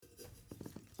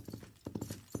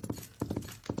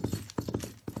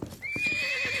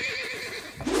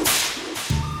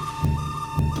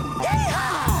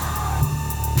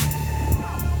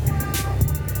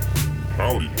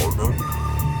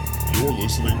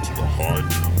listening to the High Noon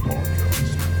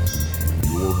Podcast.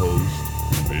 Your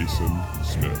host, Mason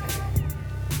Smith.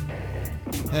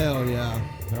 Hell yeah.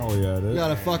 Hell yeah, dude. We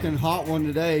got a fucking hot one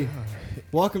today.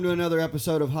 Welcome to another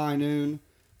episode of High Noon.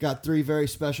 Got three very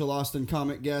special Austin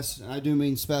comic guests. I do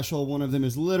mean special. One of them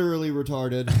is literally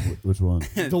retarded. Which one?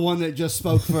 The one that just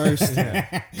spoke first.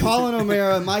 Colin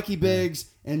O'Mara, Mikey Biggs,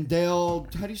 and Dale,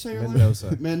 how do you say your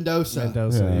Mendoza. name? Mendoza.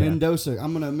 Yeah. Mendoza.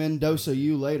 I'm going to Mendoza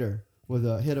you later with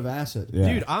a hit of acid.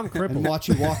 Yeah. Dude, I'm crippled. And watch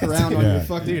you walk around on Yeah. your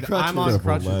fucking Dude, crutches. I'm on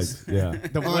Crippled crutches. leg.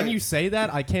 Yeah. When you say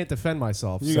that, I can't defend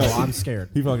myself, You so got- I'm scared.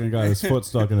 He fucking got his foot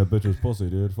stuck in a bitch's pussy,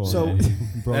 dude. So-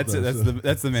 That's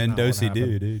the Mendoza not what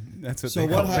dude, dude. That's what So they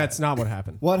what call hap- it. That's not what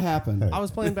happened. What happened? I was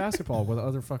playing basketball with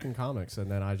other fucking comics, and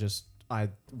then I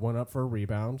went up for a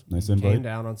rebound, Nice came invite.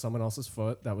 down on someone else's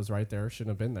foot that was right there, shouldn't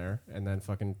have been there, and then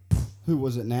fucking, Who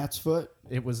was it, Nat's foot?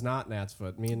 it was not Nat's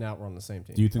foot. Me and Nat were on the same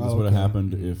team. Do you think this Oh, would have okay.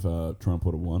 happened if Trump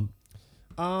would have won?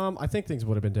 I think things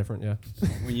would have been different, yeah.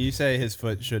 When you say his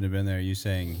foot shouldn't have been there, are you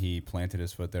saying he planted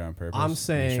his foot there on purpose? I'm He's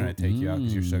saying- trying to take you out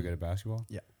because you're so good at basketball.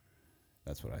 Yeah.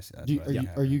 That's what I said.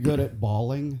 Are you good at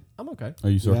balling? I'm okay. Are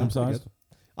you Yeah, circumcised?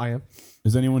 I am.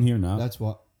 Is anyone here not? That's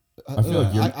what. I feel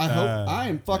like you're- I hope I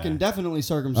am fucking yeah. definitely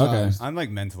circumcised. I'm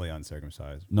like mentally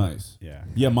uncircumcised. Nice. Yeah.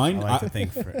 Yeah, mine. I like to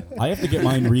think. I have to get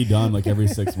mine redone like every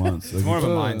 6 months. It's more of a Uh,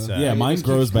 mindset. yeah, It mine just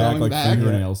grows keeps back growing like back.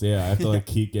 fingernails. Yeah, I have to like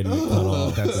keep getting it cut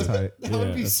off. That's tight. That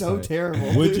would be Yeah. so tight.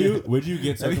 terrible. Would you get That'd be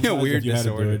a circumcised weird if you had to do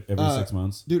disorder. it every 6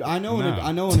 months? Dude, I know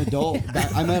No. an adult.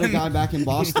 I met a guy back in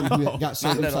Boston who got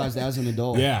circumcised as an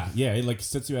adult. Yeah, it like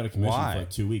sits you out of commission Why? for like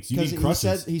 2 weeks. You Because need he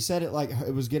crutches. said it like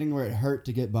it was getting where it hurt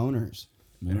to get boners.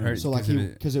 It hurts So like because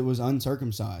because it was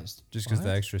uncircumcised. just because the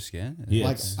extra skin. He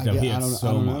Like, had, I no, get- he I had don't- so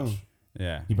I don't much. know.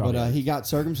 Yeah. He probably But he got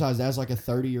circumcised as like a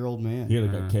 30-year-old man. he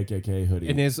had like a KKK hoodie.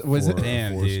 And was it- for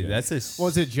Damn, foreskin. dude. That's a.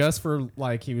 Was it just for,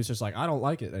 like, he was just like, I don't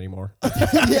like it anymore?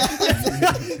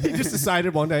 Yeah. He just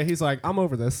decided one day, he's like, I'm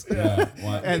over this. Yeah,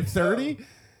 why- At 30?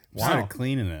 started Wow.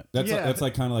 cleaning it. That's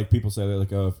like kind of like people say that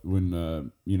like when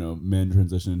men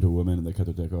transition into women and they cut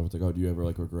their dick off. It's like, oh, do you ever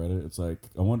like regret it? It's like,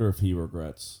 I wonder if he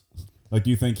regrets. Like, do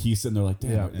you think he's sitting there like,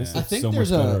 damn, Yeah. this Yeah. is I think so much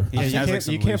there's a- better? Yeah, he you has, can't- like,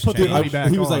 some you can't loose put the change. money back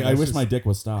He was on. like, I It's wish just- my dick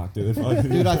was stock, dude.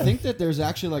 Dude, I think that there's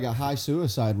actually like a high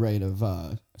suicide rate of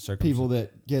people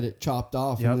that get it chopped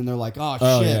off Yep. and then they're like, oh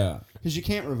Oh, shit, yeah. because you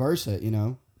can't reverse it, you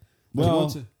know.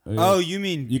 Well, Oh, you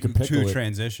mean You can pickle to it.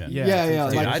 transition? Yeah. Yeah.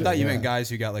 Dude, like, I thought you yeah. meant guys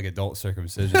who got like adult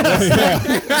circumcision. well,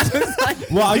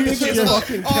 I think He's you're like,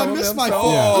 oh, I missed my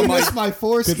Oh, I my- missed my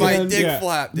foreskin. my dick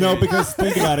flap, No, dude. because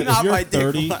think about it. If Not you're my dick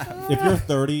 30, flap. if you're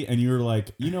 30 and you're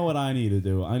like, you know what I need to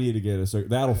do? I need to get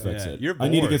that'll fix Yeah, it. you're I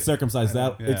need to bored. get circumcised.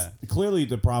 That Yeah. it's clearly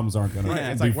the problems aren't going to. Right,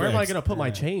 It's like, where am I going to put my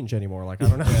change anymore? Like, I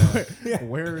don't know.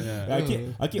 Where?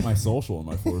 I keep my social in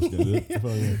my foreskin. Dude. Yeah,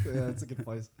 that's a good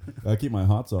place. I keep my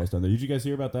hot sauce down there. Did you guys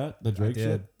hear about that? The Drake did.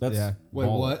 shit. That's Yeah. Wait,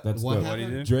 baller. what? That's What dope. What'd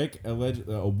he do? Drake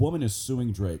a woman is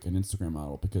suing Drake, an Instagram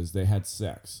model, because they had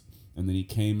sex and then he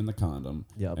came in the condom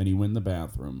Yep. and he went in the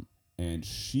bathroom and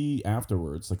she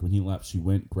afterwards, like when he left, she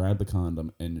went, grabbed the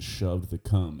condom and shoved the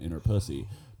cum in her pussy.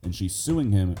 And she's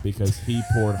suing him because he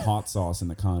poured hot sauce in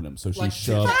the condom. So she like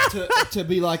shoved to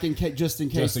be like just in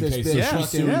case just in this case. bitch So Yeah. she's fucking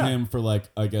suing Yeah. him for like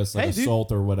I guess like Hey, dude,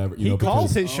 assault or whatever. You He know,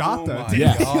 calls because, his shot, Oh though. my dude.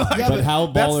 yeah. Yeah, but how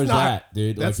that's baller is not- that,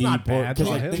 dude? that's he not poured- bad 'cause,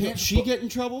 for like, him. think- Can't she get in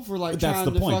trouble for like that's trying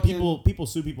the to point. fucking People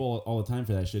sue people all the time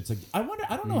for that shit. It's like I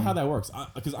don't know how that works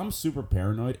because I'm super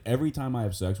paranoid. Every time I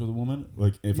have sex with a woman,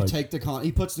 like if you I take the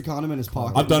he puts the condom in his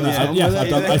pocket. I've done that. Yeah. I've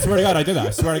done. I swear to God, I did that.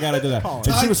 I swear to God, I did that.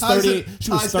 And she was Ties 38. it-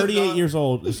 She was ties it 38 on. years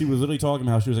old. She was literally talking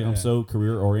about how she was like, I'm so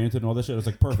career oriented and all this shit. I was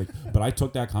like, perfect. But I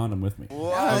took that condom with me.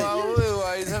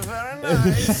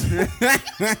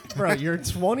 Bro, you're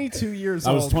 22 years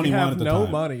I old. was 21 you have at the no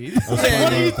time. money. I was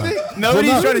 21 at the time. Nobody's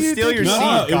Well, no. trying to steal your No, seed.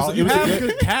 no, it was- Colin. You a have good-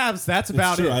 good calves. That's It's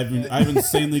about true. it. I have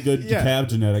insanely good Yeah. calf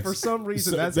genetics. For some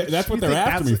reason, So that's what you they're think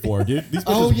after me that's- for, dude. These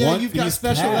Oh bitches yeah, want you've got these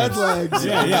special calves. ed legs.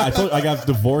 Yeah. I got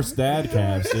divorced dad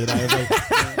calves, dude.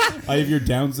 I have your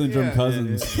Down syndrome Yeah.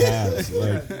 cousins calves.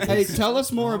 Like, Hey, tell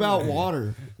us more about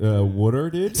water. water,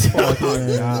 dude.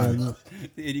 Fucking-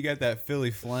 Dude, you got that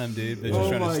Philly phlegm, dude. They're Oh just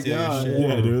trying my to steal God. your shit.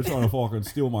 Yeah, dude, they're trying to fucking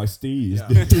steal my steez.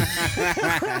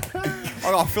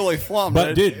 I got Philly phlegm. But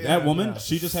man. dude, that woman,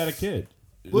 she just had a kid.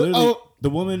 Well, Literally, oh, the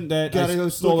woman that gotta I go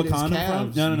stole look the at his condom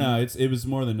from. calves. No. It was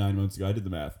more than 9 months ago. I did the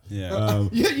math. Yeah.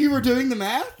 You were doing the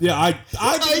math. Yeah, I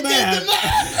did the math.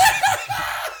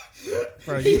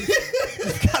 Bro, you've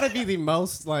got gotta be the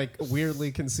most like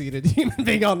weirdly conceited human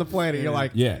being on the planet. You're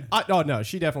like, Yeah. Oh no,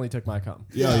 she definitely took my cum.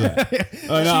 Yeah.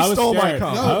 Oh no, She I was stole my scared.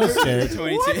 cum. I was scared.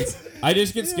 22. I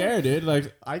just get scared, dude.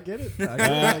 Like, I get it. I don't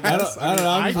know.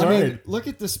 I'm just I worried. mean, look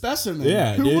at the specimen.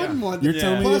 Yeah, Who dude. wouldn't want You're that?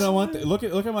 telling me you Plus- don't want that? Look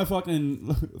at my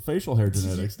fucking facial hair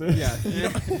genetics, dude. Yeah.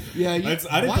 Yeah, you,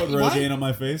 I didn't put why- Rogaine on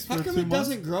my face for How 2 come months. it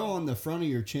doesn't grow on the front of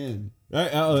your chin?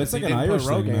 It's like he an didn't put Irish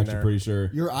thing. Rogaine I'm actually there. pretty sure.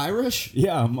 You're Irish?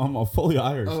 Yeah, I'm fully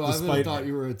Irish. Oh, I would have despite, thought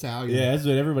you were Italian. yeah, that's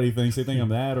what everybody thinks. They think I'm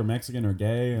that or Mexican or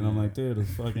gay, and I'm like, dude,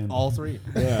 it's fucking All three.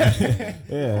 Yeah,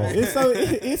 yeah.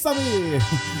 It's a me.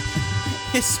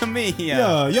 It's me.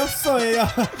 Yeah, yo soy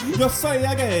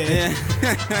gay.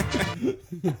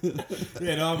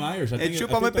 Yeah, no, I'm Irish. I think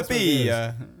Chupame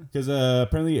pipi. Because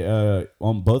apparently,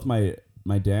 on both my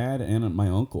dad and my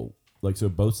uncle, like so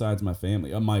both sides of my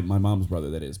family, my mom's brother,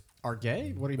 that is. Are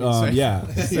gay? What do you mean? Say? Yeah,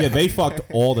 they fucked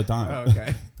all the Oh, time.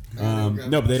 okay.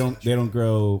 No, but they don't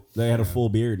grow. They had a full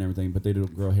beard and everything, but they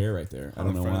don't grow hair right there. I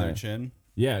don't know front of why. their chin.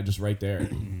 Yeah, just right there.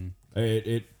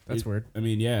 That's weird. I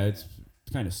mean, yeah, it's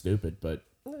kind of stupid, but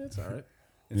It's all right.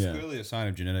 It's Yeah. clearly a sign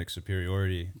of genetic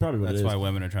superiority. Probably what it That's is. why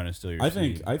women are trying to steal your I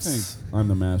seed. think I'm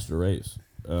the master race.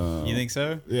 You think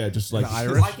so? Yeah, just like The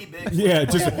Irish. yeah,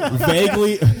 just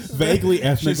vaguely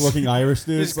ethnic looking Irish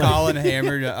dudes. Just Colin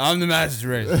hammered. I'm the master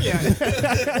race.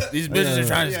 These bitches are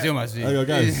trying to steal my seed. I go,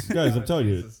 guys, I'm telling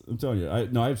you.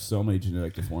 I have so many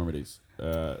genetic deformities.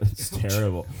 It's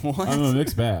terrible. I'm a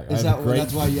mixed bag. I Is have that great-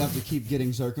 that's why you have to keep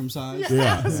getting circumcised?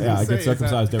 Yeah, I say, get is that-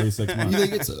 circumcised every 6 You months.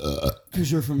 think it's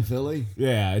because you're from Philly?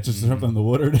 Yeah, it's just something in the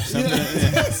water.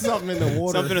 Something in the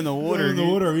water. Something in the water. in the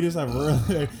dude. water. We just have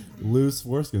really loose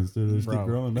foreskins, dude. They just keep Bro.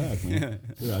 growing back, man.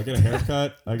 Yeah, I get a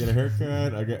haircut.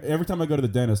 Every time I go to the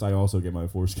dentist, I also get my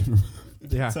foreskin removed.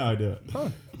 Yeah. That's how I do it. Huh.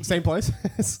 Same place.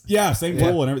 Yeah, same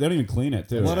tool and everything. They don't even clean it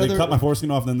too. What They other- cut my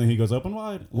foreskin off, and then he goes open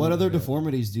wide. What other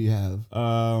deformities do you have?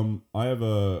 I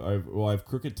have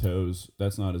crooked toes.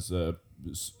 That's not as Are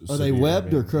they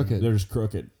webbed or crooked? They're just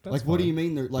crooked. Like, what do you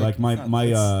mean? They're Like like,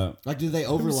 my like, do they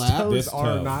overlap? toes this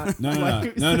are toe. not No.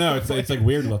 like- No. It's like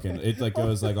weird looking. It like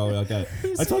goes like all like that.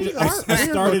 I told you. I Weird looking,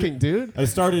 started. dude. I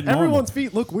started. normal. Everyone's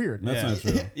feet look weird. That's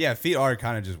Yeah. not true. Yeah, feet are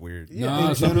kind of just weird. No,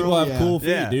 in some people general, have yeah. cool feet,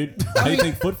 Yeah. dude. How do you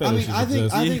think foot I fetishes mean, I think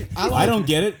exist? I I like. don't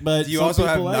get it, but Do you some also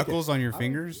have people like knuckles on your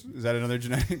fingers? Is that another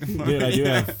genetic deformity? Dude, I do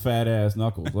have fat ass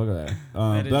knuckles. Look at that.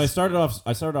 But I started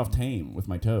off tame with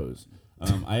my toes.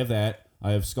 I have that.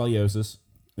 I have scoliosis,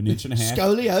 an inch and a half.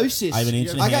 Scoliosis. I have an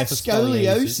inch and a I got half of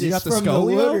scoliosis You got the from the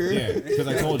scolio? water. Yeah, because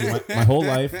I told you my whole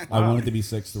life I wanted to be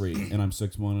 6'3", and I'm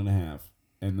 6'1.5",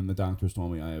 and then the doctors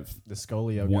told me I have The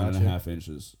scolio 1.5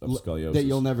 inches of scoliosis. That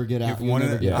you'll never get out. You'll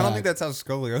never get I don't back. think that's how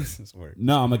scoliosis works.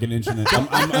 No, I'm like an inch and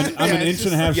I'm an inch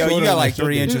and a half. Yo, shorter you got than I like should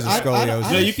 3 be. inches of Dude,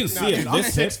 scoliosis. No, you can see it. Dude, I'm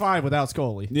This hip. 6'5" without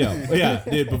scoliosis. Yeah,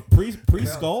 dude. But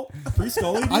pre-skull.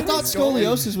 I thought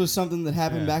scoliosis was something that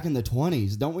happened back in the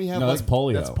 20s. Don't we have No, like that's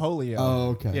polio. That's polio. Oh,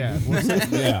 okay. Yeah. What's it?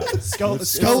 Yeah.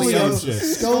 Scoliosis. Shit.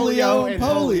 Scolio and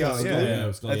polio. Yeah.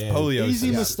 That's polio.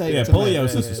 Easy mistake. Yeah, to make.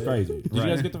 poliosis is crazy. Did you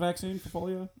guys get the vaccine for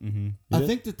polio? Mm-hmm. I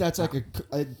think that's like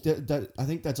I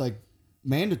think that's like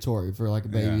mandatory for like a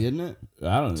baby, Yeah. isn't it?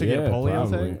 I don't know. To get a polio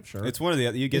probably. thing? Sure. It's one of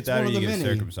the you get It's that one or of you the get many.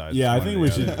 circumcised. Yeah, I It's one think or we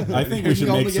the should. other. I think we should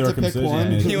only make get to pick circumcision.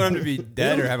 one. You want him to be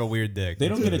dead or have a weird dick? They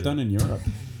don't get it done in Europe.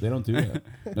 They don't do that.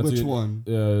 That's Which it. one?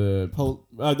 No,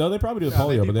 they probably do Yeah, they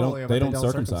polio, do but they polio, don't. but They they don't don't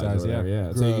circumcise. circumcise, Over there. yeah.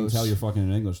 Yeah, so you can Gross. tell you're fucking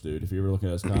an English dude. If you ever look at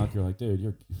his cock, you're like, dude,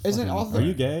 you're. Isn't fucking- also Are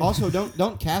you gay? Also,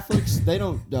 don't Catholics? They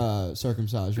don't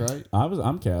circumcise, right?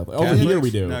 I'm Catholic. Over Catholics? here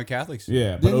we do. No, Catholics.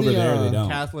 Yeah, but Didn't over the, there they don't.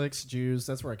 Catholics, Jews.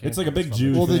 That's where I came It's like a from. big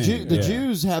Jew Well, the thing. the yeah.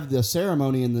 Jews have the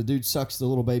ceremony, and the dude sucks the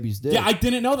little baby's dick. Yeah, I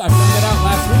didn't know that. I found that out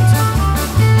last week.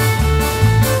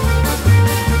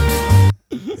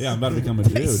 Yeah, I'm about to become a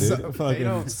Jew, dude. They Fucking-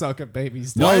 don't suck a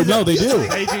baby's No, dick. no, they do.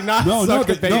 They do not No, suck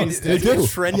no, a baby's they dick. do. It's a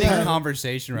trending Yeah.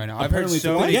 conversation right now. I've heard Apparently so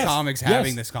it's- many yes, comics yes.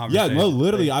 having this conversation. Yeah, no,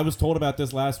 literally, I was told about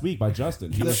this last week by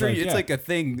Justin. He I'm was sure like, it's yeah. like a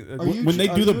thing. Are you- when they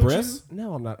are do the you a Jew? bris.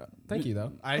 No, I'm not. Thank you,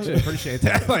 though. I actually appreciate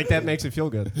that. Like, that makes it feel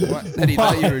good. That he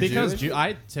thought you were Because Jewish?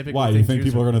 I typically Why? You think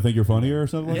Jews people are are going to think you're funnier or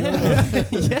something? Like that?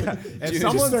 yeah. If, should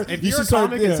someone's, start- if you you're should a start-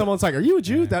 comic yeah. and someone's like, "Are you a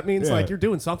Jew?" That means Yeah. like you're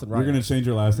doing something right. You're going to change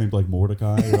your last name to like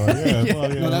Mordecai. You're like, yeah, well,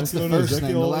 No, that's the first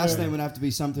name. The last yeah. name would have to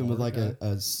be something with like a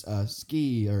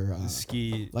ski or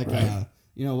Ski. like Right.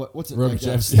 you know what's it?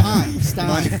 Robichevsky. Like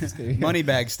Stein.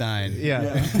 Moneybag Stein.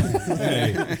 Yeah.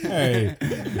 Hey,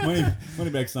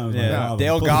 Moneybag Stein was my Yeah. father.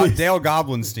 Dale Please.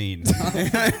 Goblinstein.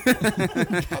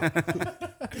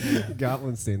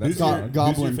 Gotlandstein. That's Who's your-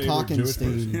 Goblin who's your favorite Jewish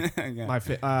Cockenstein.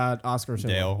 my Oscar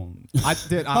Schindler. Dale. I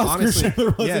Oscar honestly,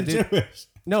 Schindler wasn't dude. Jewish.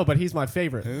 No, but he's my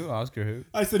favorite. Who? Oscar who?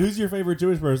 I said, "Who's your favorite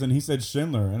Jewish person?" He said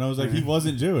Schindler, and I was like, "He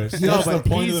wasn't Jewish." No, That's the but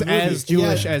point he's of the movie. as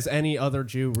Jewish Yeah. as any other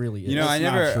Jew really is. You know, I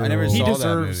That's not never true. he saw that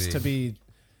deserves movie. to be.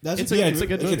 That's It's a a- good it's a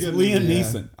good movie. It's movie. Liam Yeah.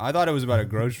 Neeson I thought it was about a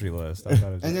grocery list. I thought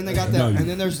it was And then they got that. No, and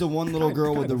then there's the one little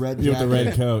girl with the red with jacket. the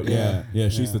red coat. Yeah, yeah,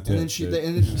 she's the And tip. then she, dude.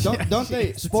 and then, don't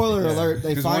they? Spoiler alert!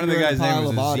 They 'Cause one find of the her in a guys' name pile was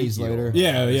of bodies Ezekiel. later.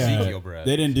 yeah, Ezekiel yeah. Brad.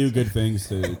 They didn't do good things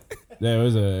to. They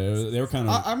were kind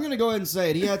of. I'm gonna go ahead and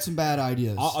say it. He had some bad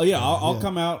ideas. I'll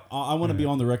come out. I want to be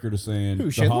on the record as saying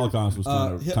the Schindler? Holocaust was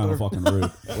kind Hitler. of fucking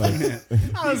rude.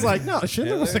 Like, I was like, no,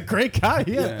 Schindler was a great guy.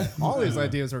 Yeah, all his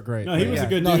ideas were great. no, he But was yeah. a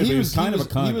good No, dude. he but he was- was kind he of a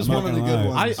cunt. he was I'm not one of the gonna good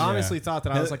lie. ones. I honestly thought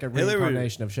that I was like a Hillary-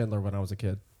 reincarnation of Schindler when I was a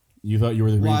kid. You thought you were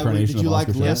the Why reincarnation did you of like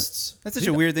Oscar Schindler? lists? That's such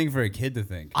a weird thing for a kid to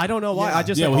think. I don't know why. Yeah. I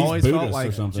just Yeah, have well, he's always Buddhist felt or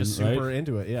like something, just right? super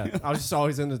into it. Yeah, I was just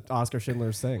always into Oscar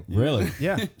Schindler's thing. Really?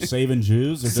 Yeah, Saving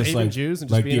Jews or just Saving like Jews and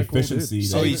just like being the a cool dude. efficiency?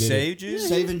 So that Oh, he he did it. saved you?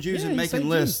 Saving Jews Yeah, and he making saved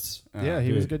lists. yeah,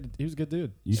 he was Dude. good. He was a good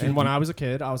dude. You should- And when I was a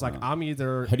kid, I was like, I'm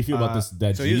either. How do you feel about this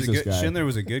dead So he was a Jesus good. guy? Schindler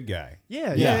was a good guy.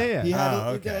 Yeah, Yeah. yeah, yeah. He had Oh,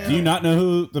 a- okay. Do you not know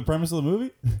who the premise of the movie?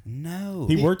 No.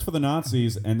 He worked for the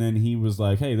Nazis, and then he was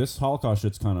like, "Hey, this Holocaust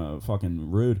shit's kind of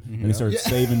fucking rude," and he started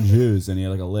saving Jews, and he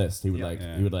had like a list. He would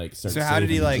start. So how did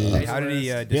he saving Jews. how did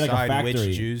he like, a decide which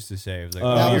factory. Jews to save? Like,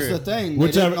 That oh, was you're- the thing. They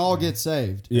Whichever- didn't all get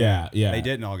saved. Yeah, yeah. They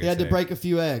didn't all get He had to saved. break a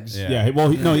few eggs. Yeah. Yeah. Well,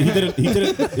 he didn't. He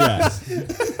didn't. Yeah.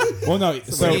 Well, no.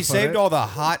 So So he saved all the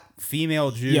hot female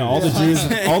Jews. yeah, all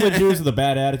the Jews with a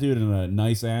bad attitude and a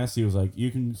nice ass. He was like, "You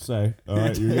can say, all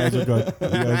right, you guys are good. You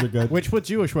guys are good." Which with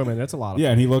Jewish women, that's a lot of. Yeah,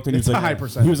 and he looked and he was It's a like, high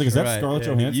percentage. he was like, "Is that Right, Scarlett yeah.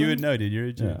 Johansson?" You would know, dude. You're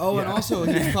a Jew. Yeah. Oh, and also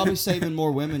he's probably saving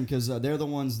more women because they're the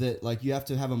ones that like you have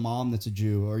to have a mom that's a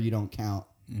Jew or you don't count.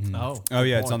 Oh. Oh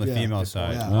yeah, it's on the Yeah, female good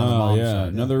side. point. on the Oh mom's yeah,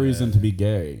 side. another reason to be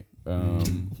gay.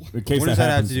 In case What does that have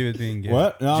happens. to do with being gay?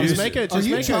 What? No, I'm Just just, make it. Are Just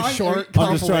you make trying- a short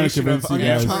I'm just trying to compilation convince of you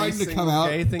guys. every Trying to single come out-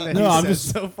 gay thing that No, he I'm said just-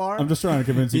 so far. I'm just trying to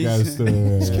convince you He's- guys to.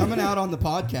 He's coming out on the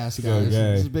podcast, go guys.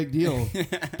 gay. It's a big deal.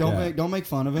 Yeah. Don't make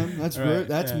fun of him. That's Right, rude.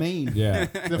 That's yeah. mean. Yeah,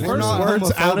 the We're first not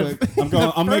words out of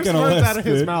homophobic. I'm making first a words list. out of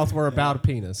his dude. mouth were about a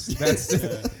penis. That's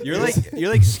You're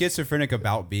like schizophrenic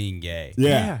about being gay.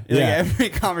 Yeah, You're yeah. Like every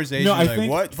conversation, No, I you're like,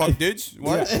 think- what? Fuck dudes?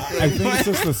 What? I think it's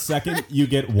just the second you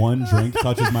get one drink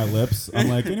touches my lips, I'm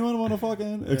like, anyone want to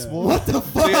fucking explore? What the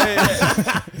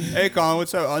fuck? Hey, Colin,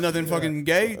 what's up? Oh, nothing fucking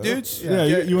gay, dudes? Yeah,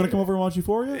 you want to come over and watch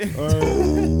Euphoria? Or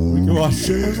we can watch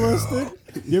Schindler's List, dude?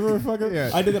 You ever fucking...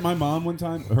 Yeah. I did it. My mom one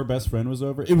time, her best friend was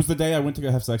over. It was the day I went to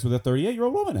go have sex with a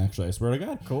 38-year-old woman, actually. I swear to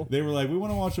God. Cool. They were like, we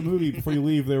want to watch a movie before you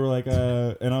leave. They were like,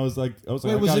 and I was like... Wait, I was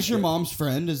gotta this your go. mom's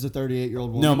friend? Is the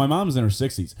 38-year-old woman? No, my mom's in her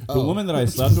 60s. The Oh. woman that I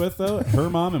slept with, though, her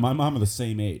mom and my mom are the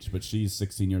same age, but she's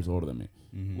 16 years older than me.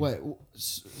 Wait,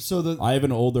 so the I have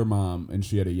an older mom, and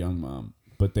she had a young mom,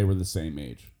 but they were the same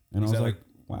age. And I was that like,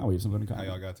 wow, we have something in How common.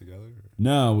 y'all got together?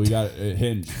 No, we got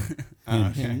Hinge.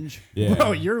 Hinge. Hinge. Yeah.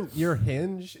 Bro, your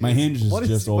hinge. My hinge is what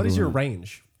just What is older your women.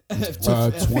 range?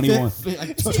 21.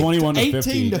 It's 21 to 50.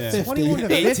 18 to Yeah. 50. 21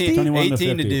 to 18, 21 to 18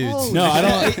 to 50. dudes. No, I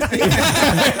don't.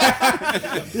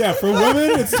 Yeah, for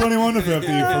women it's 21 to 50.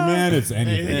 For men it's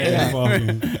anything. Yeah.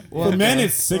 Fucking- For men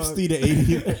it's 60 to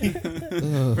 80.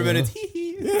 For minutes.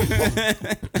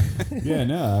 Yeah,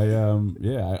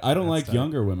 no, I don't like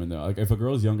younger women though. Like if a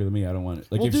girl's younger than me, I don't want it.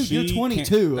 Like Well, if dude, she you're can't-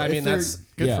 22. I If mean, they're- that's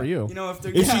good Yeah. for you. You know, if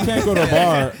they're If she can't go to a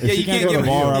bar, if Yeah, she you can't can't go to a give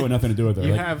bar, her- I want nothing to do with her.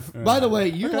 You Like, have. By the way,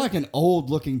 you're like an old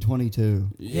looking 22.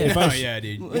 if I Oh, sh- yeah,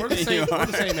 dude. We're the same. We're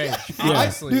the same age. Yeah.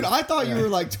 Honestly. Dude, I thought you were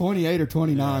like 28 or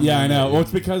 29. Yeah, I know. Well,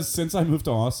 it's because since I moved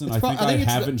to Austin, It's I pro- think I I, think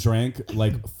it's haven't drank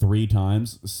like 3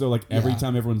 times. So like every Yeah.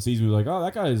 time everyone sees me, like, oh,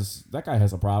 that guy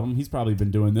has a problem. He's probably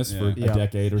been doing this for Yeah. a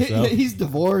decade or so. He's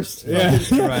divorced. Yeah,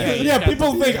 Right. yeah.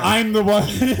 People think I'm the one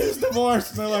who's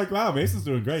divorced, and they're like, "Wow, Mason's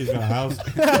doing great. He's got a house."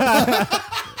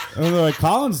 And they're like,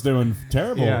 "Colin's doing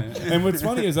terrible." Yeah. And what's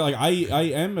funny is that like I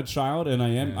am a child, and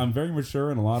I'm very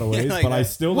mature in a lot of ways, like but I that.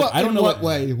 still What, I don't in know what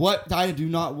way? What I do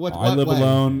not. What I what live way?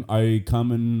 alone. I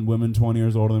come in women 20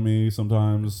 years older than me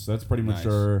sometimes. That's pretty Nice.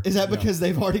 mature. Is that because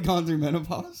they've already gone through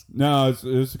menopause? No,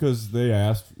 it's because they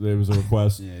asked. There was a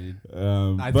request. Yeah, dude.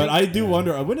 I But think- I do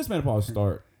wonder when does menopause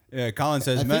start? Yeah, Colin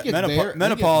says I think it's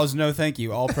menopause. No, thank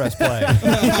you. I'll press play. I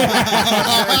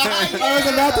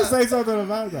was about to say something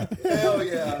about that. Hell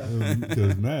yeah.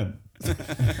 Because man,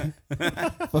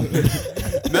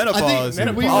 menopause. I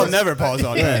think we I'll were- never pause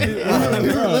on that. We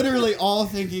were literally all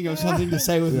thinking of something to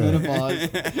say with menopause.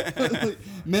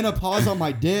 Menopause on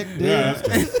my dick, dude. yeah,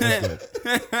 that's good.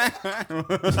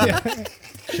 That's good.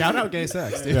 Shout out gay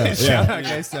sex, dude. Yeah, Shout yeah. out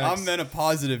gay sex. I'm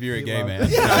menopositive. You're a gay love man.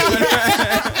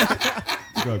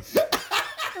 good.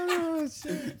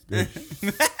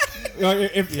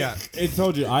 If it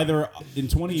told you either in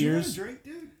 20 years. Drink,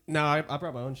 dude? No, I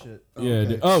brought my own shit. Yeah.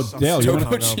 Okay. Oh, Dale, you want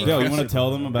hungover. to Dale, you want to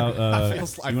tell them about? I You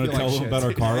feel want to like tell them shit, about our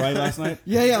dude. car ride last night?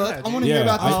 Yeah. I want to hear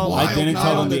about this wild I didn't night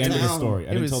tell them on the end of the town. story. I It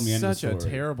didn't was tell them the end of such the a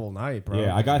story. terrible night, bro.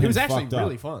 Yeah, I got him It was actually fucked up.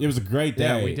 really fun. It was a great day.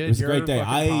 Yeah, we did. It was a your great day.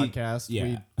 fucking podcast.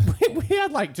 Yeah. We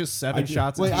had like just 7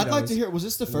 shots. Wait, of I'd like Tito's. to hear. Was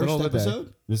this the first Middle of the day.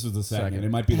 episode? This was the second. Second.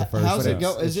 It might be the first. How's it one.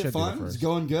 go? It Is should it be the fun? first. It's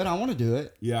going good. I want to do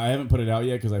it. Yeah, I haven't put it out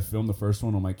yet because I filmed the first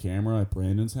one on my camera at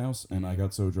Brandon's house, and I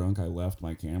got so drunk I left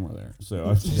my camera there. So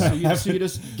I So you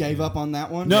just gave up on that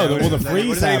one? no, the What freeze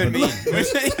does that even happened. mean? What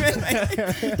does that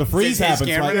even mean? The freeze His happened.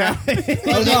 camera so I-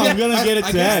 now? Oh, no, I'm gonna get it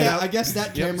today. I guess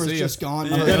that camera's see ya. just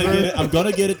gone. I'm forever.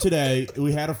 gonna get it today.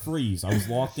 We had a freeze. I was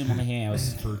locked in my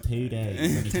house for 2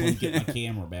 days. I just couldn't get my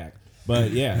camera back.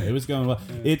 But yeah, it was going well.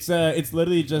 It's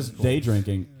literally just day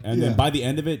drinking, and Yeah. then by the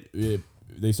end of it,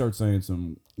 they start saying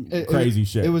some crazy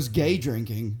shit. It was gay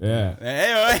drinking. yeah,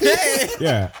 Hey,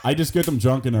 yeah. I just get them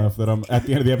drunk enough that I'm at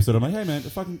the end of the episode. I'm like, hey man,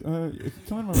 fucking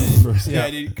come in my room first. yeah,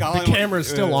 dude. The Colin, camera's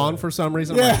still on for some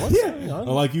reason. I'm Yeah, like, what's yeah. going on?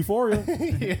 I like Euphoria.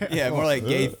 Yeah, more like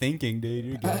gay thinking, dude.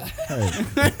 You're good.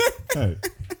 Hey.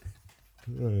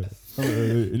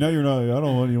 No, you're not. I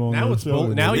don't want you on Now the it's show.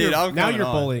 now Dude, you're I'm now coming you're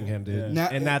on. bullying him, dude, Now-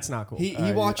 and that's not cool. He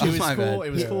It watches. was my cool. bad.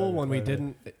 It was Yeah. cool when we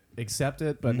didn't accept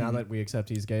it, but now that we accept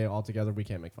he's gay altogether, we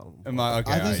can't make fun of him. Am I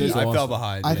okay? I think I, he's I awesome. fell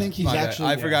behind. I think he's My bad. actually-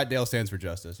 I forgot Dale stands for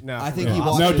justice. No, I think for he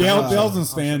real. watches. No, Dale doesn't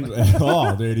stand at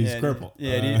all, dude. He's crippled.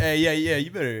 Yeah, dude. Hey, yeah.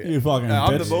 You better. You fucking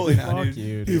I'm the bitch. bully now, Fuck dude.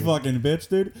 you, You dude. fucking bitch,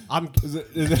 dude. I'm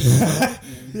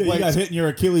Yeah, you got hit in your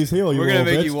Achilles heel. You We're gonna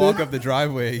little make you bitch, walk dude. up the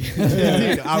driveway. Dude,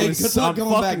 Hey, I was good luck I'm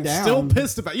going back fucking down. still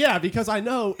pissed about. Yeah, because I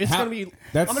know it's How- gonna be.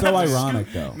 That's I'm so gonna have to ironic,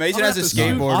 scoot- though. Mason I'm has a gonna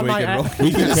have to scoot skateboard on we my can roll. ass.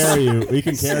 We can carry you. We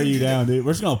can carry you down, dude.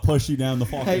 We're just gonna push you down the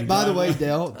fucking. Hey, by the way,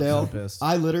 driveway. Dale, pissed.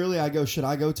 I go, should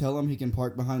I go tell him he can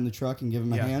park behind the truck and give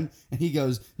him a Yeah. hand? And he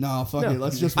goes, no, fuck No. it,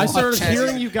 let's just I watch. started As-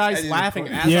 hearing you guys as you laughing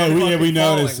record. as Yeah, I'm we fucking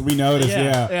noticed. falling. We noticed.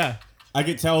 Yeah, Yeah. I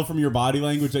could tell from your body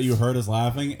language that you heard us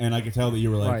laughing, and I could tell that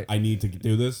you were like, Right. "I need to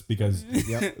do this because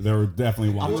they were definitely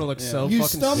I'm gonna watching." look so You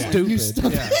fucking stumbled. stupid. You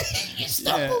stumbled. Yeah. You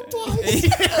stumbled twice.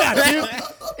 Yeah, dude.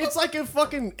 It's like a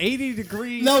fucking 80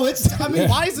 degree. No, it's. I mean,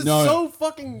 Why is it No. so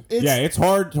fucking? it's, Yeah, it's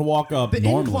hard to walk up The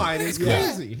normally. incline is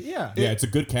crazy. Yeah. Yeah, it's a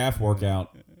good calf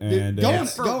workout, and Go uh, on.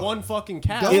 For one fucking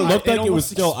cow. Go- it looked like it was almost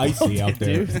still icy exploded, out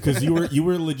there dude. because you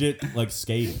were legit like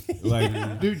skating.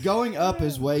 Like Dude, going up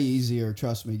is way easier.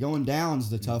 Trust me. Going down's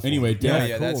the tough. anyway, one. Dale.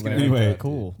 Yeah, that's man. gonna Anyway,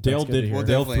 Cool. Dale That's good to did. hear. We'll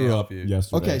Dale definitely threw help up you.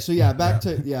 yesterday. Okay, so yeah, back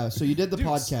to So you did the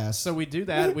podcast. So we do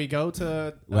that. We go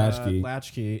to Latchkey.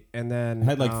 Latchkey, and then I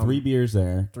had like 3 beers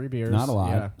there. 3 beers. Not a lot.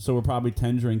 Yeah. So we're probably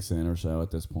 10 drinks in or so at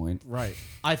this point. Right.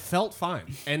 I felt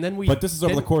fine, and then we. But this is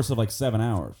over the didn't- course of like 7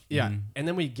 hours. Yeah, and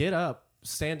then we get up,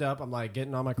 stand up. I'm like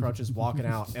getting on my crutches, walking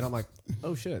out, and I'm like,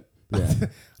 oh shit. Yeah.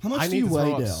 How much I do need you to weigh,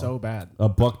 throw up Dale? so bad. A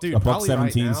buck, Dude, a buck probably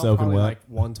 17 right now, soaking probably wet. like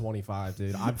 125,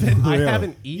 dude. I Really?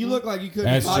 haven't eaten. You look like you couldn't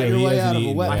That's fight true, your he way hasn't out of a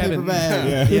eaten. wet I paper haven't-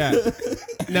 bag. Yeah.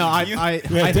 No, I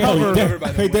Yeah, Dale, hover. Dale, by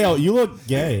the hey way. Dale, you look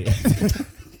gay.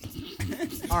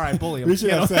 All right, bully him. We should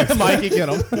Get have him. sex. Mikey, get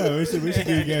him. No, we should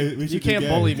do gay. We should You do can't gay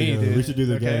bully me, together. dude. We should do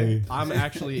the Okay? gay. I'm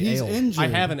actually He's ill. injured. I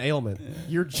have an ailment.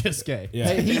 You're just gay. Yeah.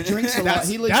 Hey, he drinks a lot. That's-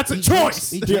 He that's a he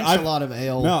choice. He Dude, drinks a I've- lot of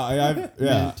ale. No, I've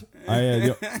yeah.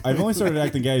 I've only started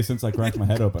acting gay since I cracked my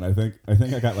head open. I think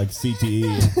I got like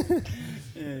CTE.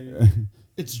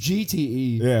 It's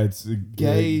GTE. Yeah, it's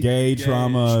gay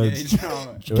trauma. Gay trauma.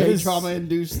 What Gay is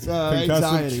trauma-induced concussive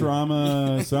anxiety.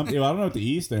 trauma. Something. I don't know what the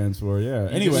E stands for. Yeah.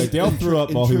 Anyway, Dale threw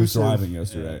up while he was Intrusive. driving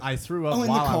yesterday. I threw up Oh, in the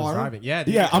while I was car? driving. Yeah,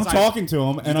 dude, Yeah, I'm because I- talking to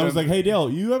him, and I was like, "Hey, Dale,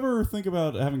 you ever think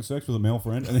about having sex with a male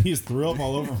friend?" And then he just threw up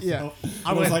all over himself. Yeah.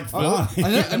 I was like, Oh, "Fine."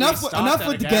 enough stopped enough at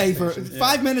with a the gas gay for station.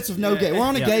 5 minutes of no gay. We're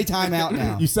on a gay timeout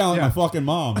now. You sound like my fucking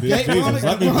mom, dude. Gay, we're on Jesus, a,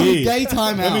 let me we're on a be. gay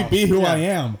timeout. Let me be who I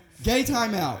am. Gay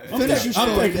timeout. Finish your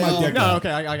I'm story, taking my Dale. dick No, okay,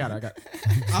 I got it.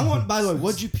 I want. By the way,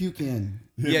 what'd you puke in?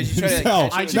 Yeah, you try to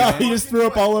Himself. catch No, it. he just threw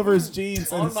up all over his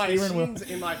jeans and On his my steering wheel. jeans,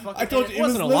 in my fucking. I told you, it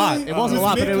wasn't a lot. It wasn't a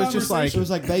lot, but it was just like. It was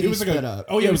like baby It was like spit a, up.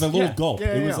 oh yeah, it was a little Yeah. gulp. Yeah,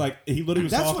 It was yeah. like he literally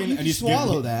was That's what talking you and he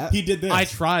swallow that. He did this. I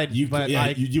tried, but yeah, I-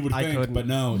 you would I think, couldn't. but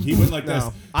no, he went like this.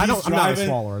 No. I don't- He's I'm not a driving,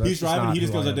 swallower. That's He's just driving. not He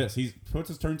just who goes I like am. this. He puts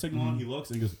his turn signal on. He looks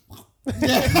and he goes.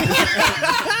 Yeah,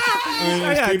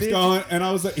 And he keeps dude. going, and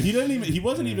I was like, he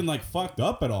wasn't even like fucked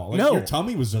up at all. Like, No. your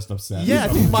tummy was just upset. Yeah,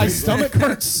 dude, my stomach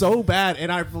hurt so bad,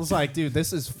 and I was like, dude,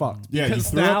 this is fucked. Yeah,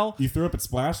 Because now, you threw up. It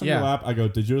splashed on Yeah. your lap. I go,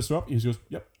 did you just throw up? He goes,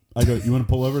 yep. I go, you want to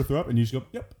pull over to throw up? And you just go,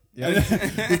 yep.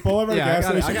 We pull over at Yeah, a gas I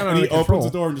got it. station, I got it and he under opens control. the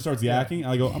door and just starts yakking.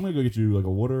 I go, I'm gonna go get you like a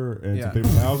water and Yeah. some paper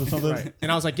towels or something. Right.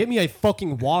 And I was like, "Give me a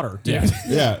fucking water, dude."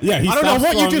 Yeah. He I don't know stops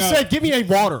what you throwing just up. said. Give me a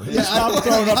water. Stop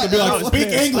throwing up to be like, speak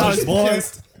English,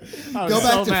 boys. Go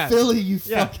back to Philly, you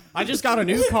Yeah, fuck. I just got a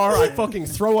new car. I fucking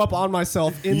throw up on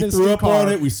myself in You this threw new up car.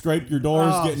 on it. We scraped your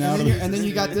doors Oh, getting out And of then, it. and then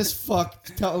you got this fuck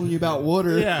telling you about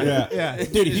water. Yeah.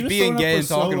 Dude, he Just was being throwing up gay for and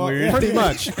so talking long. weird. Pretty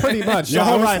much. Yeah, The I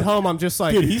whole was- ride home, I'm just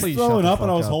like, Dude, he's please throwing shut the up, and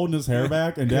I fuck was holding his hair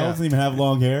back, and Dale Yeah. doesn't even have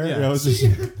long hair. Yeah. I was just,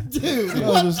 Dude,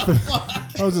 I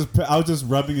was just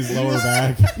rubbing his lower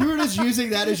back. you were just using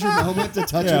that as your moment to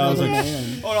touch Yeah, I was another like,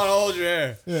 man. Hold on, hold your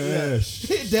hair. Yeah.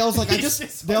 Dale's like, I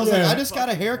just got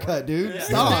a haircut, dude.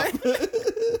 Stop.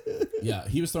 Yeah,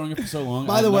 he was throwing up for so long.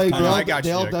 By the way, I Dale, got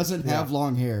you Dale there. doesn't have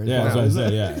long hair. Yeah, that's what I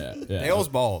said. Yeah. Dale's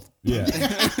bald. Yeah.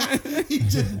 He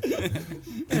just-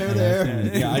 hair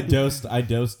there. Yeah, I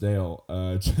dosed Dale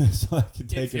just so I could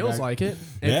take It it feels back. like it.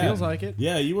 It Yeah. feels like it.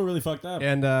 Yeah, you were really fucked up.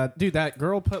 And dude, that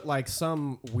girl put like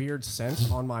some weird scent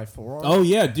on my forearm. Oh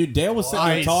yeah, dude, Dale was sitting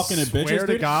there I talking to swear bitches. to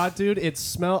dude. God, dude, it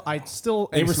smell. I still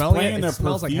They am were smelling spraying it. their It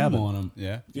smells like perfume heaven. on him.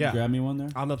 Yeah. Can you Yeah. grab me one there?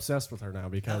 I'm obsessed with her now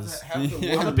because Half the I'm a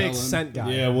big watermelon. scent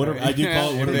guy. Yeah, what I do call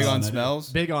it. You're What big is on it? smells.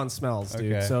 Big on smells,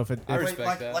 dude. Okay. So if it, I if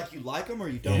respect that. Like you like them or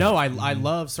you don't? no, I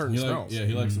love certain He like, smells. yeah,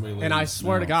 he likes the way. And I ladies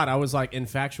swear to smell. God, I was like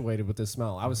infatuated with this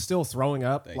smell. I was still throwing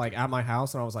up like at my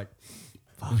house, and I was like,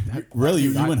 "Fuck that." Really,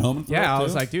 you went home and threw Yeah, up I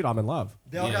was too? like, dude, I'm in love.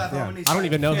 Dale got Yeah. home and he's I don't like,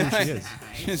 even know who she is.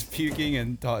 Just puking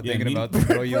and thinking me- about the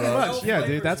girl you Pretty love. much, yeah,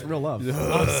 dude, that's real love.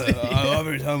 I love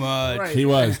her so much. Right. He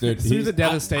was, dude. Through He's- the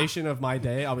devastation of my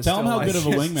day, I was Tell him still how like, good of a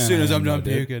wingman. As soon as I I'm am, done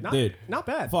though, dude. puking. Dude, not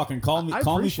bad. fucking call me I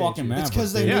fucking appreciate you. It's Maverick.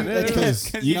 because they dude. knew. Yeah, It's Because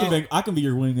because you can be, I can be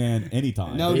your wingman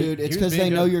anytime. no, dude. dude. It's He was because they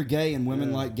being know good. you're gay and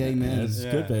women like gay men. It's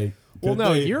Yeah. good day. Well, Good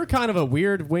no, day. you're kind of a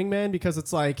weird wingman because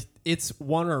it's like it's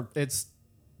one or it's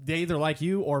they either like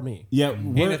you or me. Yeah,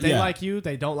 And we're, if they yeah. like you,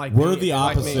 they don't like me. We're If the they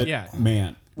like me, opposite yeah,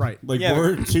 man. right. Like Yeah,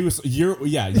 we're two. You're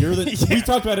the. We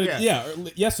talked about it. Yeah.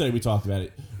 Yesterday we talked about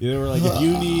it. They were like, if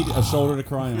you need a shoulder to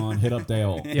cry on, hit up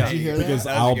Dale. Yeah. Did you hear that? Because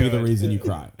That was I'll be good. the reason you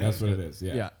cry. That's what it is.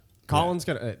 Yeah. Yeah. Colin's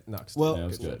gonna next. Well, That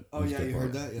was good. oh That was yeah, good you part.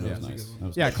 heard that? Yeah, That that was was a nice. good one. That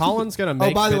was Yeah, good. Colin's gonna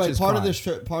make. Oh, by the way, bitches part of cry.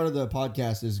 this part of the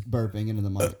podcast is burping into the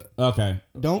mic. Okay.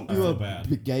 Don't do so a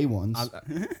bad. gay ones.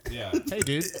 Yeah. Hey,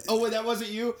 dude. Oh wait, that wasn't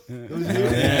you. It was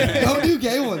you. Don't do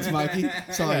gay ones, Mikey.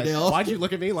 Sorry, Yeah, Dale. why'd you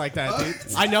look at me like that,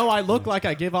 dude? I know I look like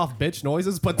I give off bitch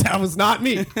noises, but that was not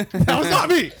me. That was not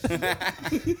me.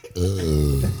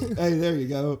 Hey, there you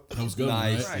go. That was good.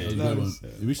 Nice. Right? That was a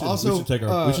good one. We should, Also,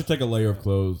 we should take a layer of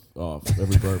clothes off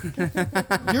every burp.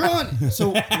 You're on.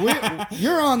 So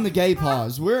you're on the gay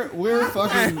pause. We're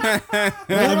fucking.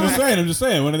 I'm just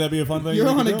saying. Wouldn't that be a fun thing? You're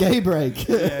we on could a do? gay break.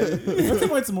 Let's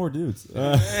invite some more dudes.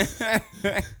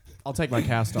 I'll take my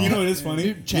cast off. You know what is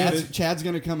funny? Chad's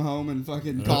gonna come home and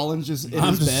fucking Colin's just in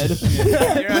I'm his just-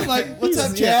 bed. Like, what's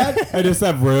up, Chad? I just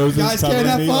have roses Guys covering can't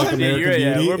have me fun? like American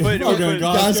Yeah, Beauty. we're putting- we're Fucking putting-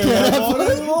 Guys can't have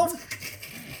fun anymore.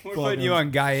 We're putting you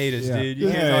on hiatus, Yeah. dude. You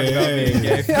Hey, can't talk about hey.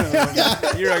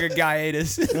 being gay. You're like a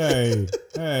hiatus.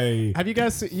 Hey. Have you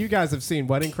guys have seen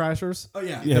Wedding Crashers? Oh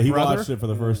yeah. Yeah, he brother? watched it for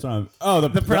the first time. Oh, the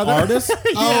brother? artist?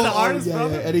 Yeah, the artist yeah,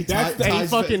 brother. yeah. And he That's- ties, and he ties,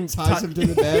 fucking ties him to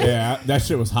the bed. Yeah, that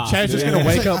shit was hot. Chad's just dude. gonna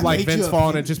wake He's like, up I like made Vince you a Vaughn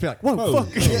pink- and just be like, "Whoa, Whoa.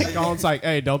 fuck!" Colin's like,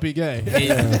 "Hey, don't be gay."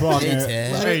 Yeah, fuck, yeah.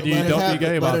 Hey, dude, don't be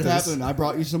gay about let it this. happen. I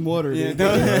brought you some water. Dude.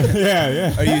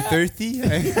 yeah. Are you thirsty?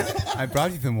 I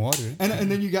brought you some water. And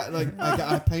then you got like I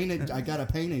got a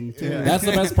painting too. That's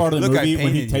the best part of the Look, I movie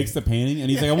when he painted takes the painting and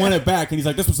he's like, I want it back. And he's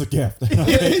like, this was a gift.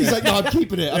 He's like, no, I'm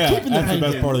keeping it. I'm keeping the that's the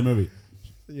painting. best part of the movie.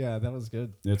 Yeah, that was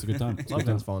good. Yeah, it's a good time. It's a Love good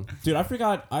time. Vince Vaughn. Dude, I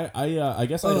forgot. I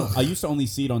guess I used to only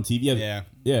see it on TV.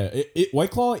 Yeah. White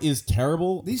Claw is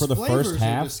terrible These for the flavors first are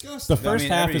half. disgusting. The first I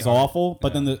mean, half every is hard- awful,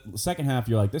 but then the second half,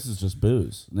 you're like, this is just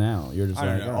booze. Now you're just I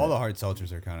don't like, know. All the hard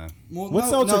seltzers are kind of. Well, what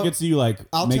seltzer gets you like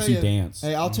I'll makes tell you dance?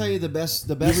 Hey, I'll tell you the best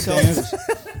seltzers.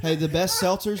 Hey, the best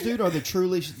seltzers, dude, are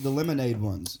the lemonade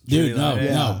ones. Dude, no, Yeah.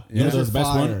 no. You know Those there's are the best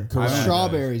fire. one? Corona.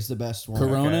 Strawberry's the best one.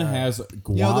 Corona Okay. has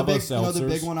guava You know the big,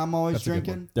 seltzers. one I'm always That's a good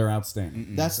drinking. one. They're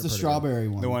outstanding. That's the strawberry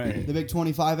one. The one- The big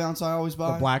 25 ounce I always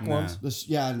buy. The black Nah. ones.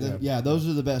 Yeah, those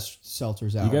are the best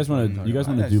seltzers out. You guys want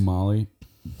to do Molly?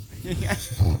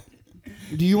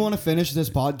 Do you want to finish this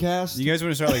podcast? You guys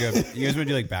want to start like a? You guys want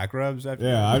to do like back rubs after?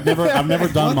 Yeah, I've never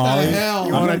What done Molly. the hell?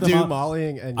 You I've want never to do done- Molly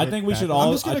and I get think we back should on- all.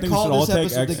 I'm just I gonna think we call should all this take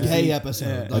episode the ecstasy. gay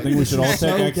episode. I think we should all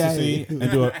so take gay. ecstasy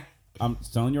and do it. I'm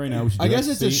telling you right now, we should. I do guess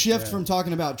it's a ecstasy. shift from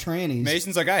talking about trannies.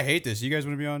 Mason's like, I hate this. You guys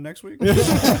want to be on next week?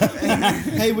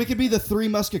 Hey, we could be the Three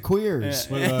Musketeers.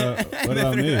 What about me? What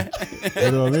about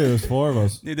me? There's four of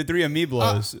us. The three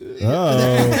amoeblos.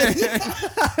 Oh,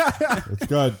 it's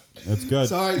good. That's good.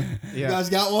 Sorry, you Yeah. guys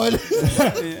got one.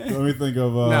 Let me think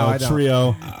of I don't.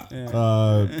 trio.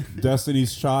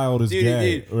 Destiny's Child is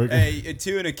gay. Dude. Hey, a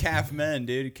 2 1/2 men,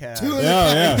 dude. Calves. Two and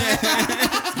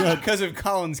Yeah. Because of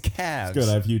Colin's calves. Good.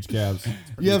 I have huge calves.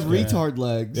 You have retard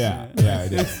legs. Yeah, I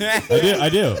do. I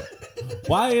do.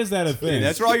 Why is that a thing? Dude,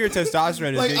 that's where all your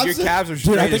testosterone is, Like, dude. I'm Your saying- calves are Dude,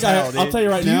 straight I think as hell, dude. I'll tell you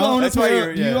right Do you now. own a That's why pair?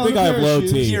 you're- Do you yeah. own I think a I pair have of low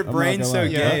shoes? T. Your I'm not brain's gonna so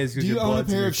lie. gay is Do because you your own a blood's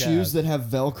in pair your of shoes calves. that have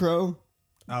Velcro?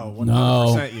 Oh, 100%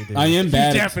 No, you do. I am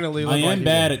bad. You definitely look I am like you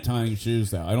bad do. at tying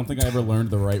shoes, though. I don't think I ever learned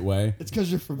the right way. It's because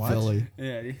you're from Philly.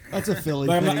 Yeah, dude. That's a Philly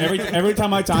Like, thing. every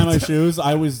time I tie my shoes,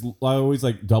 I always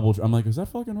like double. I'm like, is that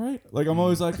fucking right? Like, I'm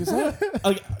always like, is that?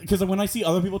 Like, because when I see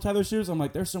other people tie their shoes, I'm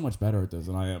like, they're so much better at this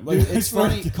than I am. Like, Dude, it's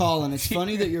funny, Colin. It's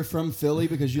funny that you're from Philly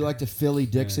because you like to Philly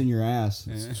dicks in your ass.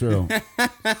 It's true.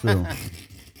 True.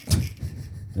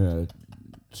 Yeah,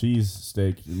 cheese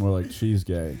steak, more like cheese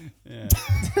gay. Yeah.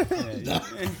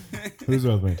 Who's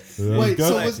with me? Wait,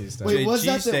 so Good? was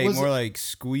that cheesesteak, was more like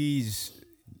squeeze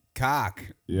cock.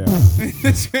 Yeah,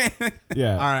 All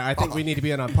yeah. right, I think we need to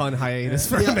be on a pun hiatus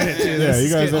for Yeah. a minute, too. Yeah, This you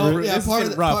is guys getting ever- over- yeah, this is part of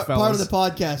getting the rough, part of the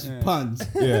fellas. podcast puns.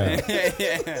 Yeah,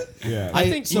 Yeah. yeah. I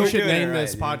think so- you should You're doing name it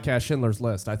this right, podcast Schindler's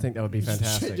List. I think that would be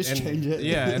fantastic. Just And- change it.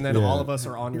 Yeah, and then Yeah. all of us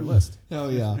are on your list. Hell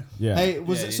yeah. Yeah. Hey, Yeah,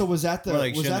 was that the more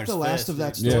like was that the Schindler's last Fist, of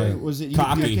that dude. story? Yeah. Was it you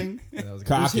Cocky. puking?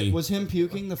 Cocky. Was him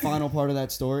puking the final part of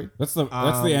that story? That's the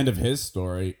end of his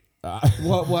story.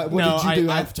 What No, did you do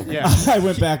I- after? Yeah. I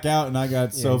went back out and I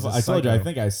got he's so. a I told you, I psycho.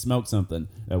 think I smoked something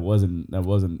that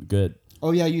wasn't good.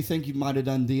 Oh yeah, you think you might have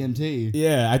done DMT?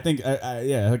 Yeah, I think.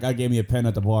 Yeah, a guy gave me a pen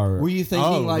at the bar. Were you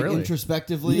thinking Oh, like really?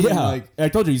 introspectively? Yeah, and, like I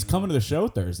told you he's coming to the show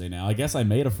Thursday now. I guess I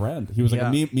made a friend. He was Yeah.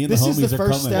 like, me and the This is homies the are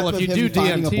first coming. step Well, if of you him do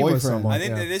finding a DMT with boyfriend. someone- I think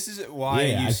Yeah. that this is why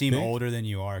Yeah, you I seem think- older than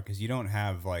you are, because you don't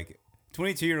have like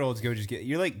 22-year-olds go just get.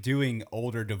 You're like doing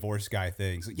older divorced guy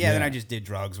things. Like, then Yeah. I just did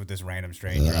drugs with this random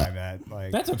stranger I met.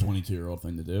 Like, That's a 22-year-old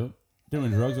thing to do.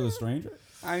 Doing drugs with a stranger.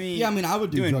 I mean, Yeah, I mean, I would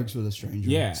do doing- drugs with a stranger.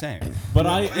 Yeah, Same. but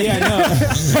I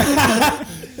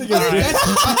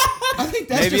I think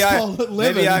that's Maybe just I called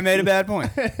living. maybe I made a bad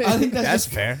point. I think that's That's just,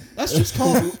 fair. That's just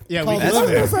called Yeah, we called did I was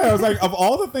living. gonna say, I was like, of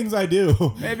all the things I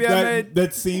do, Maybe I made- that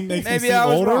makes me maybe seem I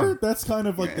was older. wrong. That's kind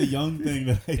of like the young thing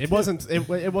that I do.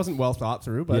 It wasn't well thought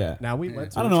through, but Yeah. now we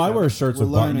went. I don't know. I wear shirts We're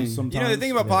with buttons learning. sometimes. You know, the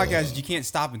thing about podcasts is you can't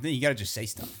stop and think. You got to just say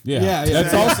stuff. Yeah, Yeah, yeah.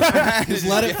 That's also Just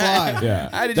let it fly. yeah.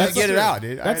 I had to That's just get it true. out,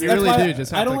 dude. That's, You that's really why do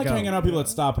just have I don't to like go. hanging out with people that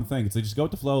stop and think. It's like just go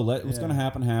with the flow. Let what's gonna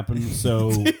happen happen.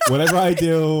 So whatever I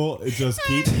do, it just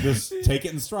take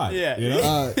it in stride. Yeah. you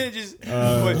know. Just,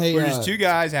 we're hey, just two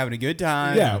guys having a good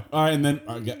time. Yeah. All right, and then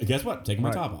guess what? Taking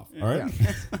my top off. All right.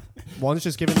 One's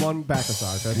just giving one back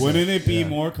massage. That's Wouldn't it be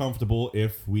more comfortable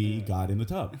if we got in the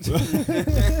tub?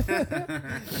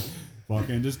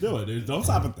 Fucking just do it, dude. Don't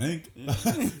stop and think.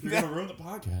 You're gonna ruin the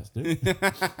podcast, dude.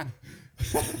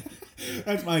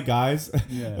 That's my guys.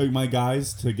 Like my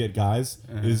guys to get guys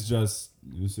is just.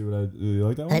 You see what I do? You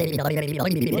like that one? What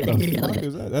the fuck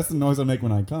is that? That's the noise I make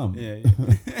when I come. Yeah.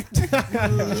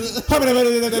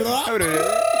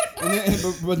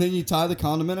 But then you tie the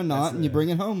condom in a knot and you bring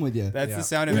it home with you. That's Yeah. the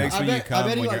sound it Dude, makes I when bet- you I come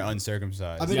bet he when you're like-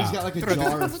 uncircumcised. I bet Yeah. he's got like a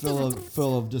jar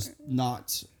full of just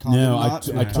knots, condom No, knots,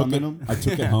 I with took cum it. in them. I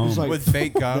took it home. It's like- With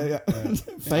fake cum. Yeah, yeah.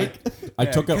 Fake. I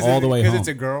took it all the way Because home. it's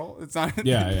a girl. It's not.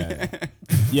 Yeah.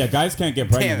 Yeah, guys can't get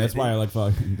pregnant. Damn it, That's why dude. I like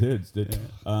fucking dudes, dude.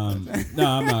 No,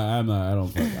 I'm not. I don't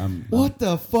fuck. What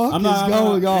the fuck I'm is not-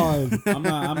 going on?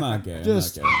 I'm not gay.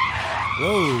 Just- I'm not gay.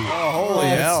 Whoa. Oh, holy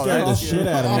hell. scared the that's- shit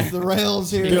out of me. Off the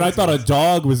rails here. Dude, I thought a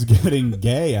dog was getting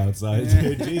gay outside.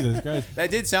 Dude, Jesus Christ.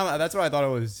 That did sound. That's what I thought it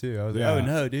was too. I was like, Yeah. oh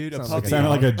no, dude, a Sounds puppy. It sounded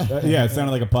like a it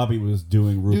sounded like a puppy was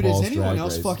doing RuPaul's Dude, is anyone Drag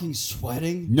else Race. fucking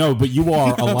sweating? No, but you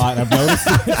are a lot. I've noticed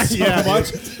it so Yeah,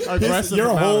 much. Aggressive Your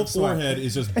amount whole of sweat. forehead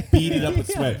is just beaded up with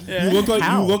sweat. You look like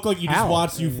How? you just How?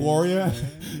 watched Euphoria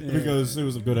because it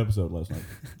was a good episode last night.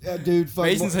 Yeah, dude,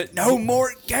 fucking. Mason said, no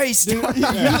more gay stuff.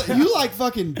 you like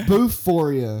fucking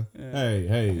boofforia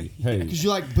Hey. because you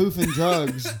like boofing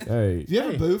drugs. Hey. Have you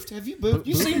ever boofed? Have you boofed?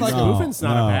 You seem like No. a Boofing's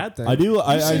not a bad thing. I do. you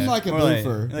I seem like a More like,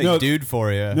 boofer. like No. dude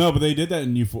for you. no, but they did that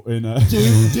in Euphoria.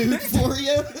 Dude, for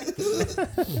you.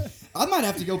 I might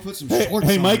have to go put some shorts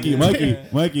Hey, on.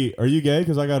 Mikey, are you gay?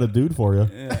 Because I got a dude for you.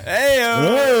 Hey,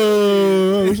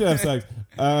 Oh, we should have sex.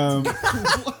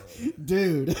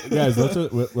 Dude, Guys,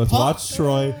 let's watch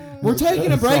Troy. we're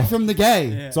taking a break from the gay.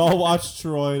 Let's all watch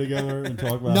Troy together and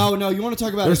talk about. No, you want to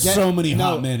talk about There's a gay, so many no,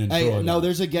 hot men in hey, Troy, no, though.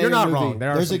 there's a gayer You're not movie. wrong. There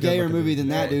are There's some a gayer good-looking movie than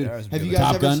that, dude. there are some Have you good guys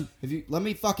Top ever? Gun? Have you? Let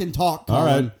me fucking talk. All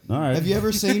Colin. right. Have you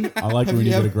ever seen? I like have when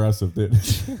you get ever, aggressive, dude.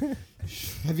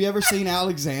 Have you ever seen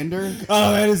Alexander?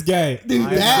 Oh, that is gay. Dude,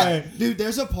 That's gay. dude,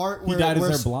 there's a part where died as where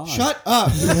their blonde. Shut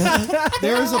up.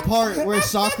 There is a part where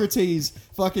Socrates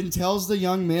fucking tells the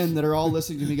young men that are all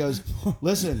listening to me, he goes,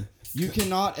 listen, you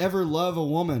cannot ever love a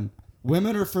woman.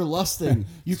 Women are for lusting.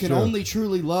 You can true. only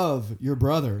truly love your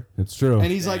brother. It's true.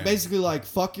 And he's like basically like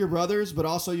fuck your brothers, but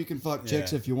also you can fuck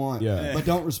chicks if you want. Yeah. But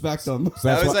don't respect them. So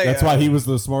that's was why, like, that's why he was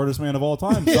the smartest man of all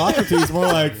time. Socrates more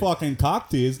like fucking cock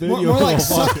tease, dude. More, You more like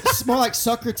little fucking- more like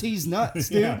Socrates nuts,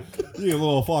 dude. yeah. You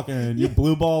little fucking you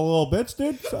blue ball little bitch,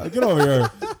 dude. So get over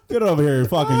here. Get over here,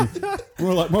 fucking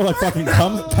more like fucking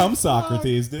cum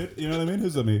Socrates, dude. You know what I mean?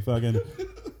 Who's with me? Fucking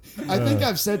I think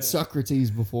I've said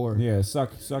Socrates before. yeah,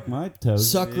 suck my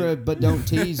toes. Sucker, but don't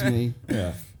tease me.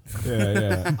 Yeah.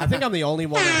 Yeah. I think I'm the only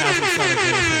one that hasn't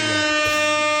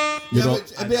You Yeah,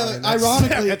 don't- but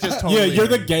ironically, that just yeah, totally you're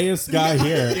the gayest guy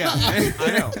here. Yeah, I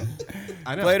know.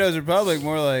 I know. Plato's Republic,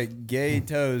 more like gay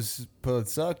toes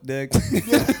suck dick.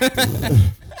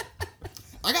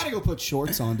 I gotta go put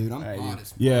shorts on, dude. I'm Alright, hot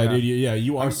as Yeah, dude.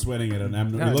 You are sweating it, and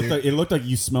Yeah, it looked like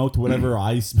you smoked whatever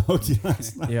I smoked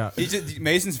last night. Yeah.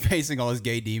 Mason's facing all his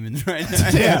gay demons right now.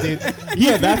 Yeah, dude.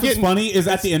 Yeah, that's what's funny is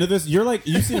at the end of this, you're like,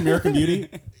 you seen American Beauty?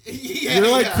 You're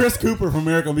like Chris Cooper from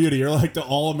American Beauty. You're like the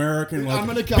all-American, I'm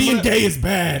like, gonna being gay is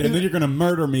bad, and then you're going to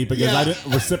murder me because Yeah. I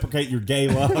didn't reciprocate your gay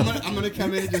love. I'm gonna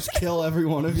come in and just kill every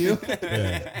one of you.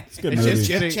 Yeah. It's a good It's movie. just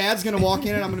kidding. Chad's gonna walk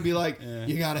in and I'm gonna be like,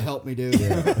 "You gotta help me, dude."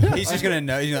 He's just gonna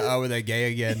know. He's gonna, oh, they're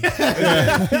gay again.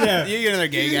 yeah. You get another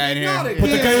gay guy in got here. it. Put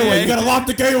the gay away. You got to lock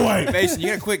the gay away. Mason, you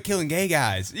gotta quit killing gay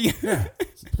guys.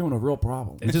 It's becoming a real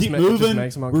problem. It We just keep ma- it just moving.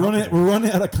 makes them we're uncomfortable.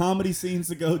 running out of comedy scenes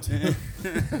to go to.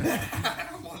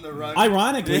 I'm on the run.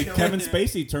 Ironically, Kevin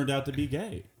Spacey turned out to be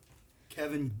gay.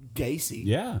 Kevin Gacy.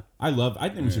 Yeah, I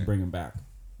think we should bring him back.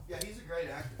 Yeah, he's a great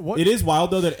actor. What? It is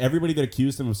wild though that everybody that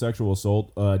accused him of sexual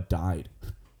assault died.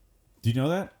 Do you know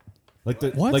that? Like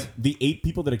What? like the 8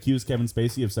 people that accused Kevin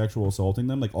Spacey of sexual assaulting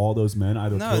them, like all those men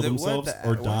either No, killed what themselves the-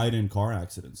 or what? died in car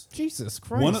accidents. Jesus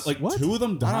Christ. One, like what? 2 of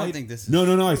them died. I don't think this is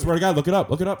No. I swear to God, look it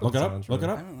up. Look it up. Look it up. sounds Look it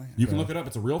right. up. I don't know. You can look it up.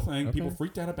 It's a real thing. Okay. People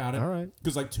freaked out about it. All right.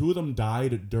 Because like 2 of them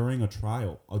died during a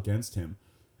trial against him.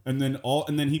 And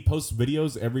then he posts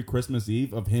videos every Christmas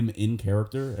Eve of him in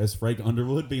character as Frank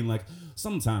Underwood being like,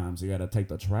 sometimes you gotta take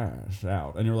the trash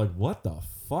out. And you're like, what the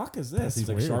fuck is this? That's He's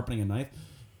like weird. sharpening a knife.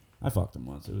 I fucked him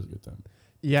once. It was a good time.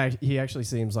 Yeah, he actually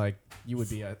seems like you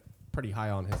would be pretty high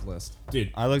on his list.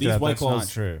 Dude, I looked it these up. White That's not Claws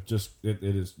true. Just it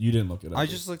is. You didn't look it up. I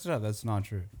just looked it up. That's not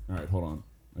true. All right, hold on.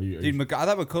 Are you, Dude, I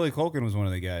thought Macaulay Culkin was one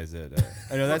of the guys that.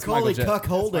 I know that's Macaulay Michael. Cuck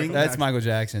Holding. That's Michael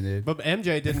Jackson, dude. But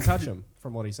MJ didn't touch him,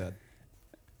 from what he said.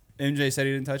 MJ said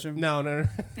he didn't touch him. No.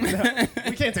 We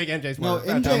can't take MJ's No, word.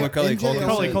 MJ, Macaulay MJ Culkin.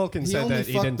 Macaulay only- Culkin he said only that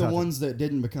he fucked didn't the touch ones that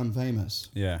didn't become famous.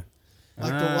 Yeah.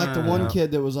 Like the one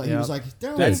kid that was like, he Yeah. was like,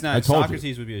 "They're That's like, not. I told you.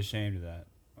 Socrates would be ashamed of that.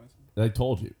 I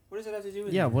told you. What does it have to do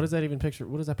with? Yeah, what is that even picture?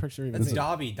 What is that picture even? That's mean?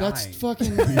 Dobby dying. that's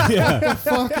fucking, Yeah. the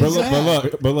fuck But is look,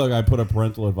 that? but look, I put a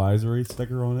parental advisory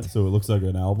sticker on it, so it looks like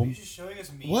an album. just showing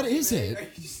us memes. What is it?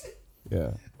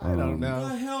 Yeah. I don't What know.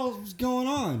 the hell is going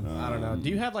on? I don't know. Do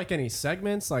you have like any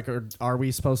segments, like, or are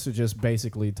we supposed to just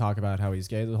basically talk about how he's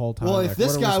gay the whole time? Well, if Like, this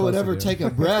what are we guy would supposed to ever do? take a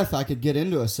breath, I could get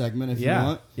into a segment if you yeah,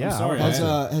 want. yeah. I'm sorry, I would I-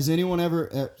 love to. Has anyone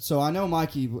ever? So I know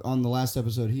Mikey on the last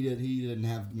episode. He didn't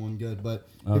have one good. But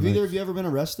have nice. either of you ever been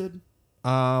arrested?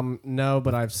 No,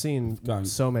 but I've seen Gotten-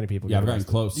 so many people. Yeah, get I've gotten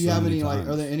arrested. close. Do you so have many any like? times.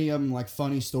 Are there any of them like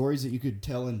funny stories that you could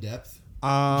tell in depth?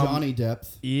 Johnny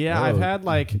depth. Yeah, Oh. I've had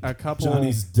like a couple.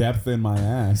 Johnny's depth in my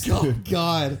ass. Oh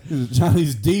God!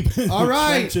 Johnny's deep in All the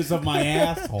right. trenches of my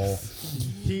asshole.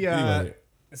 He, Anyway.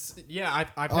 yeah,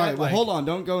 I've All had right. Well, like. hold on.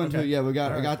 Don't go into Okay. it. Yeah, All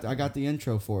right. I got the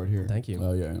intro for it here. Thank you.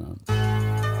 Oh yeah, no.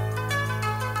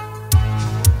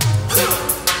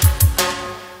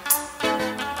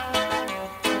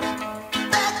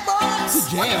 It's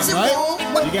a jam,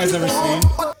 right? You guys ever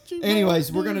seen?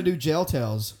 Anyways, we're gonna do jail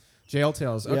tales. Jail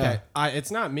tales. Okay, Yeah.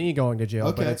 it's not me going to jail,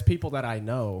 but Okay. it's people that I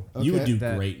know. You would Okay. do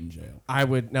That- great in jail. I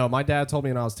would no. My dad told me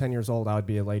when I was 10 years old I would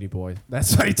be a lady boy.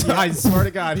 That's what he told. I swear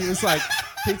to God, he was like,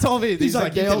 he told me he's like,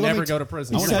 like, you "Dale, can let never me go to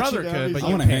prison. He Your set you brother down. could, He's but I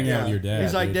you want to can't. hang out with your dad.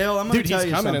 He's like, dude. Dale, I'm gonna Dude, tell he's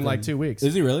you coming something. in like 2 weeks.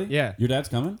 Is he really? Yeah. Your dad's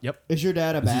coming? Yep. Is your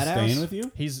dad a Is he badass? staying with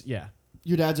you? He's yeah.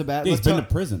 Your dad's a bad. Yeah, he's let's been talk-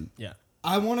 to prison. Yeah.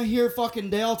 I want to hear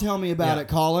fucking Dale tell me about Yeah. it,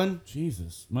 Colin.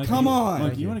 Jesus, Mike, Come on.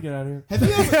 Mike, you want to get out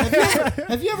of here?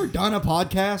 Have you ever done a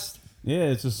podcast?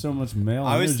 Yeah, it's just so much male.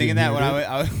 I was energy thinking that here, when dude.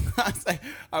 I was like,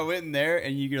 I went in there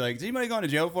and you're like, is anybody going to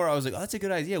jail for? I was like, oh, that's a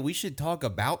good idea. We should talk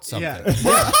about something. Yeah.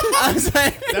 I was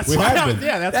like, That's We why have I was- been.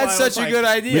 yeah, that's that's why I was such a like, good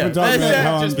idea. We've been talking That's- about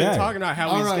how I'm Just been gay. talking about how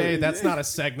All he's right. gay. That's not a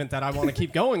segment that I want to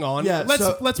keep going on. Yeah, let's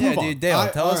so- let's yeah, move on. dude, Dale,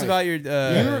 tell all us right. about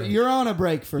your. You're on a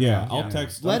break for Yeah, now. I'll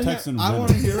text. Let I'll text him. him. I want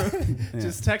to hear.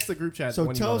 Just text the group chat. So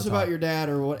when you tell wanna us about talk. your dad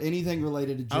or what anything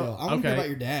related to jail. I want to hear about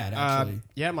your dad actually.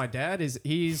 Yeah, my dad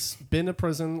he's been to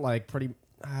prison like pretty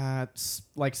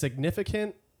like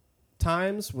significant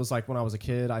times. Was like when I was a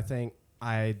kid. I think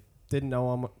I didn't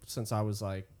know him since I was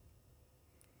like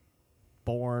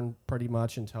born pretty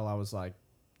much until I was like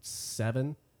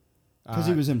 7. Because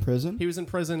he was in prison. He was in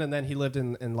prison, and then he lived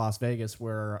in Las Vegas,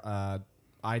 where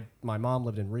my mom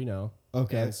lived in Reno.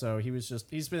 Okay. And so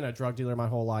he's been a drug dealer my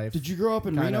whole life. Did you grow up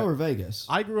in Kinda. Reno or Vegas?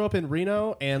 I grew up in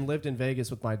Reno and lived in Vegas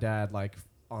with my dad, like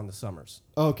on the summers.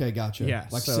 Okay, gotcha. Yeah,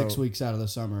 like so- 6 weeks out of the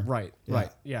summer. Right, Yeah. right.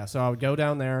 Yeah, so I would go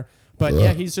down there. But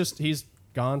yeah, he's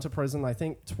gone to prison, I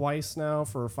think, twice now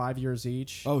for 5 years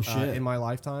each. Oh, shit. In my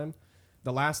lifetime.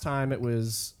 The last time it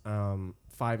was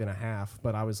 5.5,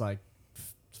 but I was like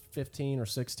 15 or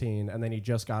 16, and then he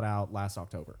just got out last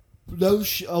October.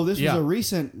 This Yeah. was a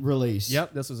recent release.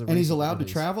 Yep, this was a And he's recent allowed release.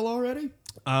 to travel already?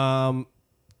 I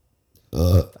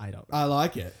don't. I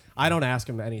like it. I don't ask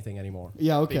him anything anymore.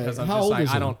 Yeah, okay. Because I'm How just old like, is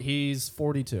he? I don't. He's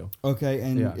 42, Okay,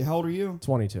 and Yeah. how old are you?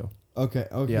 22. Okay,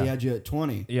 Yeah. he had you at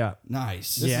 20. Yeah.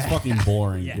 Nice. This Yeah. is fucking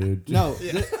boring, dude. No,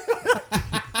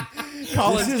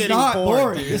 Colin's this is getting not bored,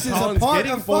 boring. dude. This is Colin's a part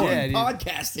getting of bored. fucking Yeah, dude.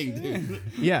 podcasting, dude.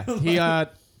 Yeah,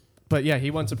 but yeah,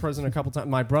 he went to prison a couple times.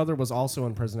 My brother was also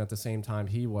in prison at the same time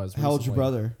he was. How old's your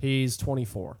recently. brother? He's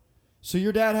 24. So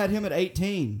your dad had him at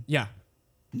 18. Yeah.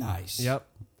 Nice. Yep.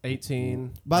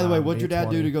 18. By the way, what'd maybe your dad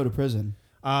 20. do to go to prison?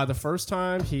 The first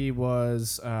time he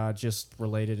was just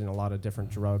related in a lot of different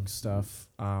drug stuff.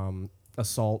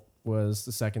 Assault was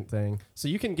the second thing. So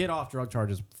you can get off drug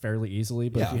charges fairly easily,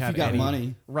 but Yeah, if you if have you got any,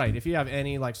 money. right? If you have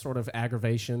any like sort of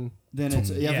aggravation, Then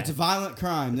it's if Yeah. it's a violent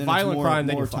crime, then violent it's more, crime,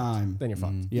 then more you're time. fucked. Then you're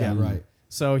fucked. Yeah, right.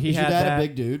 So he Is your had dad that. a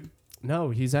big dude?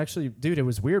 No, he's actually, dude. It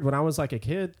was weird when I was like a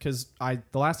kid because the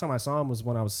last time I saw him was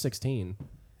when I was 16,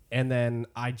 and then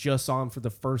I just saw him for the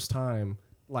first time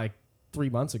like 3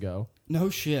 months ago. No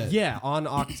shit. Yeah,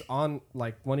 on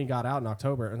like when he got out in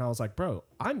October, and I was like, bro,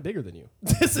 I'm bigger than you.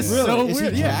 This is Really? so Is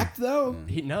weird. he Yeah. jacked though?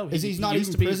 He's not used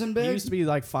even to be- prison big? He used to be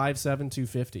like 5'7",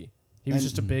 250. He was And-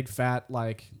 just a big fat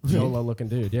like Jolo looking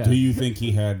dude. Yeah. Do you think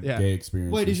he had Yeah. gay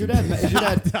experience? Wait, is your in dad?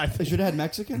 prison? Is your dad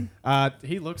Mexican?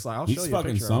 He looks like. I'll He's show you a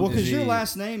fucking picture. something. Well, because Is your he-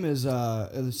 last name is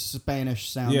Spanish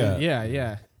sounding. Yeah. Yeah,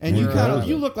 yeah. And you We're, kind uh, of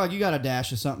you look like you got a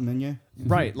dash of something in you.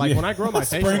 Right. Like Yeah. when I grow my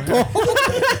facial hair.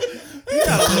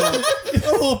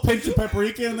 a little pinch of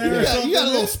paprika in there. or something, You got a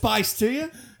little dude. spice to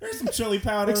you. There's some chili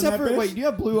powder. Except in that for bitch. wait, do you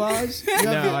have blue eyes? You have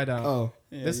No, good- I don't. Oh.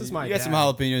 This is my You got dad. some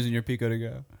jalapenos in your pico to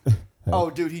go. Oh,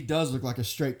 dude, he does look like a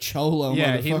straight cholo.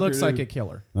 Yeah, he motherfucker, looks like a dude.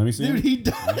 killer. Let me see. Dude, him. he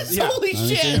does. Yeah. Holy Let me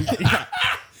see shit! him.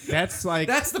 That's like,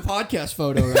 That's the podcast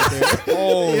photo right there.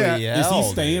 Holy Yeah. Is he hell,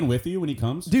 staying with you when he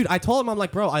comes? dude. I told him, I'm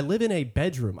like, bro, I live in a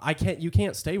bedroom. You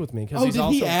can't stay with me because Oh, he's did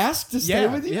also. he ask to stay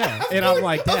Yeah, with you? yeah. Of And I'm course-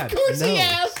 like, Dad, Of course no. he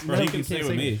asked. Bro, he you can stay can't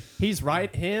with me. He's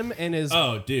right. Him and his.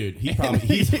 Oh, dude, he's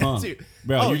pumped. Dude.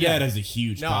 Bro, Oh, your yeah. dad has a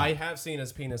huge No, cock. I have seen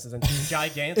his penis. It's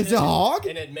gigantic. It's a hog?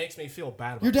 and it makes me feel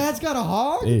bad. About Your dad's got a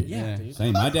hog? Dude, Yeah, dude.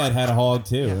 Same. My dad had a hog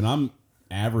too, and I'm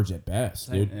average at best,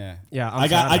 dude. Yeah. Yeah, I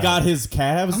got his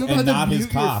calves I'm about and to not his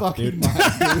mute your cock, fucking dude. mic,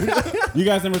 dude. You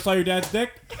guys never saw your dad's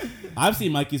dick? I've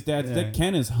seen Mikey's dad's dick.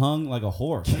 Ken is hung like a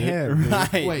horse. dude.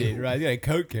 Right, Wait. dude, right. You got a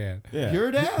Coke can. Yeah. Your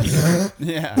dad?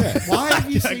 Yeah. Why have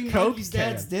you seen Coke Mikey's can.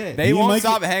 dad's dick? They You won't Mikey-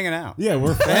 stop hanging out. Yeah,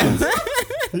 we're friends.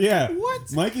 Yeah.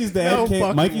 What? Mikey's dad No came,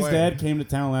 fucking Mikey's way. dad came to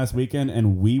town last weekend,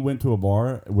 and we went to a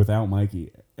bar without Mikey,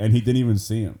 and he didn't even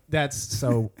see him. That's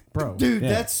so, bro. Dude, Yeah.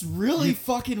 that's really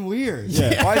fucking weird.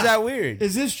 Yeah. Why is that weird?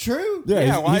 Is this true? Yeah,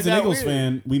 Yeah, why he's is an that Eagles weird?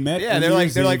 fan. We met. Yeah, on they're New like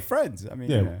Year's they're like Eve. friends. I mean,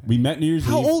 Yeah, we met New Year's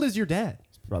How Eve. old is your dad?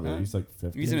 Probably he's like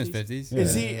 50. He's in his 50s.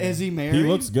 Is he married? He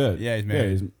looks good. Yeah, he's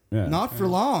married. Yeah. Not for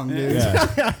long, dude.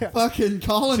 Yeah. Fucking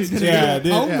Colin's gonna Yeah, be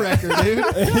dude. a home wrecker, dude.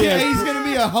 Yeah. Yeah, he's gonna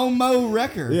be a homo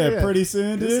wrecker. Yeah, pretty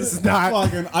soon, dude. This is not-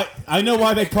 fucking. I know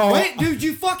why they call. Wait, dude,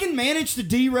 you fucking managed to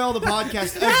derail the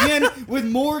podcast again with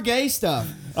more gay stuff.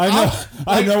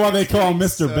 I know why they call him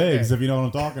Mr. So Biggs. gay. If you know what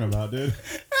I'm talking about, dude.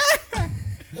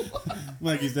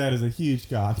 Mikey's dad is a huge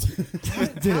cock. How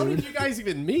did you guys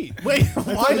even meet? Wait,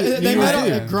 why? They New met Year's on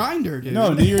Eve. the grinder, dude.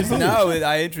 No, New Year's Eve. No,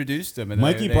 I introduced them. And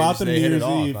Mikey they brought just- them they New hit it Year's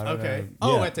off. Eve. I don't Okay. know.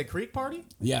 Oh, Yeah. at the Creek party?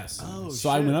 Yes. Oh, so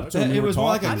I shit. went up to him. It we were was more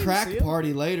like talking. a didn't crack see it.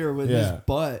 party later with Yeah. his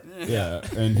butt. Yeah,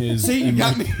 and his. See, you and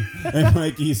got Mike- And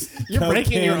Mikey's. You're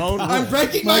breaking your own cocaine rule. I'm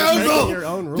breaking my You're own breaking rule. your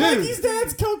own rule. Dude. Mikey's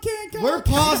dad's cocaine. cock. We're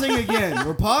pausing again.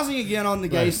 We're pausing again on the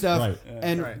gay Right, stuff right.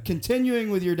 and Right.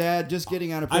 continuing with your dad just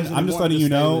getting out of prison. I'm and just wanting letting to you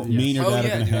stay know, with you. me and your Oh, dad yeah,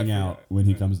 are gonna dude, I hang forgot. out when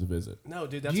he comes to visit. No,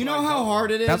 dude, that's Do you what know I how don't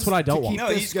hard it is? That's what I don't to want. keep No,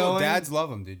 this he's cool. going? Dads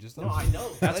love him, dude. Just let No, him. I know.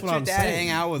 That's Let what your I'm dad saying. hang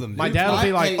out with him, dude. My dad would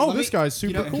be like, Hey, "Oh, let this me- guy's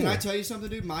super cool." Can I tell you something,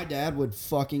 dude? My dad would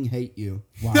fucking hate you.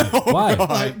 Why? Why?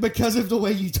 Like, because of the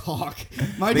way you talk.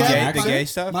 My The dad, gay- the gay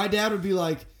stuff? My dad would be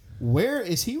like, "Where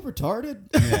is he retarded?"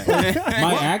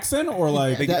 My accent or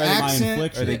like The my accent,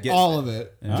 infliction? they get- all of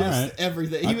it, All just right.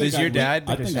 everything. He I was, Does your dad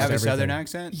I think have a that's southern everything.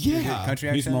 accent? Yeah. Country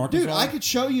He's accent? from dude, Arkansas? I could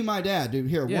show you my dad, dude.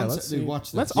 Here, Yeah, one let's dude, see. watch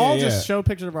this. Let's Yeah, all yeah. just show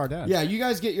pictures of our dad. Yeah, you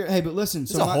guys get your. Hey, but listen.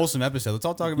 This So is a my- wholesome episode. Let's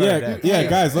all talk about our Yeah, dad. yeah, Hey,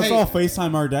 guys, let's hey. all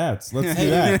FaceTime our dads. Let's do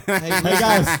that. Hey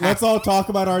guys, let's all talk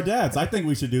about our dads. I think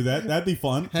we should do that. That'd be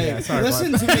fun. Hey, Yeah, sorry,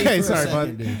 listen bud. to me Hey, for sorry, a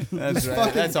second, bud. dude. That's right.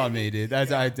 fucking- That's on me, dude.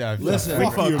 That's Listen.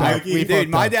 Fuck you, Mikey. Dude,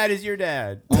 my dad is your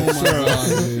dad. Oh my god,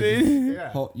 dude.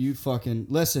 Yeah. You fucking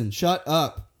listen. Shut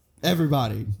up,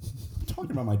 everybody. I'm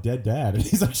talking about my dead dad, and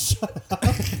he's like, "Shut up."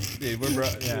 Dude, we're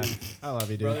Yeah, I love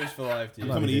you, dude. brothers for life, dude.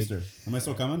 Coming to dude. Easter. Am I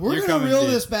still coming? We're You're gonna coming, reel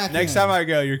dude. this back Next in. time I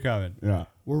go, you're coming. Yeah.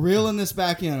 We're reeling this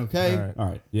back in, okay? All right. All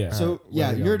right. Yeah. So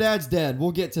yeah, your dad's dead.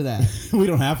 We'll get to that we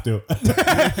don't have to.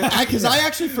 because I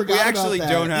actually forgot. We actually about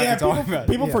that. don't have yeah, to talk people, about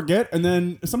it. people forget, and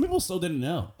then some people still didn't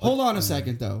know. Hold on a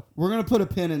second, though. We're gonna put a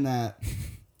pin in that.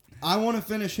 I want to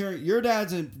finish hearing. Your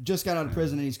dad's just got out of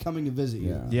prison and he's coming to visit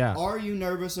you. Yeah. Are you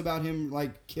nervous about him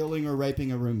like killing or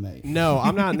raping a roommate? No,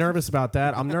 I'm not nervous about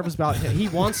that. I'm nervous about he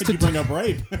wants Did to you bring up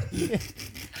rape?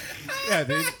 Yeah,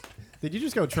 dude. Did you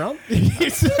just go Trump?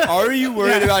 Are you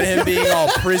worried about him being all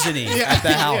prisony at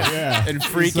the house Yeah. and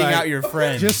freaking like, out your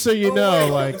friends? Just so you know,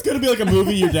 like It's gonna be like a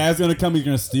movie. Your dad's gonna come. He's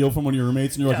gonna steal from one of your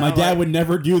roommates, and you're like, Yeah, "My dad like- would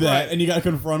never do that," Right. and you gotta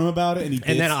confront him about it. And he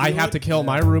and then did I steal have it. to kill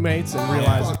my roommates and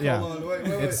realize Fuck, yeah. hold on, wait.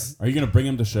 It's Are you gonna bring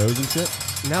him to shows and shit?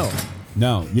 no.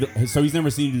 No, you don't. So he's never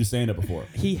seen you do stand up before.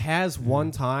 He has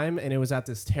one time and it was at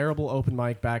this terrible open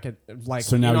mic back at like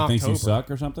So now in he thinks you October.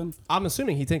 suck or something. I'm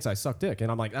assuming he thinks I suck dick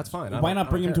and I'm like that's fine. Why not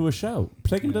bring him to a show?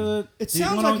 Take him to the. It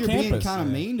sounds like you're being kind of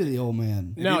mean to the old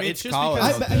man. No, If he it's meets just college,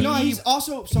 because I, no, he's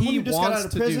also someone he who just got wants out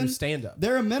of to prison. do stand-up.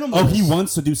 They're a minimalist. Oh, he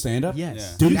wants to do stand up.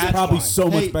 Yes. Dude, he's That's probably fine. so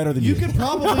much Hey, better than you you. could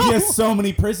probably he has so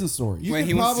many prison stories. you When could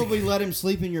he wants to- probably let him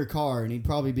sleep in your car and he'd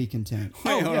probably be content.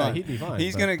 Wait, Oh, hold yeah, on. he'd be fine,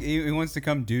 He's but- gonna. He wants to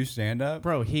come do stand up.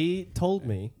 Bro, he told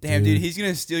me. Damn, dude, he's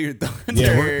gonna steal your thunder.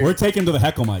 Yeah, we're taking him to the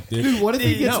heckle mic, dude. What if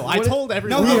he gets? No, I what if- told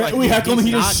everyone. No, like, we heckle him, he's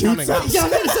he just not shoots coming us. Yeah,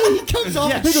 I'm gonna say he comes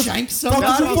off and Yeah. shanks Fuck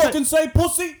somebody. did you fucking say,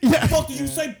 pussy? Fuck did you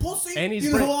say, pussy? And he's you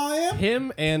know bring- who I am?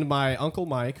 him and my uncle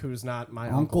Mike, who's not my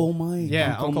Uncle Mike.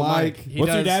 Yeah, Uncle Mike. He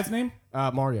What's your does- dad's name?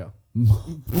 Mario.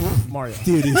 Mario.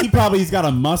 Dude, he's got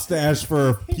a mustache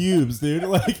for pubes, dude.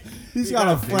 Like he's got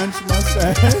a French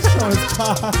mustache on his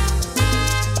top.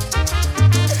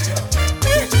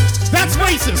 That's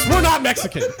racist. We're not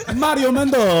Mexican. Mario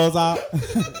Mendoza.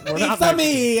 We're not It's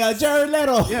me, Jared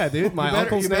Leto. Yeah, dude. My You better-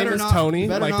 uncle's you name better is not- Tony. You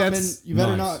better Like not that's. you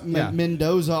better nice. not Yeah.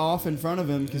 Mendoza off in front of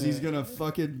him because he's gonna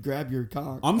fucking grab your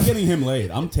cock. I'm getting him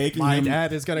laid. I'm taking My him.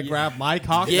 dad is gonna grab my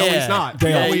cock. No, Yeah. he's not.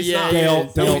 Dale, no, he's yeah, not. yeah, Dale,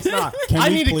 No, Dale, he's not. can I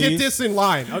we need to please- get this in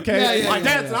line, okay? Yeah, my yeah,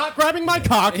 dad's yeah. not grabbing my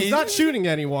cock. He's He's- not shooting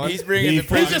anyone. He's bringing He the he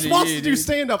prison He just to wants you, to do dude.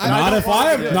 stand up. Not if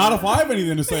I have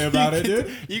anything to say about it, dude.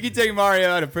 You can take Mario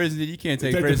out of prison, dude. You can't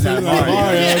take Take the prison out of prison out of Mario.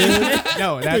 Mario, dude.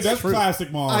 No, Dude, that's that's true.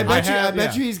 classic Mario. I bet have- you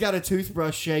yeah. he's got a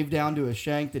toothbrush shaved down to a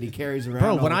shank that he carries around. Bro,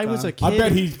 all when the I was time. a kid, I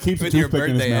bet he keeps a With your toothpick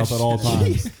in his birthday mouth at all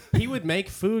times. he would make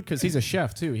food because he's a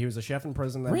chef too. He was a chef in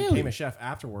prison, then Really? became a chef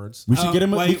afterwards. We should get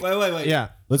him. Wait. Yeah,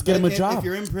 Let's get him a If job.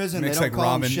 you're in prison, they Makes don't like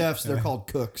call them ramen. chefs; they're called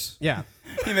cooks. yeah.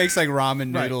 He makes like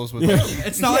ramen noodles with. Yeah. Like,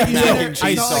 It's not like he's in there. It's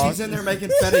Cheese not like sauce. he's in there making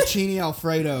fettuccine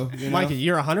alfredo. You know? Mikey,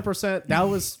 you're 100%. That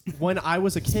was when I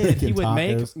was a kid. He Making would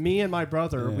make tacos. me and my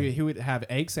brother. He would have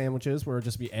egg sandwiches where it would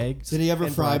just be eggs. Did he ever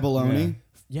and fry bread. bologna?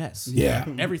 Yes. Yeah.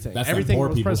 Everything. That's some Everything poor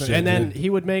was people present. shit, And then dude. he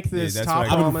would make this that's top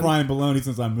what I've been ramen. frying bologna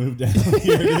since I moved down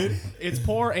here, dude. It's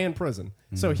poor and prison.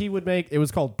 So he would make. It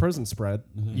was called prison spread.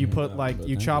 You put like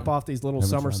you chop off these little Never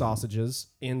summer tried that. sausages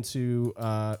into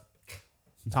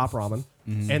top ramen,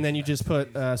 and then you just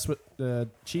put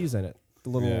cheese in it. The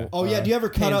little. Yeah. Oh yeah. Do you ever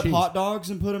cut canned up cheese. hot dogs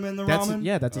and put them in the That's ramen?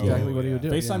 yeah. That's exactly what he would do.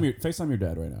 FaceTime your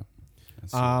dad right now.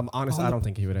 Honestly, I don't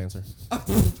think he would answer.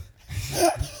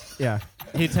 Yeah.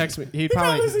 He texts me. He He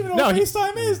probably doesn't even know no. what He,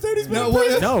 FaceTime is, dude. He's been No, in what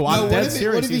prison. if, No, I'm what dead if he-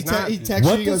 serious. What if He's not. he texts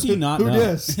What you? does he not Who know?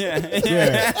 dis?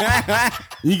 Yeah.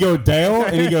 You go Dale,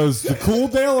 and he goes, the cool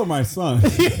Dale or my son?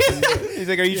 He's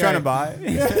like, "Are you trying to buy?"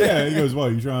 Yeah, he goes,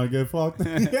 what, you trying to get fucked?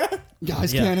 Yeah.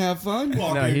 Guys Yeah. can't have fun.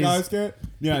 Walking, No, he's- guys can't.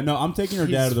 Yeah, no, I'm taking her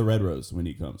dad He's- to the Red Rose when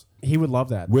he comes. he would love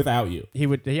that. Without you. He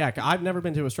would. Yeah, I've never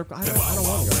been to a strip club. I don't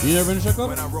want to go. You never been to a strip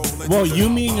club? Well, you,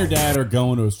 me, and your dad are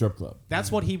going to a strip club.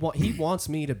 That's what he wants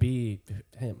me to be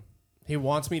him. He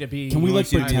wants me to be. Can we,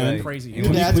 like, I am pretend? crazy? Can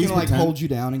Your we dad's please gonna like pretend- hold you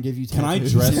down and give you. Can I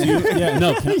tattoos. dress you? Yeah,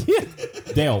 no.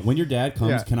 Dale, when your dad comes,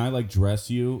 Yeah. can I like dress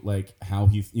you like how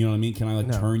he? You know what I mean? Can I like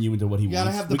No. turn you into what he You gotta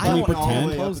wants? have the Can we button all the pretend?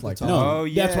 way up Clothes at the like top. No, Oh,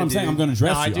 that's yeah, what I'm saying. dude. I'm going to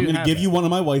dress No, I you. do I'm going to have give that. you one of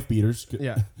my wife beaters.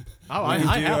 Yeah. Oh, When I you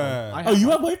have. do, one. I Oh, have you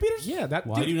one. have wife beaters? Yeah, that.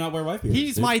 Why dude, do you not wear wife beaters?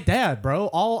 He's dude? my dad, bro.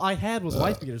 All I had was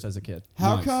wife beaters as a kid.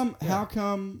 How Nice. come? How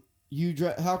come you?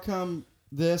 How come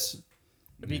this?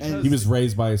 Because He was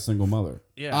raised by a single mother.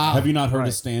 yeah. Have you not heard Right.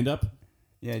 his stand up?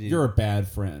 Yeah, dude. You're a bad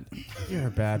friend. You're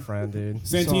a bad friend, dude.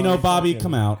 Santino, Sorry, Bobby, fucking-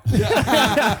 come out.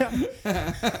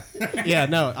 Yeah,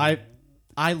 no,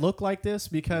 I look like this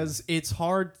because it's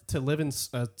hard to live in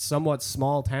a somewhat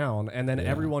small town, and then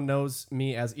everyone knows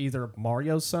me as either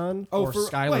Mario's son or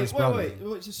Skylar's brother. wait.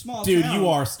 It's a small Dude, town. you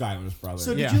are Skylar's brother.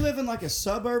 So did Yeah. you live in like a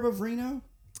suburb of Reno?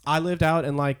 I lived out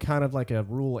in like kind of like a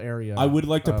rural area. I would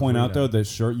like to of point out Reno. though, the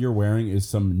shirt you're wearing is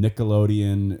some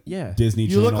Nickelodeon, Yeah. Disney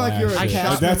You look Channel like you're a ass shit.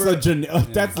 cast That's member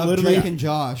that's Of literally Drake and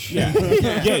Josh. yeah.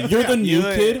 Yeah, you're the new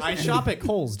kid. I shop at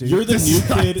Kohl's, dude. You're the This new is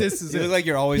like- kid. This is You it. look like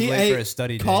you're always He late ate for a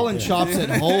study day. Colin shops at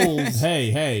Holes.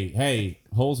 Hey,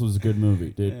 Holes was a good movie,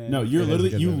 dude. No, you're It is a literally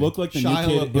good you movie. look like the Shia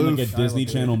new kid in like a LaBeouf. Disney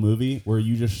LaBeouf. Channel movie where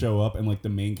you just show up and like the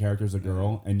main character's a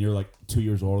girl and you're like 2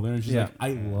 years older than her. And she's Yeah. like, I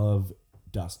love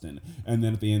Dustin. And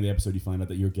then at the end of the episode you find out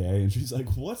that you're gay and she's like,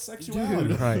 what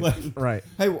sexuality? Right, Like, right.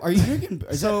 Hey, are you drinking?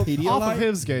 Is So that Pedialyte? off of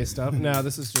his gay stuff, no,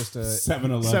 this is just a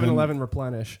 7-Eleven. 7-Eleven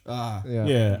replenish. Ah, Yeah.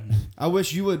 yeah. I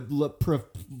wish you would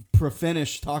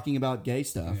finish talking about gay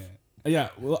stuff. Yeah,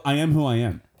 well, I am who I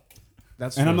am.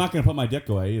 That's And I'm true. not going to put my dick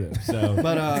away either. So,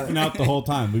 But, out the whole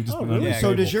time. We've just been really? under the So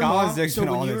table. does your Colin's mom? dick's So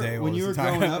been when on you the were, table when you this were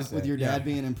entire growing up episode. with your Yeah. dad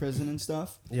being in prison and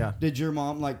stuff, Yeah. did your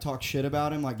mom like talk shit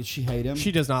about him? Like, did she hate him?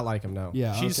 She does not like him, no.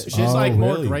 Yeah, She's okay. she's Oh, like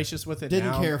more really? gracious with it Didn't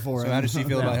now. care for him. So how does she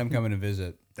feel about him coming to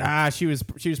visit? She was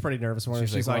pretty nervous for him.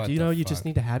 She's She's like, like, "What you the know, you just fuck?"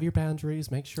 need to have your boundaries.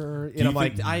 Make sure. And you I'm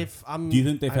like, think- I'm. Do you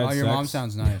think they've had Oh, your sex? mom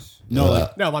sounds nice. No,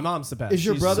 No, my mom's the best. Is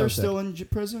your She's brother so sick. still in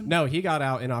prison? No, he got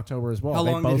out in October as well. How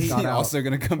They long did both he- got He's out. also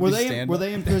gonna come Were to they stand were up.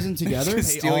 they in prison together? They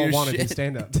steal all your wanted to shit?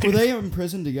 stand up. Were they in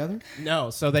prison together? No,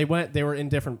 so they were in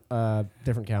different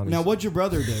counties. Now, what'd your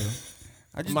brother do?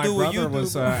 I just my do what you brother do.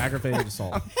 was bro. aggravated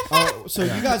assault. Oh, so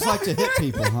you guys like to hit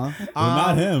people, huh? Well,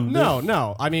 not him.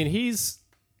 No. I mean,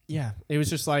 it was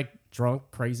just like drunk,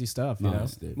 crazy stuff. You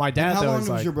Nice, know, dude. my dad How though long was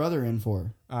was like your brother in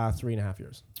for? 3.5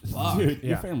 years. Dude,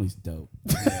 your Yeah. family's dope.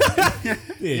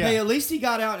 Hey, at least he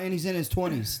got out and he's in his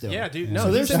 20s still. Yeah, dude. No,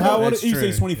 So there's he's, in, How old? That's You say true.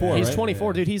 he's 24, he's right?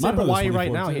 24, dude. He's My in brother's Hawaii right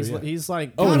 24 now. too, He's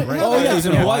like, Oh, How oh did- yeah, he's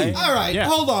in Yeah. Hawaii. All right, Yeah.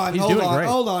 hold on. He's doing great.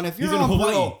 Hold on. If you're He's in on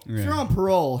Hawaii. parole, if you're on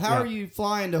parole, how Yeah. are you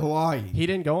flying to Hawaii? he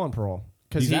didn't go on parole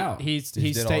because He's out. he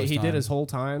did all his did time. his whole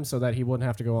time so that he wouldn't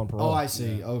have to go on parole. Oh, I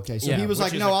see. Okay, so Yeah, he was which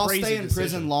like, is "No, a I'll crazy stay in decision.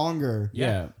 prison longer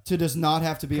Yeah. to just not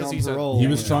have to be 'Cause on he's a- parole." He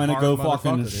was Yeah. trying to go Hard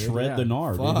fucking motherfucker, dude. shred Yeah. the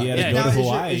nard. Fuck. He had Yeah, to go Now, to is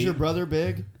Hawaii. your brother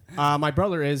big? My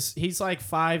brother he's like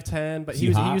 5'10", but Is he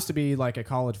he hot? used to be like a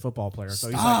college football player, so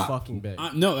he's Stop. like fucking big.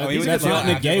 No, Oh, he was that's good not in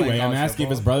a after gay playing way. I'm college asking if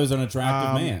his football. brother's an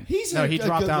attractive man. He's No, he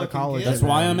dropped out of good-looking college. kid. That's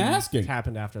why I'm It asking.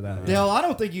 happened after that. Dale, I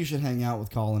don't think you should hang out with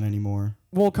Colin anymore.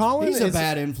 Well, Colin He's a is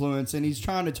bad influence, and he's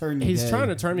trying to turn you he's gay. trying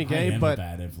to turn me I gay, am a but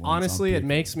bad influence honestly, on it people.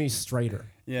 makes me straighter.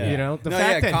 Yeah. You know, the No,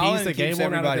 fact yeah, that Colin he's the gay keeps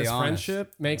one out of everybody this honest.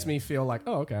 friendship makes me feel like,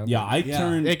 oh, okay. I'm Yeah, I Yeah.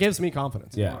 turned. it gives me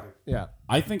confidence. Yeah. Yeah.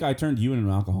 I think I turned you into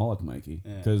an alcoholic, Mikey,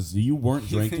 Yeah. because you weren't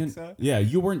You think drinking. so? Yeah,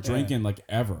 you weren't drinking like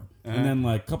ever. Uh-huh. And then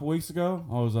like a couple weeks ago,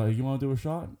 I was like, "You want to do a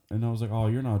shot?" And I was like, "Oh,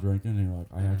 you're not drinking." And you're like,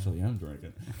 "I actually am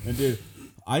drinking." And dude,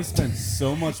 I spent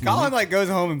so much money. Colin like goes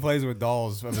home and plays with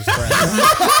dolls of his friends.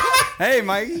 Hey,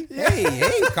 Mikey.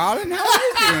 Hey, Colin. How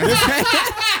are you doing?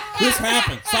 This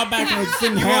happened. Stop back and it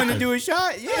didn't You happen. want to do a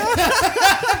shot?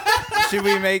 Yeah. Should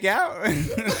we make out?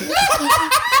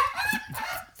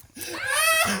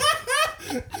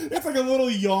 It's like a little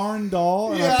yarn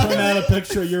doll, and Yeah. I print out a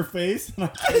picture of your face. And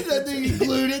I, I think he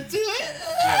glued it to it.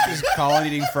 Just Colin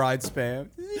eating fried spam.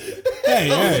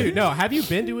 Hey. Dude, no. Have you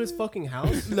been to his fucking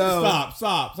house? No.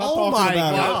 Stop Oh talking my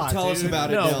about God. it. Tell us dude.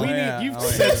 about it, No, Dylan. we need. Yeah. You've Oh,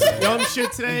 said some dumb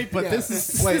shit today, but Yeah. this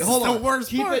is Wait, this hold is on. the worst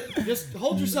Keep part. it. Just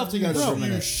hold yourself together for a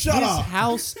minute. Shut His up.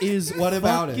 house is What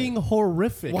about it? fucking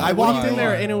horrific. Why- I walked why- in there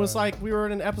why? and it was like we were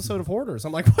in an episode of Hoarders.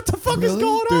 I'm like, what the fuck is Really?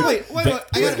 going Dude, on? wait. I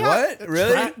Wait, got what?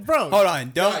 Really? Bro, Hold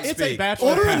on. Don't It's speak. a bachelor.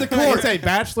 Order in the court. It's a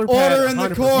bachelor. Order pad, in the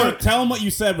 100%. court. Tell him what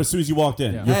you said as soon as you walked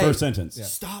in. Your Hey. first sentence.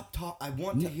 Stop talk. I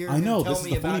want to hear I him know, tell this is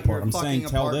me the about funny your part. I'm fucking saying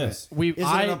tell apartment. this. We- Is it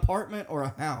I- an apartment or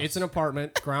a house? It's an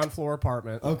apartment, ground floor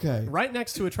apartment. Okay. Right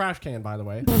next to a trash can, by the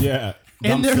way. Yeah.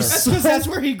 And Dumpster. there's Because that's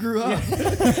where he grew up.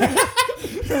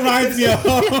 reminds me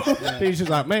of. He's just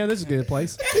like, man, this is a good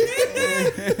place.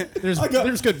 There's go-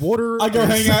 there's good water. I go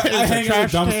hang out. I There's a hang out at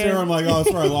trash the dumpster. can. I'm like, oh,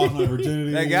 that's where I lost my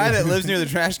virginity. That guy that lives near the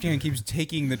trash can keeps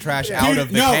taking the trash out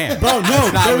of the no, can. bro, no.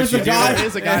 That's not There what was you a do. guy. There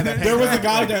is a guy that There was a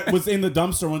guy that was in the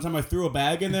dumpster one time. I threw a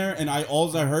bag in there, and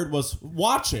all I heard was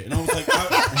 "watch it," and I was like,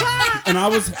 and I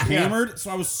was hammered,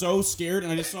 so I was so scared,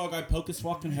 and I just saw a guy poke his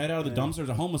fucking head out of the dumpster. There's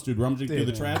a homeless dude rummaging through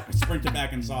the trash. I sprinted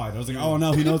back inside. I was like, oh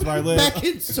no, he knows where I live. Back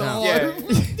in so Yeah.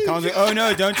 Colin's like, oh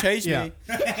no, don't chase Yeah. me.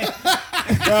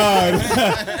 God.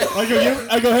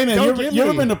 I go, hey man, Don't you give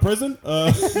ever me. been to prison?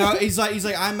 No, he's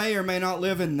like, I may or may not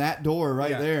live in that door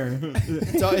right Yeah. there.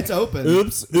 It's open.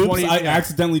 Oops. 20 I yeah.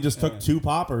 accidentally just took 2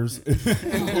 poppers. No, so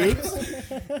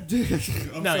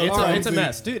it's a sorry.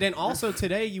 mess, dude. And also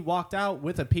today you walked out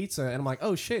with a pizza, and I'm like,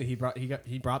 oh shit, he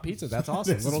brought pizza. That's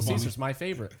awesome. This Little is funny. Caesar's my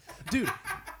favorite, dude.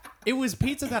 It was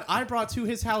pizza that I brought to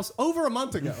his house over a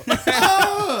month ago.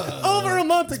 Over a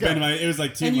month ago. It was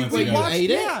like 2 And you- months wait, ago. you ate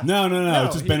it? Yeah. No. No,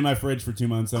 It's just he- been in my fridge for 2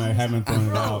 months, and I haven't thrown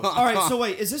it out. All right, so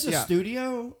wait, is this a Yeah.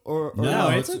 studio or No,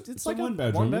 it's it's like a one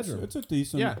bedroom. one bedroom. It's a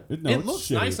decent. Yeah, It it looks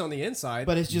shitty. nice on the inside.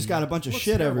 but it's just got a bunch of Looks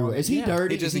shit terrible. everywhere. Is he Yeah.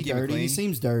 dirty? He doesn't Is he keep it dirty? He clean.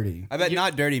 seems dirty. I bet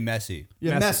not dirty, messy.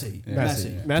 Yeah, Messy.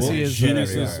 messy. Messy Well, is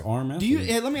geniuses are messy. Do you?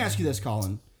 Hey, let me ask you this,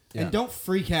 Colin, Yeah. and don't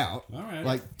freak out. All right.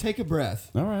 Like, take a breath.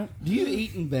 All right. Do you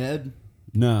eat in bed?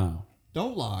 No.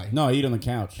 Don't lie. No, I eat on the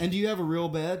couch. And do you have a real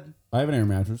bed? I have an air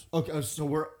mattress. Okay, so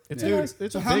we're. It's dude, a nice,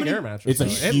 it's so a how big many- air mattress. It's a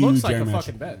though. It huge looks like air a mattress.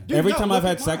 fucking bed. Dude, Every no, time look I've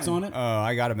had at sex mine. on it. Oh,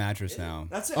 I got a mattress now.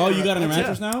 That's it. Oh, you got an air That's it.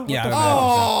 mattress now? Yeah, I What have the a mattress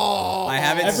now. Oh, I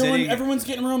have it sitting. Everyone's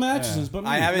getting real mattresses, but me.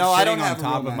 I have it No, I sitting don't on have a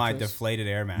top real of my mattress. deflated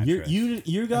air mattress.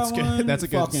 You got That's good. one. That's a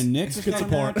good- fucking Nick's that's a good got a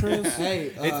support. mattress. Hey,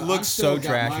 It I'm looks still so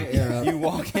got my trashy. air up. You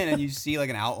walk in and you see like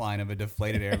an outline of a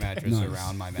deflated air mattress Nice.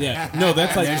 around my mattress. Yeah, no,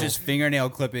 that's And like there's just fingernail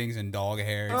clippings and dog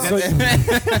hair. So-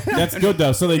 that's good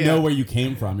though, so they Yeah. know where you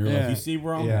came from. You're like, Yeah. you see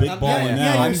where I'm Yeah. big Yeah, balling yeah,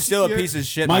 now. yeah, I'm you- still a you're- piece of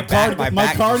shit. my back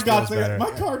card just got feels better.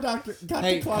 my card doctor got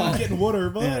Hey, declined Colin. getting water,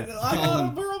 but Yeah. I got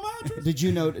Colin. a real mattress. Did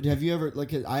you know? Have you ever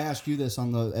like? I asked you this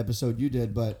on the episode you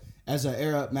did, but as an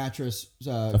air up mattress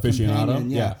Aficionado?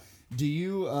 companion, Yeah. Do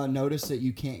you notice that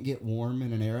you can't get warm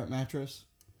in an air up mattress?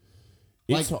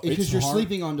 It's- Like it's because you're hard.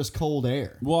 sleeping on just cold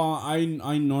air. Well, I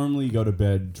normally go to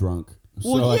bed drunk.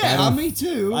 So Well, like, yeah, I don't, me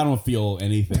too. I don't feel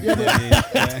anything.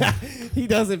 He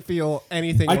doesn't feel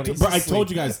anything. I when he's told asleep.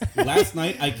 you guys last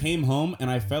night. I came home and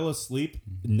I fell asleep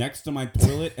next to my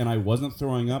toilet and I wasn't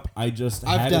throwing up. I just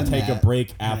I've had to done take that. a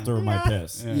break after my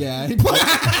piss. Yeah.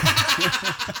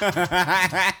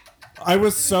 I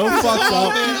was so fucked Oh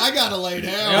up. man, I gotta lay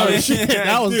down. Oh, shit.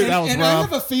 That was And I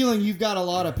rough. have a feeling you've got a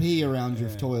lot of pee around your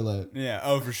toilet. Yeah,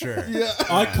 oh for sure.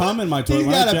 I come in my toilet He's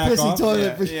when I got a jack pissy off.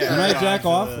 toilet for Yeah. sure. When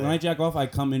I jack off, I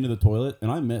come into the toilet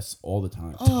and I miss all the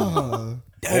time. Oh.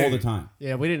 All the time.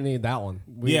 Yeah, we didn't need that one.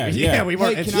 We, Yeah. we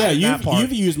weren't. Hey, can interested Yeah, in that part.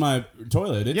 you've used my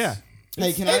toilet. It's, Yeah.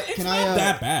 Hey, can I? It's Can not I?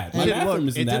 that bad. My It didn't bathroom look,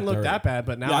 isn't it that didn't look dirty. that bad,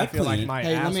 but now Yeah, I I feel clean like it. my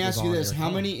Hey, ass let me was ask you on this: here. how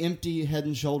many empty Head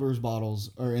and Shoulders bottles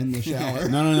are in the shower?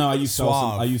 No. I use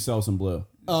Suave. Selsun Blue.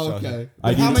 Oh, okay.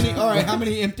 I How do- many? All right, how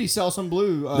many empty Selsun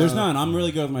Blue? There's none. I'm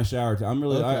really good with my shower. I'm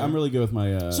really, Okay. I'm really good with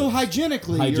my. So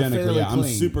hygienically, you're fairly yeah, I'm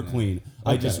clean. super clean.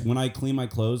 I Okay. just when I clean my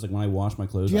clothes, like when I wash my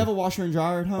clothes. Do you I- have a washer and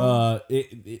dryer at home?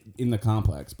 in the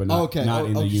complex, but not, Oh, okay. not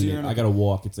in Oh, the so you're unit. in a- I gotta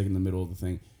walk. It's like in the middle of the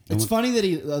thing. And it's funny that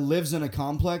he lives in a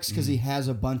complex because he has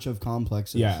a bunch of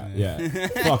complexes. Yeah.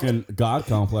 Fucking God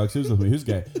complex. Who's with me? Who's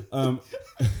gay? Yeah,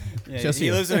 Just he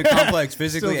you. lives in a complex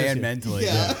physically Still just and you. mentally.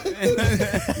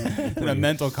 Yeah. In a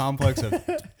mental complex of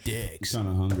dicks. Kind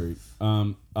of hungry.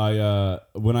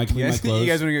 When I clean You my guys, cleothes. you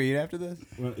guys want to go eat after this?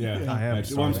 Yeah. I am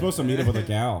Actually, well, I'm starving. supposed to meet up with a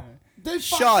gal. Dude,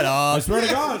 fuck- Shut I up. swear to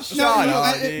God. No, Shut no,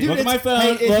 up, I- dude. dude, Look at my it's-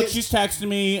 phone. hey, Look, it- she's texting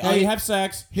me. Hey, you have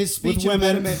sex. His speech with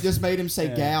women. impediment just made him say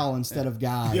gal instead of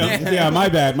guy. Yeah, my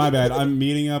bad. I'm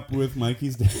meeting up with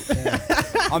Mikey's dad.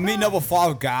 I'm meeting up with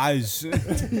 5 guys.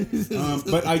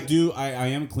 But I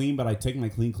am clean, but I take my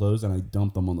clean clothes and I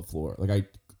dump them on the floor. Like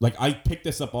Like I picked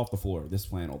this up off the floor. This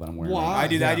flannel that I'm wearing. Why? Right now. I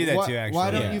do that Why- too. Actually,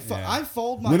 Why don't yeah, you? yeah. I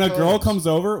fold my. When a girl clothes. comes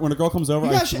over,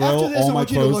 You I guys, throw after this, all I my want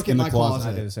you to clothes look in at the my closet.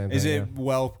 I did the same thing. Is yeah. it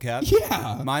well kept?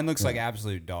 Yeah. Mine looks like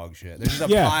absolute dog shit. There's just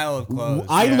a Yeah. pile of clothes.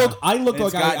 I Yeah. look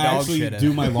It's like I got dog actually shit in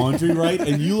do it. my laundry right,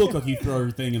 and you look like you throw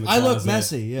everything in the I closet. look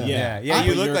messy. Yeah. Yeah, But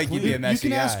you look you're like you'd be a clean. You messy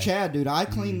can guy. ask Chad, dude. I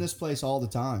clean this place all the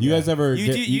time. You guys ever? You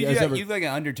get, do. you You guys ever? have like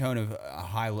an undertone of a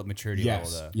high maturity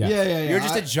Yes. level, though. Yes. Yeah. You're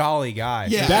just I- a jolly guy.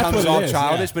 Yeah. It That's comes what it off is,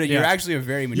 childish, yeah. but Yeah. you're actually a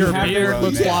very mature. Your have beard grown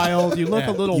looks man. wild. You look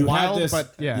Yeah. a little You have wild, this,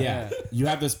 but yeah. You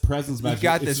have this presence about you.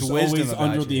 got It's this just wisdom always about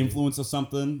under you. the influence of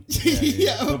something.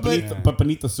 Yeah, But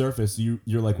beneath the surface,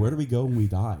 you're like, where do we go when we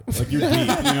die? Like you're deep, you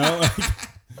know. Like,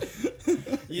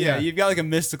 Yeah, you've got like a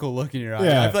mystical look in your eye.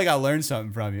 Yeah. I feel like I learned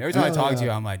something from you. Every time I talk to you,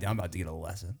 I'm like, I'm about to get a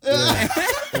lesson.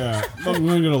 yeah, I'm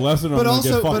gonna get a lesson. But I'm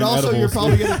also, gonna get you're edibles.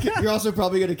 probably you're also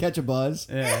probably gonna catch a buzz.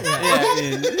 Yeah,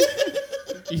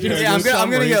 yeah, For I'm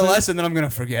gonna get a some lesson, then I'm gonna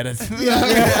forget it. You're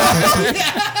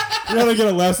gonna get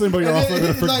a lesson, but you're And also then-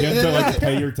 gonna it's like- forget and to then- like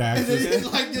pay your And taxes. then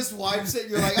it like just wipes it.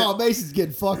 You're like, oh, Mason's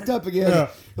getting fucked up again. Yeah.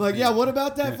 You're like, yeah, what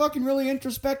about that fucking really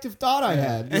introspective thought I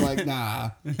had? You're like, nah.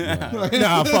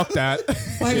 Nah, fuck that.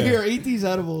 Like, Yeah. here, eat these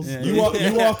edibles. Yeah. You walk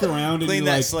around and Clean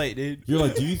you're that like, slate, dude. you're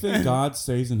like, do you think God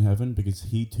stays in heaven because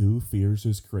he too fears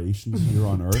his creations here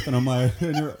on earth? And I'm like,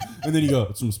 and then you go,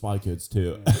 it's from Spy Kids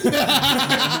too.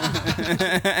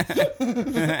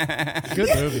 Good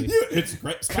movie. It's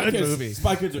great. Spy Good Kids, movie.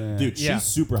 Spy Kids are, dude, Yeah. she's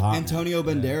super hot. Antonio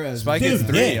Banderas. Spy Dude, Kids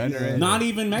 3, yeah. underrated. Not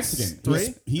even Mexican.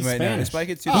 Three? He's Wait, no, Spanish. Spy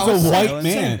Kids 2. Oh, He's a same white thing.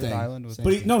 man. Same Island was-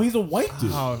 But he's a white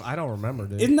dude. Oh, I don't remember,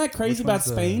 dude. Isn't that crazy Which about one's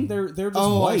the- Spain? They're just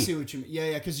Oh, white. I see what you mean.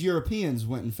 Yeah, because Europeans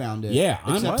went and found it. Yeah,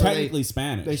 I'm Except for technically they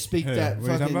Spanish. speak Who? that What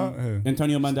are you talking fucking. about? Who?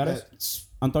 Antonio Banderas. that-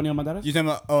 Antonio Banderas. You talking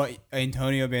about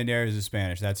Antonio Banderas is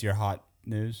Spanish? That's your hot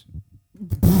news.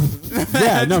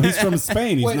 Yeah, no, he's from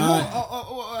Spain. He's Wait,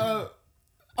 not.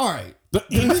 all right.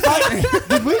 He's like-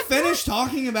 Did we finish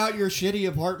talking about your shitty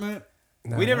apartment?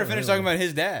 No, We never not finished really. talking about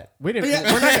his dad. We didn't.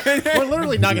 Yeah. We're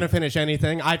literally not going to finish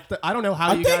anything. I don't know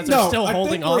how I you think guys no, are still I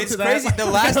holding think on it's to that. crazy. The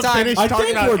We're last gonna time- finish I talking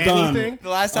think about we're done. anything. The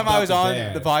last time About I was the on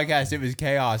dad. the podcast, it was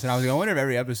chaos, and I was like, I wonder if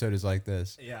every episode is like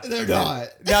this. Yeah. They're not.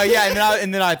 No, yeah,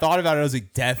 and then I thought about it. I was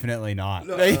like, definitely not.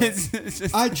 Like, it's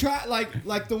just- I try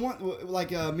like the one like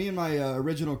me and my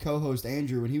original co-host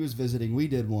Andrew when he was visiting, we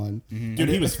did one. Dude,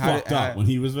 he was How fucked did- up when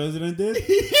he was visiting, dude.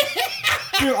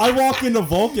 Dude, I walk into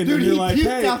Vulcan Dude, and you're he like, puked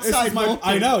hey, this outside is my, Vulcan.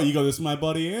 I know. You go, this is my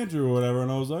buddy Andrew or whatever.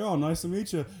 And I was like, oh, nice to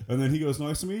meet you. And then he goes,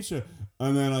 nice to meet you.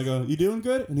 And then I go, you doing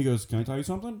good? And he goes, can I tell you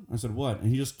something? I said, what? And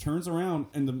he just turns around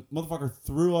and the motherfucker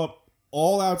threw up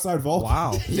all outside Vulcan.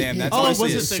 Wow. damn, that's Oh,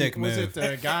 honestly a was sick move. it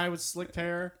the guy with slicked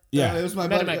hair? Yeah. it was my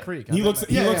Met him buddy. at Creek. He looks,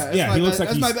 he looks, it's yeah, my he looks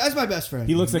best- like that's my best friend.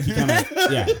 he looks like he kind of,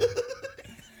 yeah.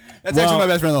 That's Well- actually my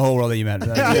best friend in the whole world that you met.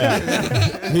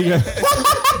 Yeah. He goes,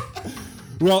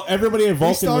 well, everybody at we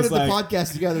Vulcan started was the like,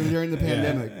 podcast together during the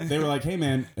pandemic. they were like, hey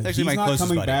man, actually he's my not closest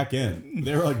coming buddy. back in.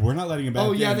 They were like, we're not letting him back in.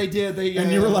 Oh yeah, they did. They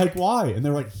And you were like, why? And they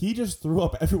were like, he just threw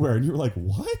up everywhere. And you were like,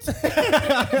 what?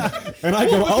 And I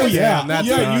go, oh yeah, Damn, that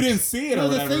yeah, you sucks. didn't see it. No, or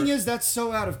the whatever. thing is, that's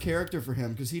so out of character for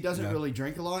him because he doesn't really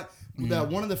drink a lot.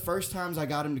 One of the first times I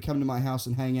got him to come to my house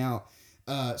and hang out,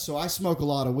 so I smoke a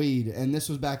lot of weed, and this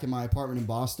was back in my apartment in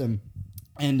Boston,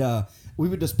 and we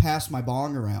would just pass my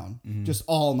bong around just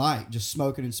all night, just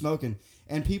smoking and smoking,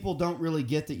 and people don't really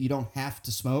get that you don't have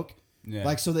to smoke. Yeah.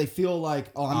 Like, so they feel like,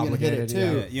 oh, I'm going to hit it too.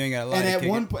 Obligated, Yeah, you ain't got a lot And of at kick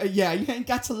one it. point, yeah, you ain't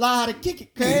got a lot to kick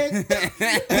it, Craig.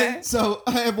 And so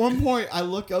at one point, I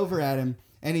look over at him,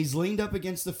 and he's leaned up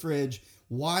against the fridge,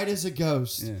 white as a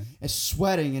ghost, and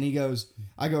sweating. And he goes,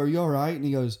 I go, are you all right? And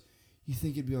he goes, you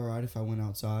think it'd be all right if I went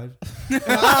outside? And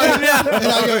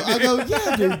I go,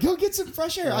 yeah, dude, go get some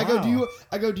fresh air. I go,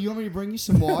 do you want me to bring you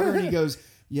some water? And he goes,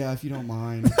 yeah, if you don't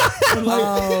mind. And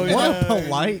like, What a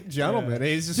polite gentleman.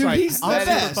 He's just Dude, like, he's the I'm super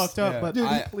best. fucked up, Yeah. but Dude,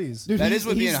 please. Dude, That he's, is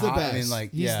what being he's the hot- best. I mean,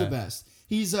 like, he's yeah. the best.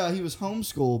 He was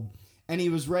homeschooled and he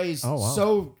was raised Oh, wow.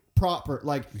 so proper.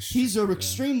 Like he's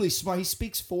extremely smart. He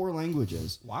speaks 4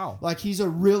 languages. Wow. Like he's a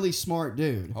really smart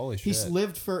dude. Holy He's shit.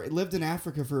 lived in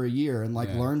Africa for a year and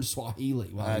Yeah. learned Swahili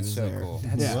while he That's was so there. cool.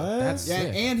 Yeah. What? That's Yeah,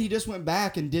 sick. and he just went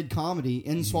back and did comedy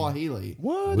in Swahili.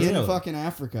 What? In Really? fucking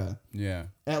Africa Yeah.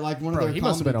 at like one of Bro, their he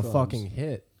must have been a comedy clubs. fucking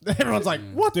hit. Everyone's like,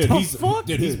 what Dude, the he's fuck?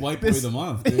 he's white boy of the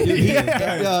month. Dude.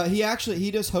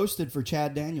 He just hosted for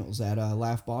Chad Daniels at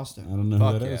Laugh Boston. I don't know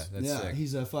Fuck who that yeah. is. That's yeah, sick.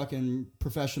 he's a fucking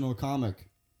professional comic.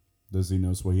 Does he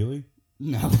know Swahili?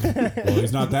 No. Well,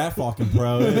 he's not that fucking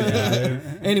pro.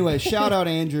 Anyway, shout out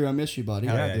Andrew. I miss you, buddy.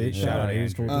 Hell Yeah, yeah, dude. dude. Shout out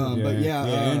Andrew. Andrew. But yeah,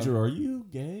 Andrew, are you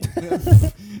gay?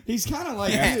 He's kind of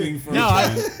like asking you. for No, a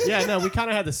friend. yeah, we kind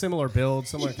of had the similar build,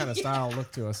 similar kind of style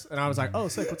look to us, and I was like, "Oh,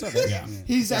 sick, what's up?" Man? Yeah.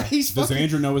 He's Does fucking,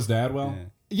 Andrew know his dad well?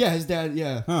 yeah, his dad,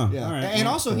 yeah, Huh, yeah, all right, and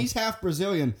well, also cool. he's half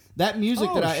Brazilian. That music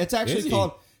Oh, it's is actually he?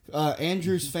 called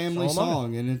Andrew's Family Oh, my.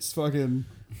 Song, and it's fucking.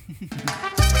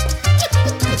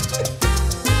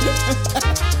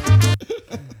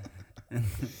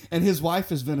 And his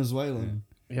wife is Venezuelan.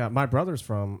 Yeah, my brother's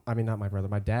from. I mean, not my brother.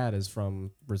 My dad is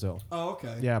from Brazil. Oh,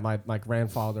 okay. Yeah, my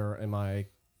grandfather and my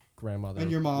grandmother.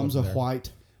 And your mom's a lived there.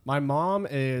 white. My mom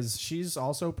she's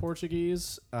also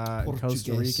Portuguese, and Costa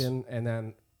Portuguese. Rican, and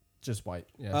then just white.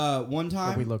 Yeah. One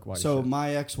time, we look white as so shit.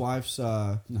 my ex-wife's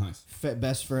Nice.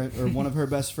 best friend, or one of her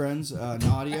best friends,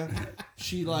 Nadia,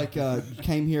 she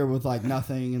came here with like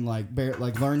nothing and like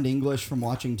learned English from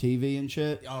watching TV and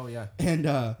shit. Oh yeah. And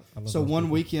so those one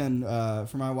people. weekend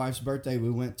for my wife's birthday, we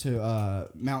went to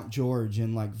Mount George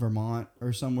in like Vermont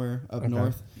or somewhere up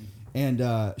north.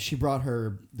 And she brought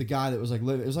the guy that was like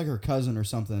it was like her cousin or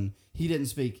something. He didn't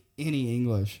speak any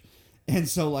English. And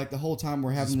so, like, the whole time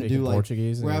we're having to Speaking do like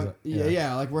Portuguese. we're and having, he's like-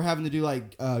 yeah, like we're having to do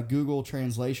like Google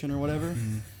translation or whatever.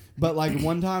 But like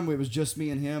one time it was just me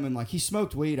and him, and like he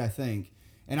smoked weed, I think,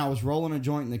 and I was rolling a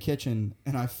joint in the kitchen,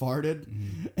 and I farted,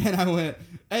 and I went,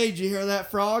 "Hey, did you hear that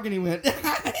frog?" And he went,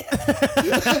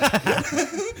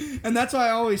 and that's why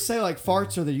I always say like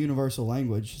farts are the universal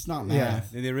language. It's not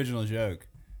math. The original joke.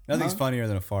 Nothing's funnier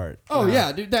than a fart. Oh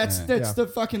yeah, dude, that's Yeah. the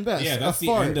fucking best. Yeah, that's A the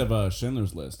fart. end of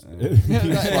Schindler's List. He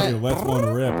fucking lets one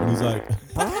rip, and he's like,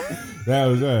 "That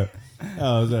was it. That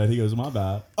was it." He goes, "My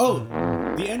bad." Oh,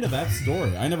 the end of that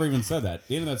story. I never even said that.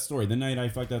 The end of that story. The night I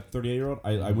fucked that 38-year-old,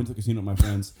 I went to the casino with my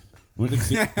friends. Went to the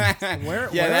casino. Where?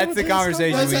 Yeah, where that's would the this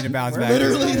conversation come we need to bounce back.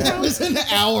 Literally, that was an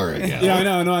hour ago. Yeah,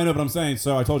 I know, but I'm saying.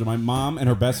 So I told you, my mom and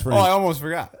her best friend. Oh, I almost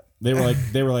forgot. They were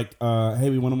like, "Hey,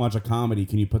 we want to watch a comedy.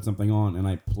 Can you put something on?" And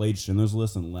I played Schindler's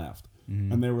List and left.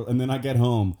 And then I get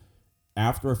home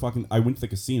after I went to the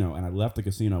casino and I left the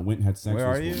casino. Went and had sex. Where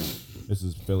with are this you? woman. This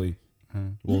is Philly.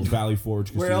 Well, Valley Forge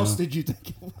Casino. Where else did you think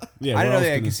it was? Yeah, I didn't where know else they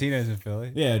had can it- casinos in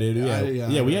Philly. Yeah, dude. Yeah,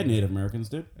 yeah, we had Native Americans,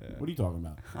 dude. What are you talking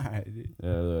about? All right,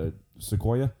 dude.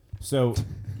 Sequoia. So.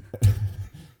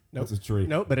 Nope. That's a tree.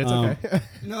 Nope, but it's Um, okay.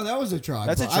 No, that was a tribe.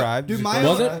 That's a tribe. Dude, my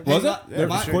Was ele- it? Was hey, it? my- There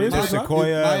my- was Sequoias my- a tribe?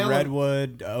 Sequoia, my ele-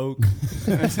 redwood, oak,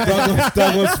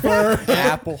 Douglas fir.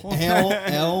 apple.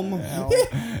 Elm. Dude,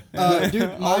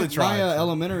 All my the tribes.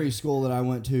 elementary school that I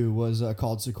went to was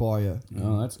called Sequoia.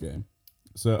 Oh, that's good.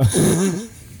 So,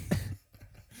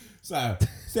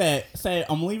 say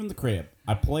I'm leaving the crib.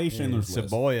 I play Schindler's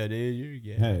List. Saboya, dude. You're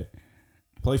gay. Hey,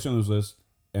 play Schindler's List,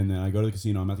 and then I go to the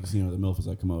casino. I'm at the casino. The MILF is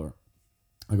like, "Come over."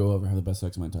 I go over, have the best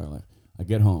sex of my entire life. I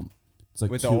get home. It's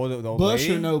like With two- the old Bush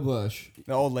lady? or no Bush?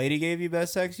 The old lady gave you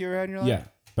best sex you ever had in your life? yeah,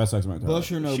 best sex of my entire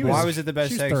Bush life. or no She Bush? Why was it the best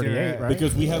She's sex you ever 38, had? right?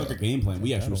 Because we had like a game plan.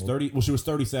 She was 30. Well, she was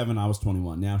 37. I was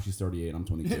 21. Now she's 38. I'm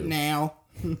 22. Now.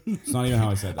 It's not even how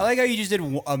I said I that. like how you just did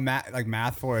a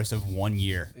math for us of 1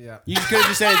 year. Yeah. You just could have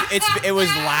just said it was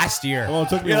last year. Well, it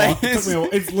took me You're a while. like, It took me a while.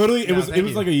 It's literally it was thank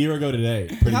you. like a year ago today.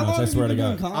 Pretty How much. long I have swear you to been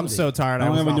doing God. comedy? I'm so tired. How I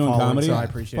long was have I not been doing following, comedy? so I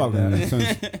appreciate fucking, that.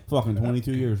 Since fucking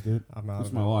 22 years, dude. I'm not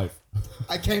That's my about- life.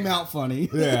 I came out funny.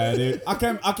 Yeah, dude.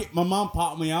 My mom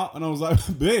popped me out, and I was like,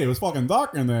 "Babe, it was fucking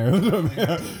dark in there."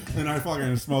 And I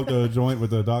fucking smoked a joint with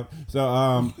the doc. So,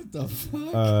 What the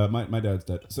fuck? my dad's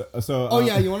dead. So. Oh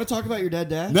yeah, you want to talk about your dead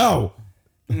dad? No.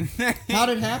 How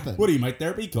did it happen? What are you, my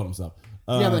therapy? He killed himself.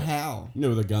 Yeah, but how?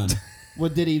 With a gun.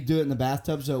 What did he do it in the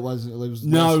bathtub? So it wasn't. It was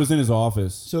No, it was in his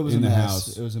office. So it was in a the mess.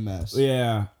 house. It was a mess.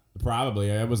 Yeah, probably.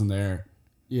 I wasn't there.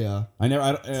 Yeah. I never.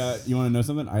 You want to know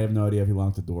something? I have no idea if he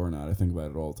locked the door or not. I think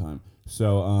about it all the time.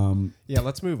 So, Yeah,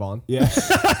 let's move on. yeah.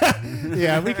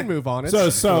 Yeah, we can move on.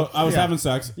 It's So I was Yeah. having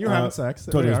sex. You were having sex.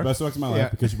 Told There you it we was are. best sex of my life Yeah.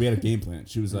 because we had a game plan.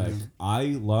 She was like,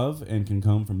 "I love and can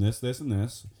come from this, this, and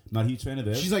this. Not a huge fan of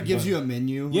this." She's like gives but- you a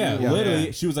menu. Yeah, Yeah. literally.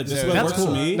 Yeah. She was like, "This So is what That's works cool.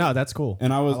 for me." No, that's cool.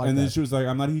 And I was, like and then that. she was like,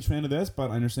 "I'm not a huge fan of this,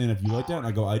 but I understand if you like that." And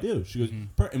I go, "I do." She goes, and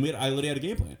I literally had a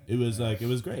game plan. It was like, it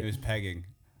was great. It was pegging.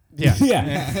 Yeah.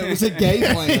 yeah. It was a gay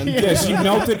plan.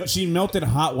 Yeah, she melted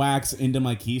hot wax into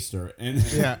my keister, and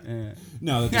Yeah.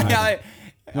 no, that's not Yeah, happening.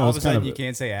 like, No, all of it's a sudden kind of- you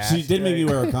can't say ass. She did make me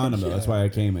Like, wear a condom though. That's why I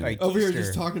came in. Like, Over here keister.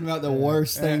 just talking about the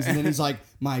worst things, and then he's like,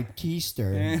 "My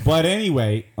keister." But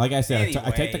anyway, like I said,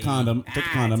 I take the Anyway. condom. Took the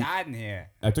condom. It's hot in here.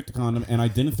 I took the condom and I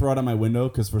didn't throw it out my window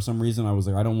because for some reason I was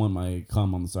like, I don't want my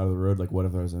cum on the side of the road. Like, what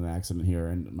if there's an accident here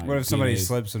and my What if somebody DNA's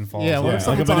slips and falls? Yeah, what Yeah, if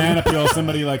like a someone's on- banana peel,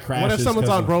 somebody like crashes. What if someone's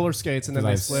 'cause on of- roller skates and then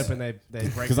they 'cause I- slip and they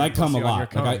break? Because I their come a pussy on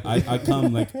your lot. Like cum? I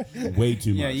come like way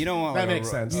too much. Yeah, you don't want That like,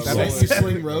 makes sense. You That swing- makes you sense.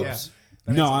 swing ropes.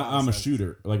 That No, makes a lot of I'm a sense.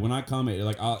 shooter. Like when I come,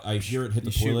 like I hear it hit the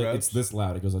You shoot toilet. ropes? It's this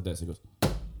loud. It goes like this. It goes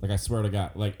like I swear to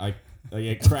God. Like Like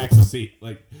it cracks the seat.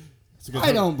 Like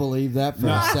I don't believe that for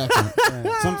a second.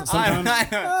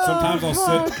 Sometimes I'll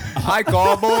sit. I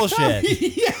call bullshit.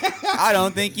 I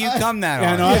don't think you come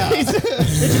that hard.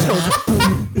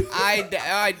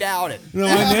 I doubt it. No,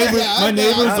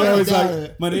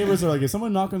 my neighbors are like, is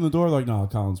someone knocking on the door? Like, no,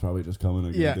 Colin's probably just coming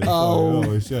again. Yeah. Dude. Oh.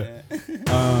 Holy shit.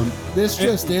 This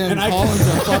just in. and I- Colin's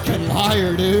a fucking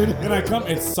liar, dude. And I come,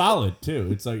 it's solid too.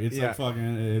 It's like Yeah.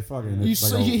 fucking. You It's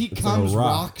like see, he it's like a comes rock.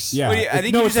 rocks. Yeah. What do you- I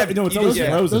think you it's just have- no, it's you always just-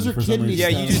 frozen those are for some kidney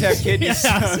reason. Yeah, you just have kidney I was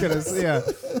stones. gonna say, yeah.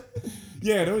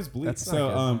 Yeah, it always bleeds. That's So,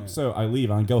 not good. so I leave.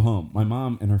 I go home. My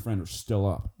mom and her friend are still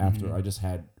up after Mm-hmm. I just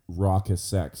had raucous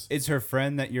sex. Is her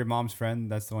friend that your mom's friend?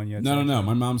 That's the one you had sex No. with?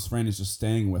 My mom's friend is just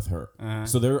staying with her, Uh-huh.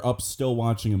 so they're up still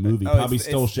watching a movie. Oh, probably it's-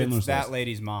 still it's Schindler's that List.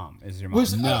 lady's mom. Is your mom?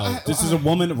 Was No, this is a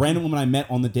random woman I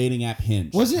met on the dating app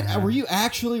Hinge. Was it? Were you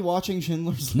actually watching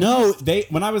Schindler's List? No,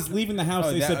 when I was leaving the house,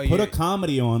 Oh, they that- said oh, put yeah. a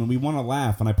comedy on and we want to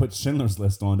laugh, and I put Schindler's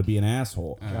List on to be an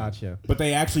asshole. Gotcha. But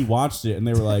they actually watched it and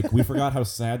they were like, "We forgot how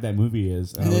sad that movie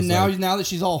is." And I then was now, like, now that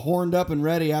she's all horned up and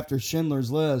ready after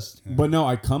Schindler's List. but no,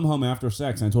 I come home after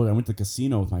sex and I told you I went to the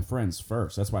casino with my friends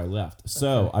first. That's why I left.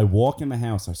 So I walk in the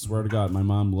house. I swear to God, my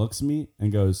mom looks at me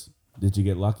and goes, "Did you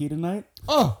get lucky tonight?"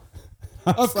 Oh,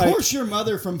 of like- course your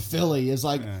mother from Philly is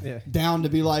like Yeah. down to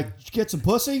be like, "Did you get some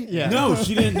pussy?" Yeah. No,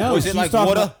 she didn't know. Was it She's like talking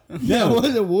water? about- Yeah, no, what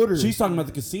is it, water? she's talking about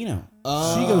the casino.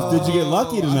 She goes, "Did you get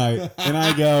lucky tonight?" And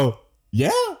I go,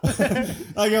 "Yeah."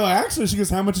 I go, "Actually," she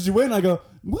goes, "How much did you win?" I go,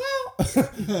 "Well."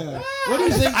 What do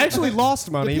you think? I actually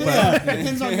lost money, Yeah, but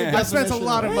depends on your I spent a definition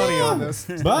lot of money on this.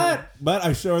 but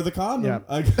I show her the condom. Yeah.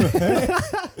 I go, "Hey."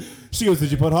 She goes,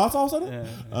 "Did you put hot sauce on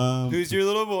it?" Who's your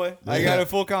little boy? I got a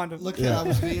full condom. Look how I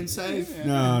was being safe.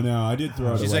 No, I did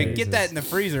throw it She's away. like, get that in the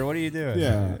freezer. What are you doing?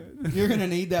 Yeah. You're gonna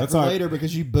need that That's for all right. later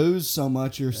because you booze so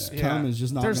much, your cum is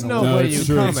just not. There's gonna no work. No, way it's you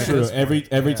true. come It's at true. this point.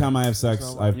 Every time I have sex,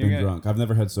 So, I've you're been gonna- drunk. I've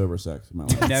never had sober sex in my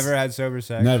life. Never had sober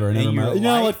sex. Never. In In your my, you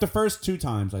know, life? like the first 2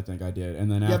 times I think I did,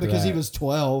 and then Yeah, after because that, he was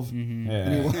 12.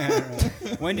 Yeah.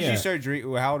 When did Yeah. you start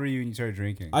drinking? How old were you when you started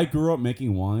drinking? I grew up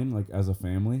making wine like as a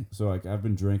family, so like I've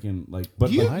been drinking like.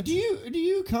 But Do you, like, do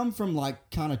you come from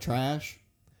like kind of trash?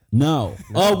 no.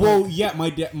 Oh well, yeah.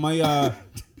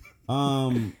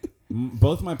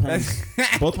 Both my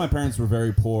parents were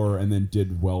very poor and then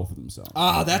did well for themselves.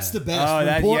 Ah, that's the best. Oh, When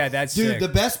that- poor- yeah, that's dude. sick. The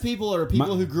best people are people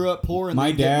My- who grew up poor and my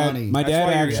then get dad, money. my That's dad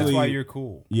why you're- actually. That's why you're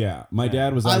cool. Yeah, my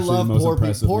dad was I actually love the most poor people.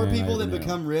 impressive Poor man I people that ever knew.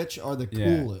 become rich are the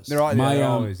Yeah. coolest. They're all, My they're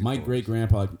always the my coolest. great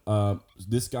grandpa,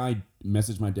 this guy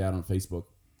messaged my dad on Facebook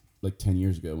like 10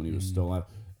 years ago when he was still alive,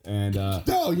 and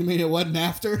Oh, you mean it wasn't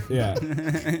after? yeah,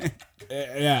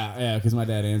 yeah, because my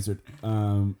dad answered.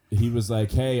 He was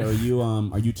like, "Hey, are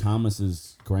you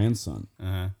Thomas's grandson?"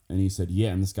 Uh-huh. And he said, "Yeah."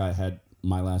 And this guy had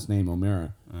my last name,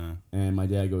 O'Mara. And my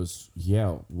dad goes,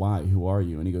 "Yeah, why? Who are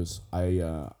you?" And he goes,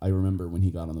 I remember when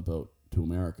he got on the boat to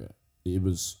America. It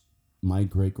was my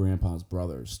great grandpa's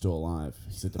brother, still alive.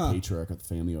 He's like the patriarch of the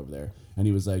family over there. And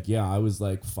he was like, "Yeah, I was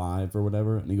like 5 or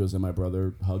whatever." And he goes, "And my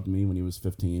brother hugged me when he was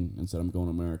 15 and said, I'm going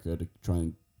to America to try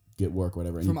and get work,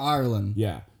 whatever." And From Ireland.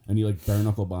 yeah, and he like bare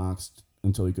knuckle boxed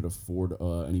until he could afford,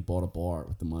 and he bought a bar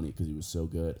with the money because he was so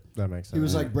good. That makes sense. He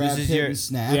was like Brad This is Pitt your- and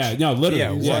Snatch. Yeah, no, literally.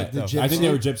 Yeah, Yeah, what the I think they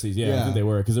gypsy? were gypsies. Yeah, I Yeah. think they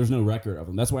were because there's no record of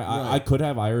them. That's why Right. I could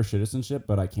have Irish citizenship,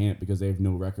 but I can't because they have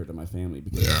no record of my family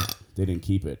because they didn't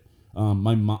keep it.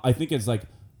 My mom, I think it's like,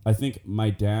 I think my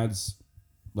dad's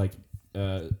like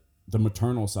the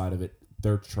maternal side of it.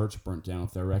 Their church burnt down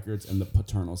with their records, and the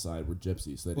paternal side were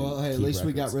gypsies. So they Well, didn't hey, at keep least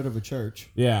we got records. rid of a church.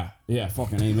 Yeah,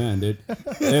 fucking amen, dude.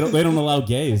 they don't allow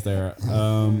gays there.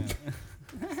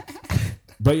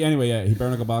 But anyway, yeah, he bare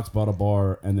knuckle box, bought a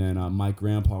bar, and then my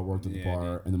grandpa worked at the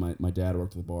bar, and then my dad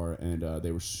worked at the bar, and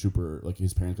they were super, like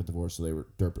his parents got divorced, so they were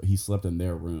dirt. He slept in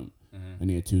their room,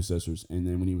 and he had 2 sisters. And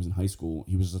then when he was in high school,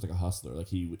 he was just like a hustler. Like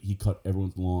he cut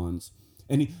everyone's lawns.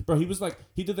 And he was like,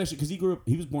 he did that shit because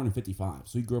he was born in 55,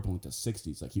 so he grew up in like the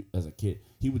 60s, like as a kid.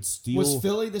 He would steal. Was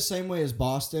Philly the same way as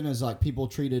Boston? As like people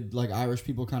treated like Irish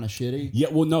people kind of shitty? Yeah,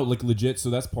 well, no, like legit.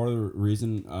 So that's part of the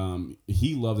reason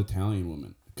he loved Italian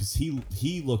women because he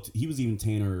was even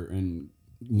tanner and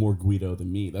more Guido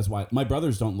than me. That's why my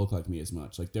brothers don't look like me as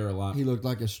much. Like they're a lot. He looked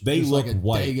like They just look like a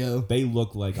white. Dago. They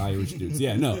look like Irish dudes.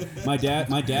 Yeah, no. My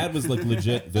dad was like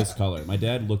legit this color. My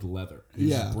dad looked leather. He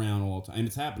was Yeah. brown all the time, and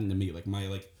it's happening to me. Like my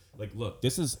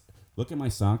look at my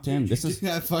sock tan. This is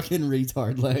that fucking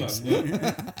retard legs. look,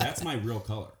 that's my real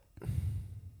color.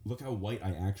 Look how white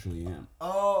I actually am.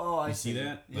 Oh, I You see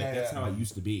that? Like that's how I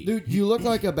used to be. Dude, you look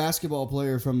like a basketball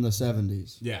player from the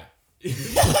 70s. Yeah.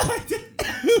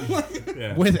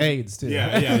 With AIDS too.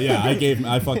 Yeah.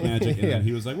 I fucked Magic, and then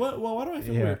he was like, "What? Well, why do I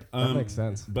feel Yeah, weird?" that makes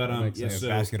sense. But That makes yeah, sense. so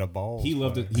basket of balls. he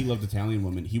loved it. He loved Italian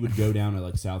women. He would go down to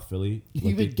like South Philly. He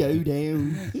like, would go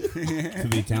down. to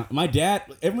the Italian. My dad.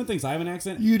 Everyone thinks I have an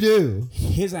accent. You do.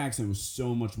 His accent was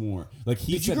so much more. Like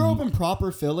he Did you said, grow up in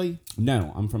proper Philly?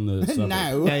 No, I'm from the suburbs.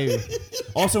 No. Hey,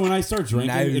 Also, when I start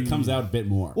drinking, No. it comes out a bit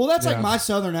more. Well, that's like Yeah. my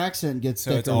southern accent gets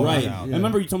So it's thicker. all Right. out. I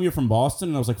remember you told me you're from Boston,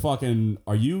 and I was like, "Fucking,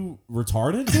 are you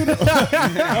retarded?" Dude?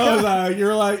 I was like,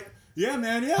 "You're like, yeah,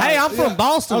 man, yeah." hey, I'm yeah. from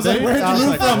Boston. I was like, dude. "Where'd I you was move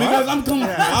like, from?" He what? goes, "I'm coming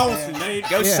from Boston, dude."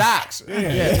 Go Sox.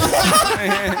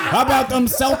 How about them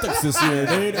Celtics this year,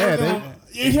 dude? Yeah, dude.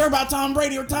 You hear about Tom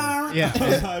Brady retiring? Yeah. I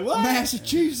was like, what?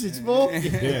 Massachusetts, boy.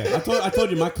 Yeah, I told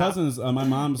you my cousins, my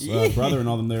mom's brother and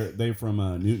all them. They're from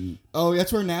Newton. Oh,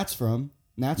 that's where Nat's from.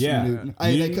 Nat's Yeah, from Newton.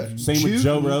 Newton. Same with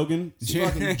Joe Rogan.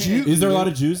 Fucking Jew. Is there a lot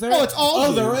of Jews there? Oh, it's all Oh,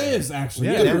 Jews. there is actually.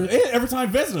 Yeah, Yeah, every time I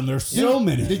visit them, there's so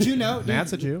many. Did you know?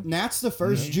 Nat's a Jew? Nat's the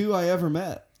first Jew I ever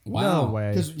met. Wow. No way.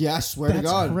 Because I swear to That's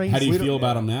God. crazy. How do you We feel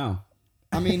about him now?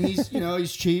 I mean, he's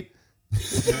he's cheap.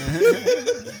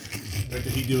 Did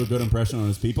he do a good impression on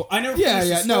his people? I never. Yeah, finished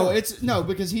yeah. the No, story. it's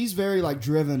because he's very like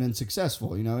driven and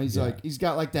successful. You know, he's Yeah. like he's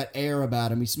got like that air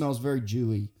about him. He smells very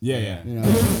Jewy. Yeah, yeah. You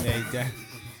know.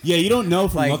 Yeah, you don't know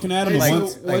from Like- looking at him. like-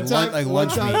 once, like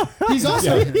lunch meat. He's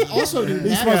also dude. he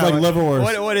Nat- smells like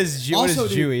liverwurst. What is also,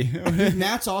 Jewy? dude,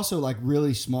 Nat's also like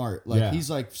really smart. Like Yeah. he's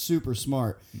like super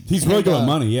smart. He's really And, good at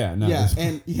money. Yeah, no. Yeah,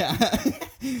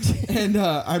 it's- and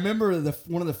I remember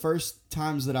one of the first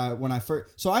times that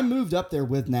I moved up there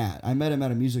with Nat. I met him at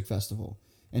a music festival,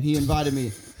 and he invited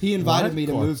me. He invited me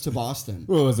to move to Boston.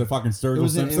 What was it? Fucking Sturgill It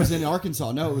was Simpson? in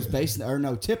Arkansas. No, it was based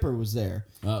Tipper was there,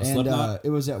 and Slipknot?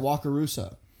 it was at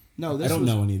Wakarusa. No, this I don't was,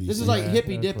 know any of these This is things. like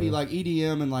hippy dippy, like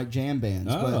EDM and like jam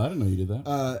bands. Oh, I didn't know you did that.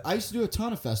 But I used to do a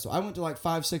ton of festivals. I went to like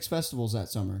 5-6 festivals that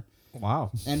summer, Wow.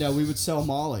 and we would sell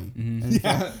Molly. Mm-hmm.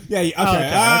 And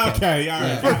Okay, all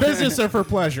right. For business or for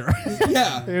pleasure?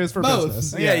 yeah, It was for both.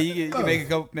 business. Yeah, you make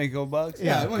a couple bucks.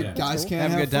 Yeah, Yeah. guys can't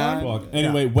Have a have good time. fun. Well,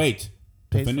 anyway, wait.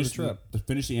 Pays for the trip. To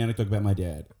finish the anecdote about my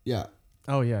dad. Yeah,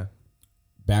 Oh yeah.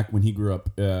 Back when he grew up,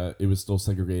 it was still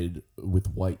segregated with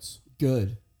whites.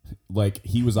 good. Like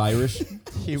he was Irish,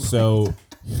 He- so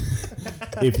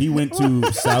if he went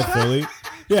to South Philly,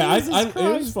 yeah, it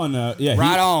was fun. Yeah,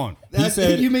 Right on. He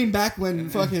said, You mean back when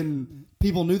fucking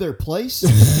people knew their place?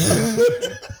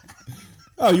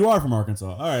 "Oh, you are from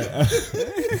Arkansas, all right."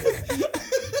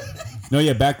 No,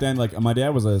 yeah, back then, like my dad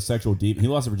was a sexual deep. He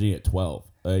lost his virginity at 12.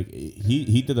 Like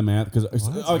he did the math because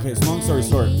okay, it's a long story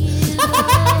short.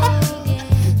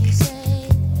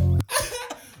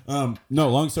 No,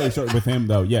 long story short with him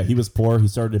though, yeah, he was poor. He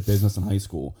started a business in high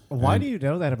school. Why And do you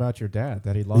know that about your dad?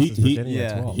 That he lost his virginity yeah.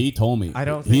 at 12? He told me. I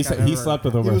don't He think said I've he ever- slept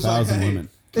with over He was like, 1,000 "Hey, women.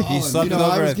 Colin, slept with I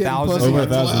over was 1,000 getting pussy Over at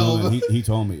 1,000 12. women. He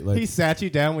told me. Like He sat you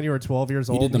down when you were 12 years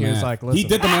he old did the and he was math. like, listen. He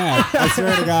did the math. I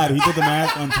swear to God, he did the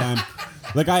math one time.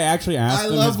 Like I actually asked I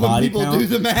him his love when body people count. do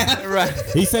the math. Right.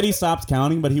 He said he stopped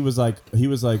counting, but he was like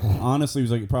honestly, he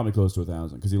was like probably close to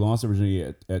 1,000 because he lost his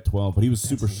virginity at 12. But he was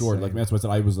super short. insane. Like that's why I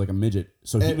said I was like a midget.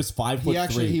 So he was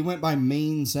 5'3". He went by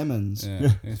Mean Simmons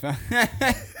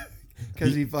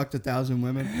because he fucked 1,000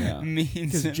 women. Yeah. Means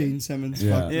Because Gene Simmons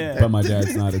Yeah. fucked. Yeah. But my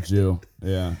dad's not a Jew.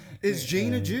 Yeah. Is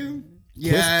Gene a Jew?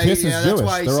 Kiss is Jewish.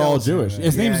 why he They're all sells- Jewish.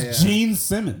 His Yeah, name's yeah. Gene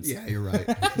Simmons. Yeah, you're right.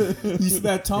 You see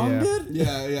that tongue, Yeah. dude?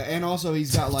 Yeah, yeah, and also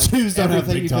he's got like Jews don't have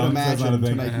everything big you could tongues, that's not a imagine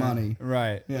to thing. make money.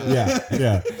 right. Yeah.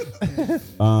 Yeah,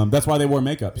 yeah. That's why they wore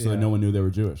makeup so that no one knew they were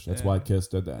Jewish. That's why Kiss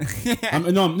did that.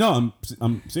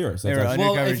 I'm serious. They That's were actually, Well,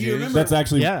 undercover if you Jews. remember- that's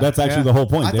actually Yeah, that's actually yeah. the whole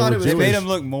point. I They thought were it was- They Jewish. made them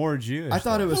look more Jewish. I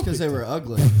thought it was because they were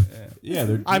ugly. Yeah,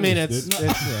 they're I mean, Jewish, it's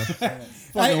dude.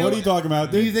 Fucking, what are you talking about,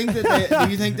 Do dude? you think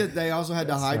that they also had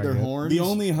to hide not their good. horns? The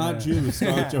only hot Jew is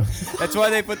Scarlett Johansson. That's why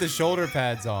they put the shoulder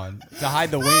pads on to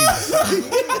hide the wings.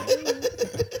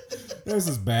 This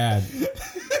is bad.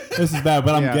 This is bad,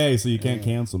 but I'm Yeah. gay, so you can't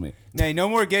cancel me. Hey, no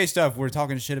more gay stuff. We're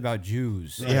talking shit about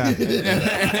Jews. Yeah.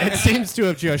 It seems to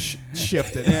have just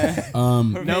shifted. No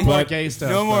No more more gay stuff.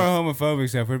 No more but- homophobic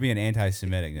stuff. We're being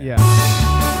anti-Semitic now. Yeah.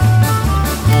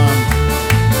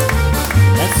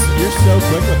 You're so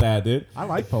quick with that, dude. I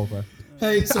like polka.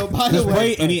 Hey, so by the Just way,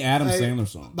 play any Adam hey, Sandler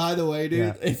song. By the way, dude,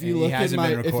 Yeah. if you He look in hasn't my,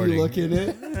 been if you recording. look in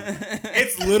it,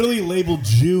 It's literally labeled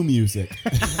Jew music.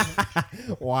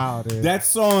 Wow, dude. That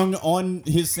song on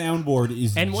his soundboard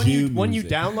is And when Jew you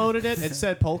music. downloaded it, it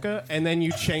said polka, and then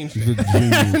you changed It's it. a Jew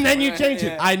music. And then you changed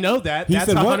it. I know that. He That's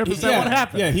said, 100% yeah, what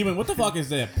happened. Yeah, he went, what the fuck is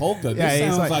that? Polka? Yeah, This he's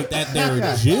sounds like- like that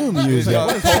there Jew music.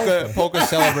 Polka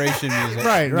celebration music.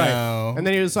 Right. No. And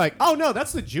then he was like, "Oh no,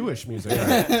 that's the Jewish music."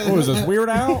 Right? What was this, Weird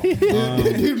Al?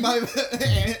 Dude, my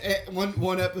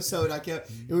one episode I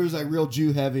kept it was like real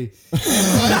Jew heavy.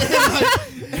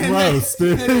 Gross,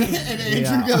 dude.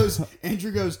 And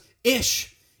Andrew goes,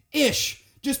 ish,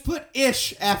 just put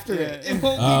ish after it. It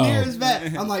won't be near as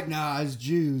bad. I'm like, nah, it's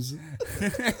Jews.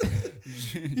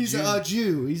 He's a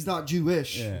Jew. He's not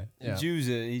Jewish. Yeah. Yeah.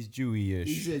 He's Jewy-ish.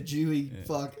 He's a Jewy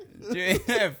fuck.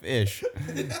 Ish.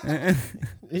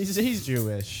 He's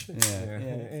Jewish.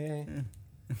 Yeah.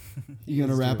 You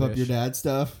gonna wrap up your dad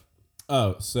stuff?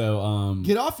 Oh, so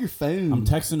Get off your phone. I'm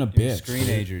texting a You're a bitch.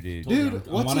 screenager, dude. Dude, I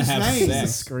what's wanna his have name?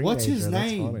 sex. What's his Screenager,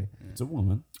 that's name? funny. It's a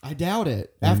woman. I doubt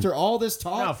it. After all this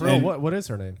talk, No, for real. And- What is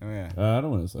her name? Oh yeah. I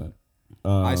don't want to say it.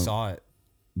 I saw it.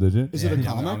 Did you? is it a I'm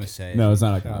comic? gonna say it. No, it's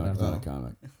not a Oh, comic. It's not no. a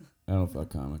comic. I don't fuck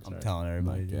comics. I'm telling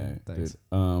everybody. Okay, dude. Thanks.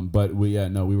 dude. But we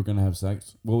were gonna have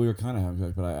sex. Well, we were kind of having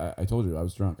sex, but I told you I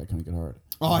was drunk. I couldn't get hard.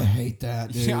 Oh, I hate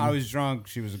that, dude. Yeah, I was drunk.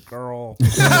 She was a girl.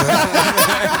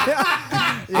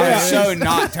 I was so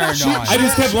not turned on. I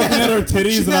just kept looking at her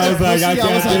titties, and I was like, I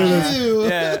can't do this. Ew.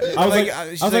 yeah, I was like,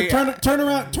 she's I was like, turn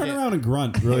around and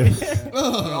grunt, really. honestly,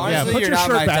 Yeah, put you're your not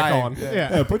shirt my back type. on. Yeah.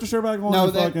 Yeah, put your shirt back on. No,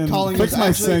 and that fucking calling fix was my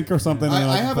actually- sink or something. and I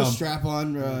like, have a thumb. strap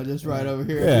on just right over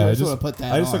here. Yeah, I just want to put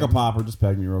that I just on. took a pop or just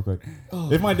pegged me real quick.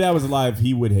 If my dad was alive,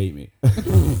 he would hate me.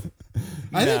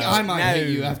 I think I might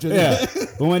hate you after that. Yeah.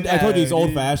 But when I told you he's No, old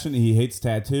dude. fashioned, he hates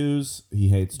tattoos. He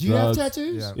hates Do you have drugs.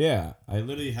 tattoos? Yeah. Yeah, I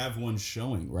literally have one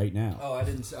showing right now. Oh, I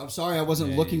didn't. I'm sorry, I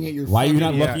wasn't looking at your. Why are you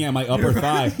not Yeah. looking at my upper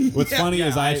thigh? What's funny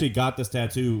is I I- actually got this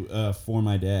tattoo for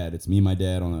my dad. It's me and my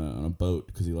dad on a boat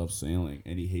because he loves sailing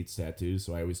and he hates tattoos.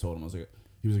 So I always told him, I was like,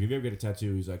 he was like, if you ever get a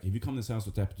tattoo, he's like, if you come to this house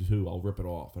with a tattoo, I'll rip it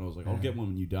off. And I was like, I'll get one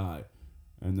when you die.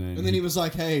 And then he was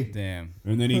like, "Hey, Damn.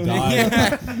 and then he died.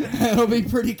 that'll be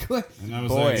pretty quick." And I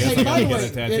was Boy. like, yes, Hey, I by gotta the get way, a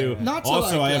tattoo. not to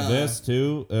Also, like, I have this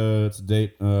too. It's a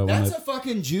date. That's a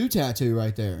fucking Jew tattoo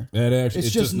right there. it actually,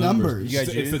 it's just numbers. You guys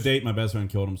It's the Jews? date my best friend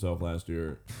killed himself last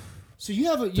year. So you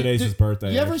have a Today's his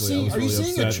birthday, You ever actually. I see? was Are you really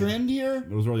seeing a upset. trend here?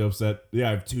 I was really upset. Yeah,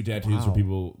 I have two tattoos for Wow.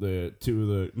 people. Two of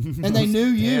the And they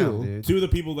knew Damn, you. dude. two of the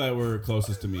people that were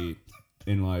closest to me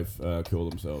in life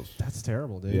killed themselves. That's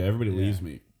terrible, dude. Yeah, everybody leaves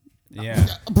me. Yeah.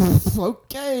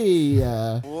 Okay.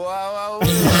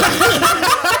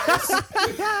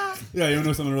 Yeah, you wanna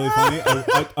know something really funny?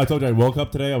 I told you I woke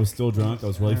up today. I was still drunk. I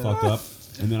was really fucked up.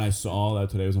 And then I saw that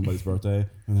today was somebody's birthday.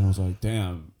 And then I was like,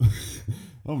 damn.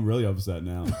 I'm really upset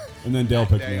now. And then Dale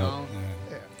picked me up.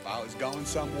 If I was going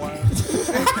somewhere,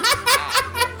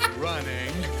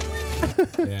 running.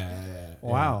 Yeah.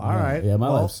 Wow, all right. Yeah, my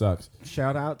Well, life sucks.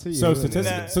 Shout out to you. So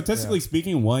And- statistically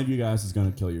speaking, one of you guys is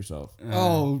going to kill yourself.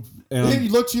 Oh, And you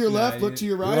look to your left, Nah, look to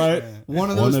your right. Right?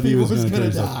 One of those of you people is kill gonna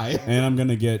yourself. die. And I'm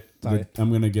gonna get a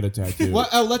tattoo. What?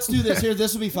 Oh, let's do this. Here,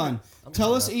 this will be fun.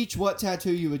 Tell us each what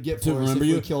tattoo you would get To for us if remember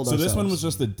we you. killed So this one ourselves. was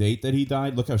just the date that he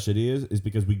died. Look how shitty he is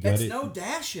because we got That's it. no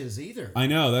dashes either. I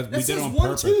know that we That did it says on 1,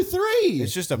 purpose. 2, 3.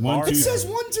 It's just a One, bar. two- It says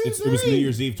 1, 2, 3. It was New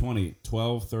Year's Eve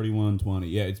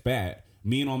 12/31/20. Yeah, it's bad.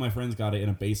 Me and all my friends got it in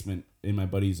a basement in my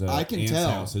buddy's I can aunt's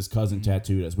tell. house. His cousin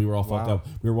tattooed us. We were all fucked Wow. up.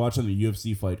 We were watching the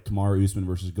UFC fight, Kamaru Usman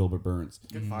versus Gilbert Burns.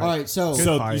 All right, so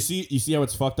So fight. you see how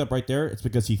it's fucked up right there? It's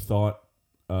because he thought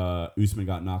Usman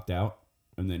got knocked out,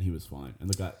 and then he was fine. And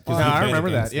the guy, 'cause Oh, he I bet remember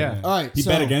against that, yeah. him. all right, He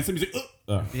so bet against him. He's like,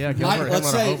 ugh. Yeah, Mike, Gilbert,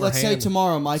 let's say overhand.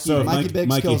 tomorrow, Mikey. So Mikey Mike, Biggs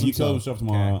Mikey, kills if you kill himself. himself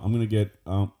tomorrow, I'm gonna get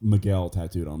Miguel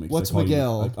tattooed on me. 'cause What's I call you-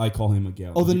 Miguel? I call him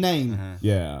Miguel. Oh, the name.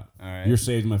 Yeah. All right. You're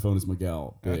saved in my phone is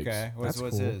Miguel. Biggs. Okay. What's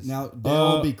That's cool. his? Now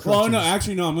there'll be crutches. well, no,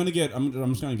 actually, no. I'm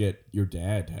just gonna get your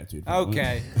dad tattooed.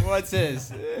 Okay. What's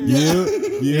his?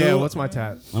 You. Yeah, what's my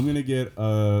tat? I'm gonna get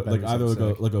like be either so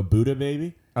sick. like a Buddha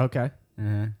baby Okay.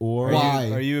 or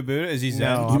Why? Are you a Buddha? Is he Zen?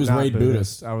 No, He I'm was not raised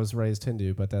Buddhist. I was raised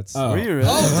Hindu, but that's Oh. Were you really?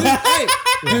 Oh,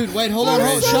 dude, hey, dude, wait, hold on,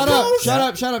 shut up,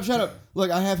 Yeah. shut up.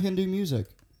 Look, I have Hindu music.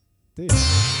 dude.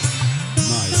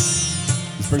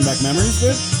 nice. Let's bring back memories,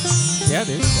 dude. Yeah,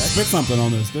 dude. Spit something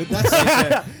on this, dude.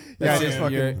 Yeah, Your- just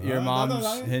fucking- your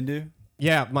mom's Hindu?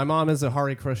 Yeah, my mom is a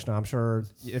Hare Krishna. I'm sure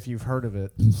if you've heard of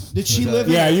it. Did she live?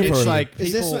 Yeah, in, you've It's heard like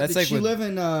Is this? people. That's Did like she with- live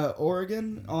in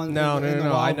Oregon? On No, in the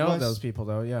no. I Wild know West? those people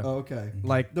though. Yeah. Oh, okay.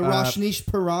 Like The Rajneesh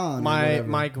Puran. or My whatever.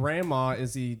 my grandma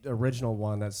is the original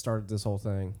one that started this whole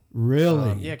thing.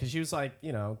 really. Yeah, because she was like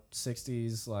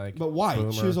 60s like. But white. She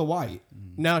boomer. was a white.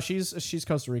 No, she's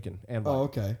Costa Rican and white, Oh,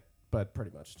 okay. but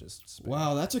pretty much just. Spanish.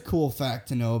 Wow, that's a cool fact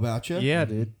to know about you. Yeah,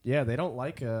 dude. Yeah, they don't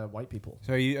like white people.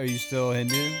 So are you still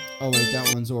Hindu? Oh wait,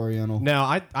 that one's Oriental. No,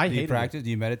 I Do you hate practice? Do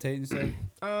you meditate and stuff?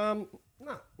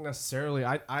 Not necessarily.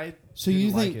 I. So you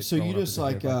didn't like think? it So growing you up just as a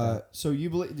like? kid that. So you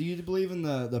believe? Do you believe in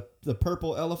the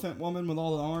purple elephant woman with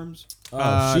all the arms?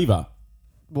 Shiva.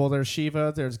 Well, there's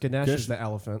Shiva. There's Ganesh is the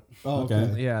elephant. Oh,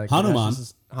 Okay. Yeah, Hanuman.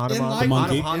 Hanuman. The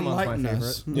monkey. Hanuman's my Enlighten favorite.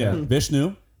 us. Yeah,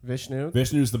 Vishnu.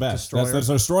 Vishnu's the best. Destroyer. That's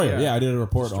Destroyer. Yeah. Yeah, I did a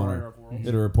report on Destroyer her. of worlds.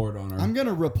 Did a report on her. I'm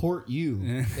gonna report you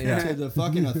to the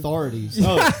fucking authorities.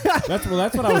 Oh, that's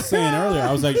what I was saying earlier.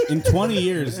 I was like, in 20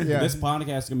 years, this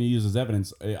podcast is gonna be used as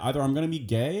evidence. Either I'm gonna be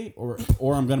gay or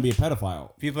I'm gonna be a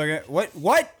pedophile. People are gonna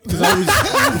what? Because I was.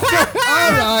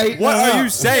 All right. What are you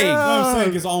saying? No, I'm saying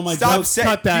because all my Stop jokes. saying.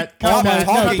 Cut that. Stop Cut that.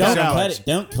 talking Don't so cut much. it.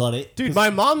 Don't cut it. Dude,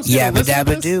 my mom's gonna Yabba listen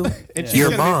to dabba this, doo. and she's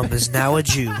Your gonna be- mom is now a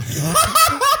Jew.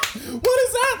 What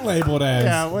is that labeled as?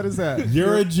 Yeah, what is that?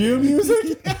 You're a Jew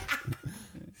music?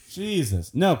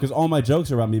 Jesus. No, because all my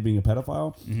jokes are about me being a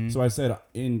pedophile. So I said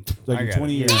in I in got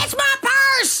 20 it. years. That's my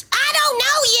purse. I don't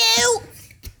know you.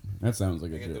 That sounds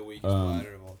like a joke.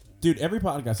 Dude, every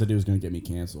podcast I do is going to get me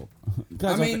canceled.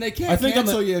 I mean, they can't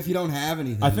cancel you if you don't have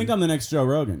anything. I think I'm the next Joe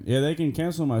Rogan. Yeah, they can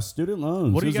cancel my student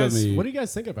loans. What do you Just let guys? me- What do you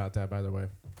guys think about that? By the way,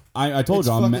 I told It's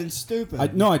you. I'm fucking stupid.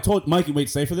 I told Mikey. Wait,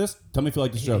 stay for this. Tell me if you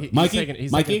like this joke. he's Mikey, taking,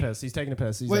 he's Mikey. taking a piss. He's taking a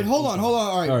piss. He's Wait, like- hold on.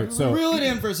 All right, so- reel it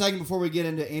in for a second before we get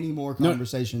into any more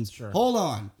conversations. Sure. Hold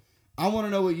on. I want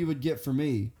to know what you would get for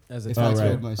me As a if tattoo. I All right,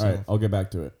 killed myself. all right. I'll get back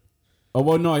to it. Oh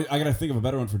well, no, I got to think of a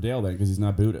better one for Dale then because he's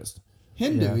not Buddhist.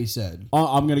 Hindu, Yeah. he said.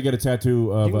 I'm gonna get a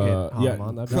tattoo of You can get yeah.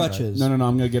 Hanuman, that'd be Crutches. No, I'm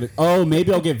gonna get it. Oh,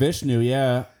 maybe I'll get Vishnu.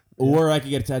 Yeah. Or I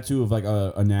could get a tattoo of like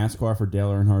a NASCAR for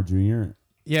Dale Earnhardt Jr.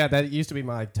 Yeah, that used to be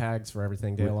my tags for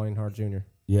everything. Dale Earnhardt Jr.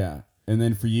 Yeah, and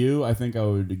then for you, I think I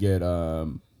would get. I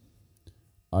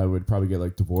would probably get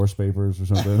like divorce papers or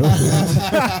something.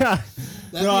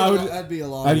 That'd be a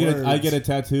lot of words. I'd get a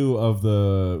tattoo of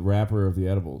the rapper of the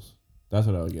edibles. That's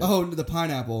what I would get. Oh, the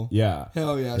pineapple. Yeah.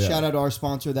 Hell yeah. Yeah. Shout out to our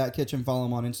sponsor, That Kitchen. Follow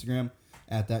them on Instagram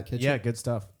at That Kitchen. Yeah, good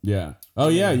stuff. Yeah. Oh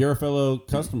yeah, you're a fellow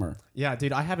customer. Yeah,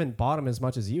 dude, I haven't bought them as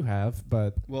much as you have,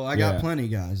 but Well, I got Yeah. plenty,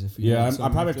 guys. If you Yeah, want I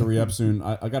probably have to re-up soon.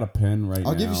 I got a pen right now.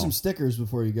 I'll give you some stickers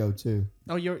before you go, too.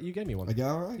 oh, you gave me one. I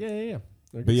got all right? Yeah. They're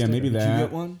But good yeah, stickers. maybe Did you that.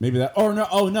 get one? Maybe that.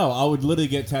 Oh no, I would literally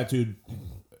get tattooed.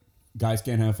 Guys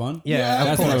can't have fun. Yeah,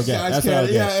 That's of what I course. would get. Guys That's what I can't-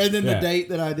 would get. yeah, and then Yeah. the date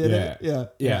that I did it. Yeah.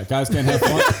 Yeah, guys can't have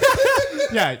fun.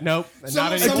 Yeah, nope, not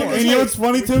someone- anymore. And you know what's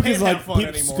funny too? can't Because like have fun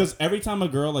anymore. because every time a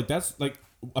girl like that's like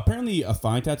apparently a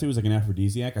thigh tattoo is like an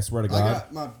aphrodisiac. I swear to I God.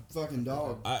 got my fucking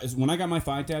dog. When I got my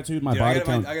thigh tattooed, my Dude, I body got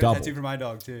count a doubled. tattoo for my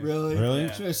dog too. Really? Really?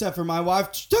 Yeah. Except for my wife.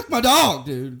 She took my dog,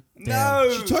 dude.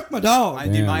 No. She took my dog.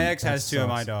 Dude, my Damn, ex has two of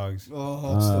my dogs.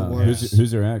 Oh, it's the worst.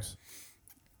 Who's your ex?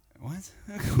 What?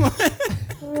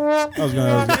 I was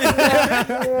gonna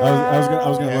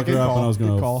look good her up call, and I was good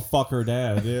gonna call. fuck her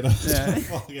dad, dude.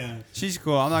 Yeah. She's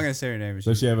cool. I'm not gonna say her name. But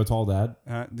Does she have a tall dad?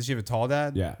 does she have a tall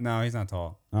dad? Yeah. No, he's not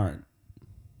tall. All right.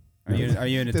 Are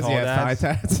you into Does tall he have thigh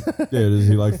dads? tats? Yeah, does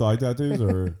he like thigh tattoos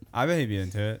or? I bet he'd be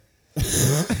into it.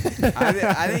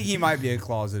 I think he might be a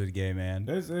closeted gay man.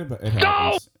 It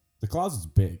happens. The closet's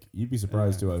big. You'd be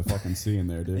surprised to what I fucking see in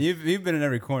there, dude. You've been in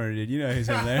every corner, dude. You know who's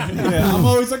in there. Yeah, I'm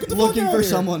always like, get the fuck Looking outta for here.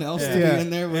 someone else to Yeah. be in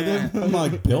there with him. I'm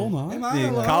like, Bill, not. Am I Dude,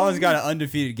 alone? Colin's got an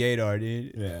undefeated gaydar,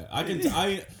 dude.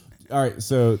 Yeah, all right,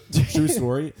 so true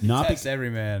story. That's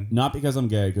every man. Not because I'm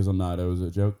gay, because I'm not. It was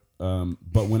a joke.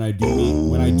 But when I do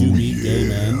meet gay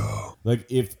men, like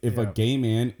if a gay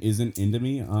man isn't into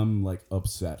me, I'm like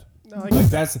upset. No, I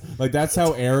Like get that's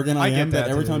how arrogant I I get am. That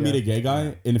that every too, time I meet yeah. a gay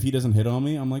guy, and if he doesn't hit on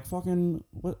me, I'm like, fucking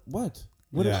what? What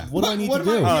Yeah. do I need What to am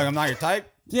I- do? Oh, like I'm not your type.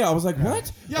 Yeah, I was like, what?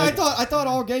 Yeah, I thought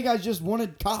all gay guys just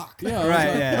wanted cock. Yeah, I was Right,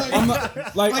 like- yeah. I'm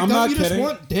not Like, I'm don't not you kidding. just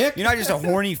want dick? You're not just a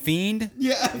horny fiend.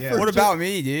 Yeah. for What just- about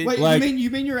me, dude? Wait, Like- you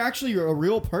mean you're actually a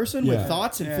real person Yeah. with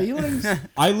thoughts and feelings?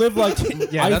 I live like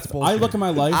Yeah, that's I bullshit. look at my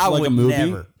life I like a would movie,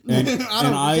 never. and I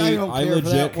don't I care for that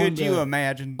legit one. Could you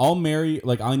imagine? I'll marry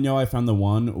like I know I found the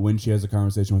one when she has a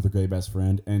conversation with her gay best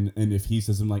friend, and if he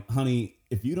says I'm like, honey,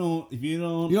 if you don't You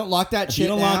don't lock that if shit you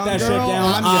don't down, lock that girl, shit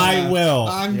down, I'm I gonna. will.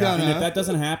 I'm Yeah. gonna. And if that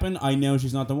doesn't happen, I know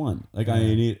she's not the one. Like I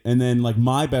need, and then like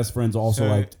my best friend's also So-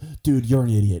 like, dude, you're an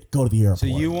idiot. Go to the airport. So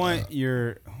you want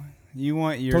your Told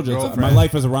you, girlfriend? my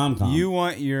life is a rom com. You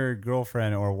want your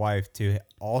girlfriend or wife to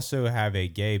also have a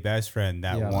gay best friend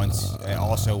that Yeah. wants and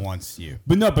also wants you.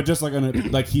 but just like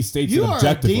like he states You it are a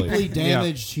objectively. deeply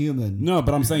damaged human. No,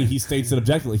 but I'm saying he states it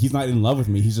objectively. He's not in love with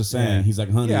me. He's just saying Yeah. he's like,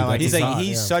 honey, Yeah, like that's He's a like side.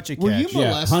 he's yeah. such a catch. Were you Yeah,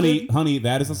 molested? honey,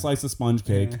 that is a slice of sponge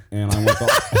cake, and I want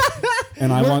the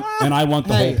and I want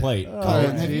the Hey. whole plate.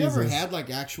 Colin, have you ever Jesus. had like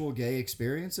actual gay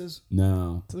experiences?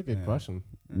 No, That's a good question.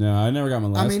 No, I never got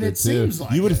molested. I mean, it too. seems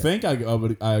like you would it. think I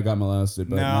got molested,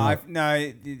 but No,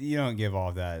 you don't give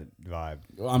off that vibe.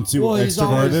 I'm too Well, he's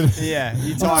extroverted. always- Yeah,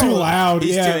 you I'm talk too loud.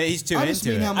 He's yeah. he's too I just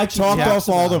into mean how it. I much he talked talks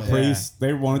off all the about it. priests.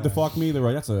 They wanted to fuck me. They were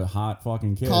like, "That's a hot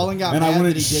fucking kid." Colin got and mad I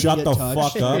wouldn't that he didn't shut get the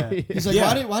touched. fuck up. He's like,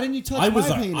 Yeah. why didn't you touch I was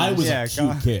my a, penis? I was Yeah, a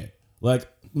cute kid. Like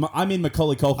I made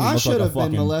Macaulay Culkin I look should like a have been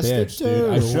fucking molested bitch, too. dude.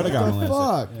 I should What have got the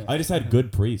molested. fuck? I just had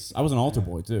good priests. I was an altar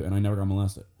boy too, and I never got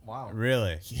molested. Wow.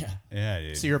 Really? Yeah. Yeah,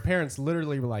 dude. So your parents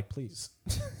literally were like, please.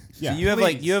 Yeah. So you have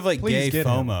like Please gay get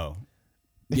him. FOMO.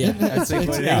 Yeah. That's like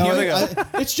what it is. Yeah. You have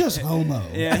like a- It's just homo.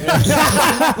 yeah.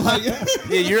 Like,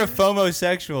 Yeah, you're a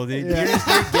FOMO-sexual, dude. You're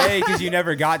just gay because you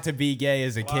never got to be gay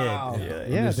as a kid. Wow. Yeah.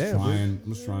 Yeah, I'm just damn. trying.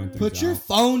 I'm just trying things put your out.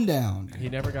 phone down. He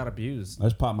never got abused. I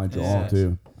just pop my jaw Yeah.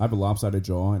 too. I have a lopsided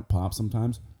jaw. It pops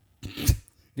sometimes. Dude,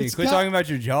 It's quit got- talking about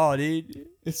your jaw, dude.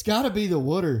 It's got to be the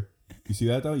wooder. You see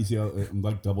that though? You see how I'm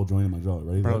like double jointing my jaw,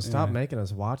 right? Bro, stop making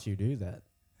us watch you do that.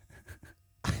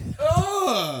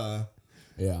 Ugh.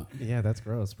 Yeah. Yeah, that's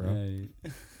gross, bro.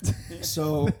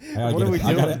 So What are we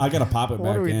doing? I gotta pop it What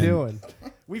back are we in. doing?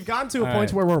 We've gotten to a All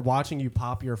point right. where we're watching you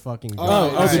pop your fucking jaw.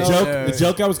 Oh, the So- joke. The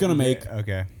joke I was gonna make.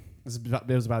 Okay. It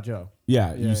was about Joe.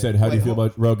 Yeah, Yeah, you said, "How do you Wait, feel hold-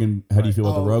 about Rogan? How do you feel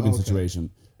about Oh, the Rogan okay. situation?"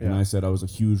 And Yeah. I said I was a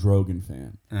huge Rogan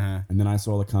fan. Uh-huh. And then I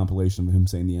saw the compilation of him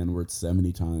saying the N word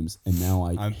 70 times, and now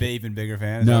I I'm an even bigger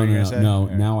fan. Is that no what you're no gonna no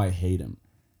say? no. Now I hate him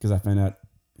because I found out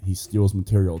he steals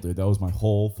material, dude. That was my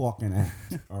whole fucking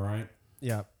act. All right.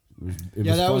 Yeah. It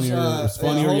yeah, was that was funnier. It was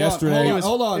funnier hold yesterday. On,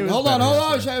 hold on, it was hold on, better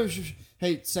hold on.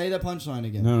 Hey, say that punchline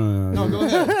again. No, No, go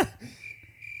ahead.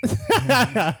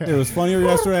 It was funnier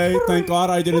yesterday. Thank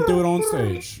God I didn't do it on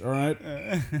stage. All right.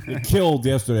 It killed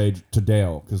yesterday to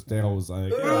Dale because Dale was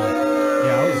like, Yeah,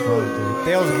 I was drunk, dude.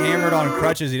 Dale's hammered on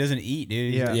crutches. He doesn't eat,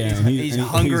 dude. Yeah. yeah, He's, and he's and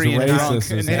hungry he's and racist drunk.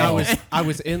 as And hell. I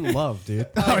was in love, dude.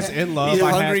 I was in love. He's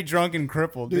I had- hungry, drunk, and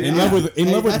crippled. Dude. In love with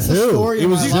Hey, with that's the who? story It of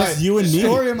was my just life. you and the me.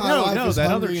 story of my No, life no, is that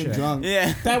hungry other and chick. drunk.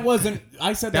 Yeah. That wasn't.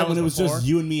 I said That that when it was was before? just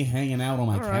you and me hanging out on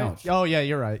my All right. couch. Oh yeah,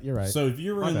 you're right. You're right. So if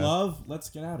you were My in bad. love,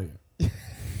 let's get out of here.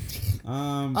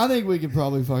 I think we could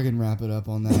probably fucking wrap it up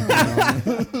on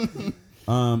that.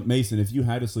 Mason, if you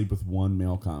had to sleep with one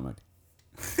male comic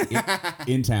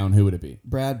in town, who would it be?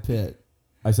 Brad Pitt.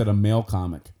 I said a male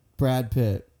comic. Brad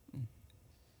Pitt.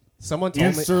 Someone told me.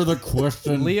 Answer the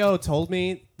question. Leo told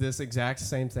me this exact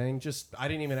same thing. Just I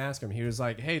didn't even ask him. He was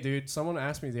like, "Hey, dude, someone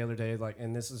asked me the other day, like,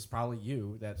 and this is probably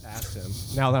you that asked him."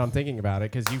 Now that I'm thinking about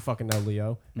it, because you fucking know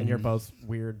Leo, and you're both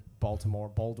weird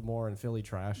Baltimore and Philly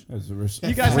trash. You guys three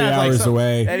have, like, hours some-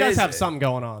 away. You That guys is- have something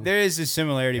going on. There is a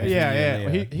similarity between Yeah, you and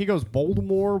yeah. Leo. He goes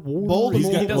Baltimore. Baltimore.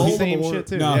 He does the same Baltimore. shit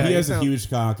too. No, Yeah, he has a sound- huge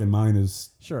cock, and mine is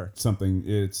Sure. something.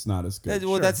 It's not as good.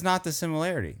 Well, that's not the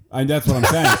similarity. That's what I'm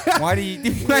saying. Why do you?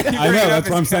 I know. That's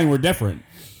what I'm saying. We're different.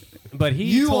 But he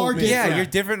You told are me, Yeah, different. you're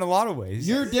different in a lot of ways.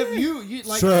 You're you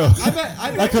like. True. I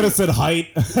I bet could have said height.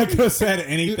 I could have said Dude,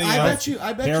 anything I else.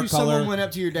 bet Hair you someone color. went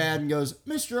up to your dad and goes,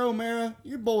 "Mr. O'Mara,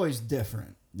 your boy's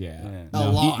different." Yeah. A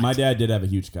No, lot. my dad did have a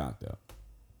huge cock though.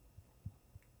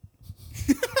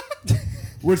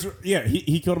 Which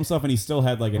he killed himself and he still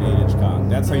had like an 8-inch cock.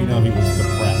 That's how you know he was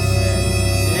depressed.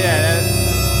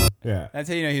 Yeah, Yeah. that's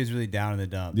how you know he was really down in the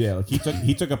dumps. Yeah, like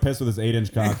he took a piss with his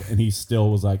 8-inch cock and he still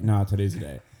was like, nah, today's the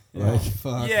day. Like,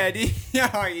 Fuck. Yeah, dude.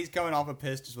 Yeah, he's coming off a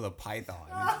piss just with a python.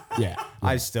 yeah.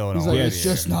 I still don't. He's like, Yeah, it's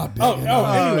yeah. just not big. Oh,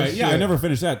 enough." anyway, yeah, I shit. never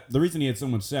finished that. The reason he had so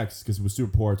much sex because he was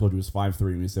super poor. I told you he was 5'3"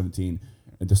 when he was 17.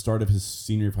 At the start of his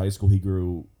senior year of high school, he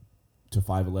grew to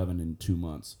 5'11" in 2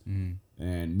 months.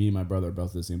 And me and my brother are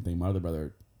both the same thing. My other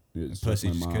brother, is pussy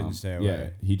my just mom. couldn't stay Yeah,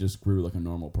 away. he just grew like a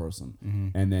normal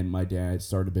person. And then my dad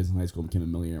started business in high school and became a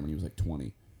millionaire when he was like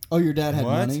 20. Oh, your dad had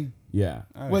What? money. Yeah.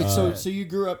 Wait, so you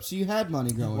grew up, so you had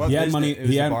money growing What up. He had business- money- It was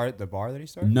he the had- bar that he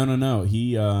started. No.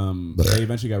 He they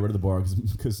eventually got rid of the bar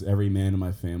because every man in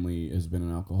my family has been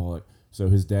an alcoholic. So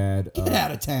his dad, Get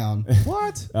out of town.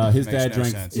 What? his Makes dad no drank.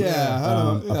 sense. Yeah.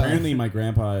 yeah. Apparently, my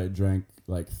grandpa drank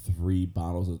like 3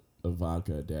 bottles of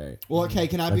vodka a day. Well, okay,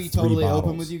 can I Like be 3 totally bottles.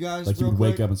 open with you guys? Like he real would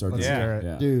wake quick? up and start. Let's drinking. hear it.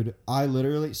 Yeah. Dude,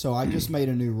 I just made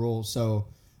a new rule. So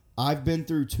I've been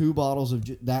through 2 bottles of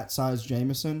that size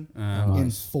Jameson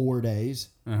in 4 days.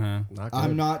 Uh-huh. Not good.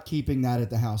 I'm not keeping that at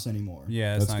the house anymore.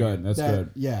 Yeah, That's not good. That's That- good.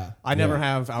 Yeah. I never Yeah.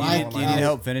 have Do alcohol you, in do my you house. need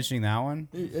help finishing that one?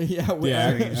 Yeah.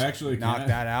 Yeah, actually, Knock can I-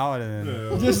 that out and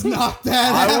then. Just knock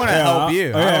that I out. want to help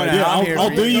you. Oh, yeah, I wanna, yeah, I'm here I'll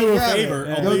for do you. you a grab it. favor.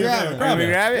 Yeah. I'll Go do you a grab favor. it. Let me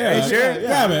grab it. Yeah, Are you sure?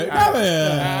 Grab it. Grab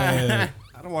it.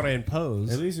 I don't don't want to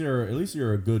impose. At least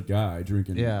you're a good guy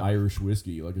drinking Yeah. Irish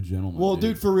whiskey like a gentleman. Well,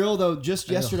 dude, for real though, just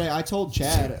yesterday I told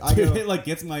Chad. I go, it like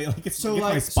gets my like so my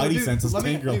like, spidey dude, senses let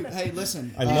me, tingle. dude, hey,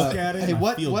 listen. I look at it Hey, and I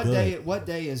what feel what good.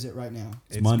 day is it right now?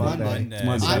 It's Monday. Monday. It's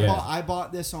Monday. I yeah.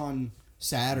 bought this on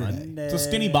Saturday. It's a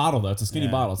skinny bottle though. It's a skinny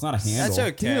bottle. It's not a handle. That's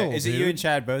okay. Deal, Is it you dude. and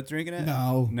Chad both drinking it?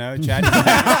 No. No, Chad.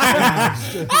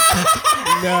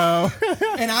 No.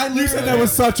 And I You said literally that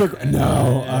was such a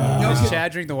no. No, Does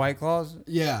Chad drink the White Claws?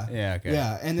 yeah. Yeah, okay.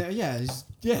 Yeah, and yeah.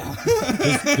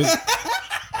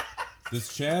 Does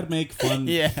Chad make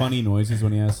funny Yeah. noises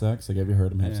when he has sex? Like, have you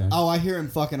heard him have sex? Oh, I hear him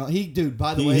fucking. Dude.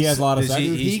 By the way, He has a lot of Does sex.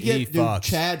 he- Dude, he fucks.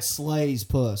 Chad slays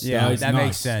puss. Yeah, Nice, that nice,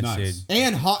 makes sense, nice. dude.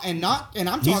 And hot and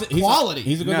I'm talking He's quality.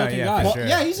 He's a good No, looking yeah, guy. for sure.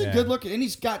 Yeah, he's a Yeah. good looking, and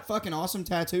he's got fucking awesome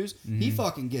tattoos. He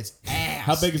fucking gets ass.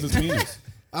 How big is his penis?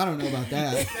 I don't know about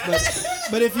that,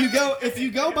 but if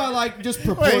you go by like just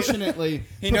proportionately,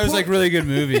 He knows like really good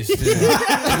movies. Too. Is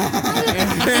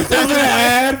that an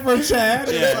ad for Chad?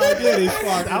 Yeah. I did. He's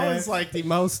fucking. That was like the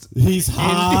most. He's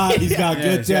hot. He's got Yeah,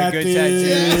 good he's got tattoos.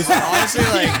 tattoos.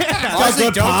 Honestly, honestly,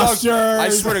 good don't talk. postures. I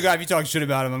swear to God, if you talk shit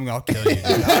about him, I'll kill you.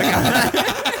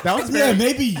 That was Yeah, very,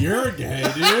 maybe you're gay,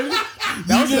 dude.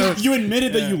 You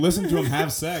admitted that you listened to him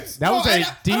have sex. that was Well, a I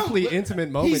don't- deeply intimate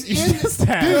moment he's you in- just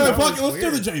had. Dude, That Fuck was it, let's do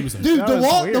weird. the Jameson. dude, That the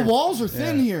was weird. walls are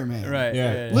thin here, man. Right.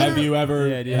 Yeah. yeah. Have you ever?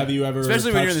 Yeah, dude. Have you ever?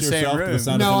 Especially when you're in the touched same yourself to the room.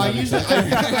 sound No, of I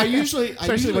another usually, sex?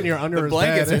 Especially when you're under The his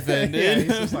blankets bed. are thin, dude. Yeah, he's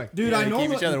just like, dude, Yeah, I keep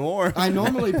normally each other warm. I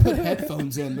normally put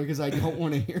headphones in because I don't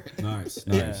want to hear it. Nice,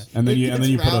 Yeah. nice. And then It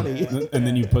you gets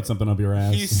rowdy. put something up your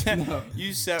ass.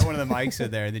 You set one of the mics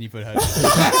in there, and then you put headphones.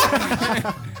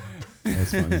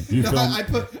 That's funny. You No, film. I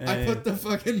put the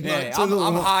fucking Yeah, mic to the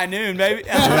I'm wall. high noon, baby.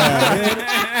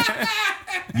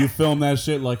 You film that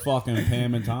shit like fucking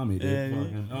Pam and Tommy, dude. Yeah, yeah.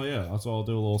 Fucking- oh yeah, let's all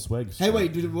do a little swig. Hey,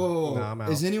 wait, dude, whoa. Nah, I'm out.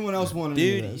 Is anyone else wanting to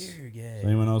do Dude, this? you're gay.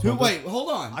 Anyone else? Who? want this? Wait, hold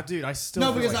on. dude, I still. No,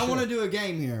 feel because like I want to shit. do a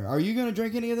game here. Are you gonna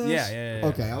drink any of this? Yeah.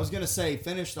 Okay, I was gonna say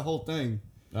finish the whole thing,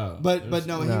 Oh, but there's-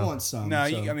 no, he No. wants some. No,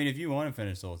 so. I mean, if you want to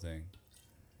finish the whole thing.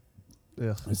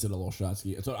 Ugh. I said a little shot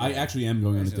ski. So I actually am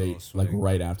going on a There's a little date like swig.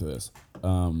 right after this. What?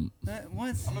 I'm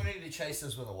gonna need to chase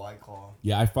this with a White Claw.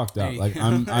 Yeah, I fucked up. Hey. Like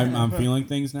I'm feeling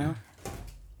things now.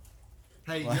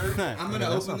 Hey, Why I'm not? gonna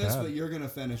that's open not this, bad. but you're gonna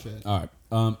finish it. All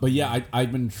right. But yeah,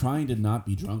 I've been trying to not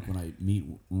be drunk when I meet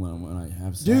when I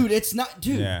have sex. Dude, it's not.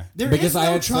 Dude, Yeah. there Because is I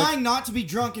no had sex- trying not to be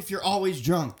drunk if you're always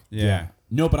drunk. Yeah.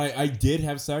 No, but I did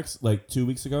have sex like 2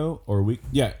 weeks ago or a week.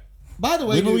 Yeah. By the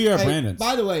way, When dude, we were at hey, Brandon's.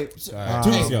 By the way, 2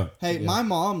 weeks ago. Hey, Yeah. my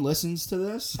mom listens to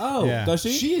this. Oh, Yeah. does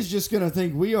she? She is just gonna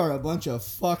think we are a bunch of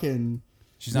fucking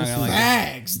She's not gonna like.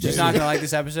 fags, dude. She's not gonna like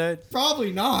this episode.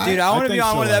 Probably not. Dude, I want to be think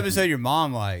on she'll one of the like episodes your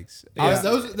mom likes.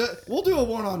 We'll do a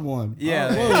one-on-one.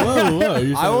 Yeah. Whoa.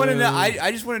 You're I want to saying- know.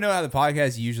 I just want to know how the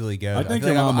podcast usually goes. I think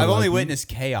feel your like mom I've would only like you. witnessed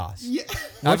chaos. Yeah.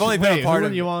 I've only been Wait, a part who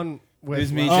of. were you on with? It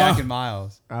was me, Oh. Jack, and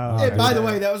Miles. Hey, by the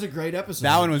way, that was a great episode.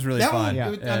 That one was really That fun. One,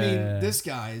 Yeah. I mean, Yeah. this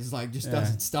guy is like just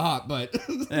doesn't stop, but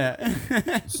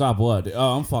Yeah. Stop what?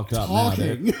 Oh, I'm fucked up now,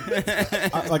 dude.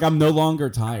 talking. I'm no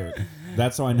longer tired.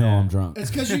 That's how I know I'm drunk.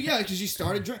 It's because you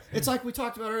started drinking. It's like we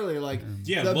talked about earlier. Like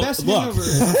the look- best look.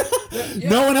 hangover.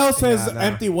 No one else has Yeah, no.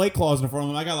 empty White Claws in front of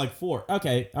them. I got like 4.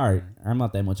 Okay, all right. I'm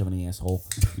not that much of an asshole.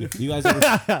 You guys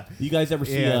ever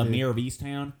see Yeah, dude. Mayor of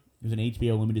Easttown? There's an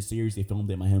HBO limited series. They filmed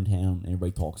it in my hometown, and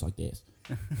everybody talks like this.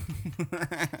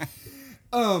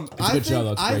 I a good show,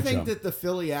 though. It's a I great think show. that the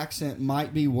Philly accent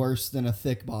might be worse than a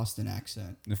thick Boston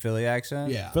accent. The Philly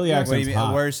accent. Yeah. Philly What do accent's you mean?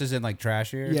 hot. Worse is in like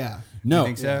trashier. Yeah. No, You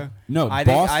think so? No, I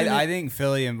think Boston. I think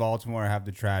Philly and Baltimore have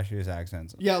the trashiest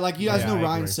accents. Yeah, like you guys Yeah, know I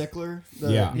Ryan agree. Sickler.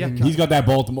 yeah, he's got that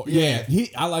Baltimore. Yeah, Yeah.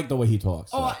 I like the way he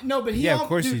talks. Oh no, but he. Yeah, of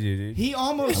course you do, dude. He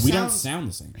almost. we sounds, don't sound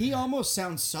the same, He almost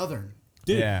sounds southern.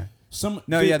 dude. Yeah. Dude,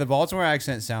 Yeah, the Baltimore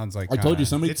accent sounds like. I told you kinda-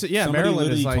 somebody. Yeah, somebody Maryland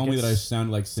literally is like told me that I it's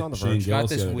sounded like on the Shane verge. Gillis. Got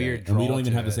this the other weird day, and we drawl don't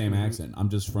even to have the it. same accent. I'm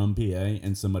just from PA,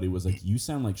 and somebody was like, "You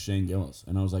sound like Shane Gillis,"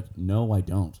 and I was like, "No, I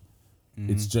don't.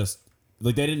 It's just."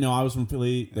 Like they didn't know I was from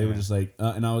Philly. They were just like,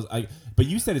 and I was, but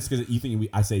you said it's because you think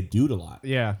I say dude a lot.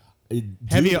 Yeah. Dude-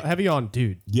 Heavy on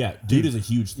dude. Yeah, dude is a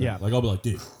huge thing. Yeah. Like I'll be like,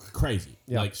 dude, crazy,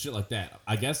 Yeah. like shit like that.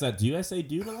 I guess that. Do you guys say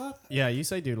dude a lot? Yeah, you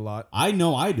say dude a lot. I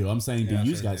know I do. I'm saying, do Yeah, I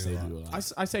you say guys say dude a dude a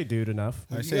lot? I say dude enough.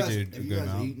 I Have say you guys, dude a have you good guys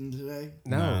amount. eaten today?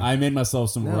 No. I made myself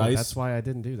some No, rice. that's why I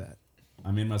didn't do that. I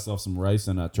made myself some rice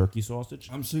and a turkey sausage.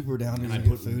 I'm super down to I get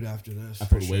put- food after this. I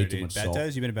put Sure, way too dude. much salt.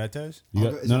 Beto's? You been to Beto's? You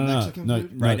I'll got, go- is no, it no, no, Mexican no,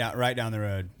 food? no, Right down the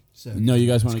road. So, no. You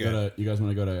guys want to It's go to? You guys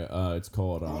want to go to? It's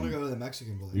called. I want to go to the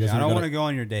Mexican place. You guys I don't wanna want go to go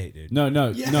on your date, dude. No, no,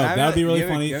 Yeah. no. Have That would be a- really you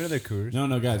ever funny. Go to the Coors. No,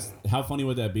 no, guys. How funny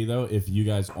would that be though if you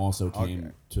guys also came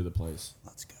Okay. to the place?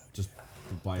 Let's go. Just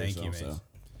by Thank you, yourself.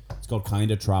 Mace. It's called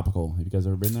Kinda Tropical. Have you guys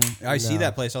ever been there? I see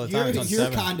that place all the time. It's on You're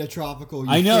 7. kind of tropical.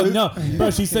 I know, fruit. no,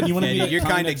 bro. She said you want to Yeah, be. you're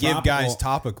kind of give guys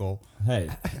topical. Hey,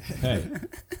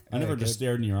 I never just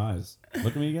stared in your eyes.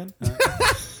 Look at me again.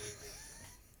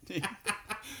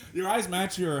 Your eyes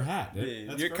match your hat.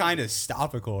 You're kind of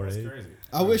stopical, right? Crazy.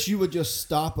 I wish you would just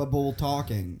stop a bull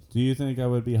talking. Do you think I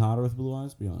would be hotter with blue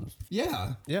eyes? Be honest.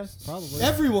 Yeah, Yes, probably.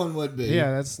 everyone would be.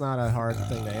 Yeah, that's not a hard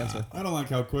thing to answer. I don't like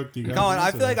how quick you guys. Colin,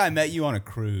 I feel like I met you on a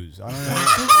cruise. I don't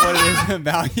know what it is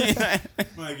about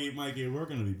you. Mikey, we're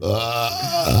gonna be.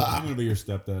 I'm gonna be your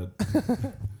stepdad.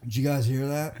 Did you guys hear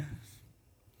that?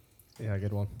 Yeah,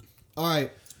 good one. All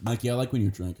right. Mikey, I like when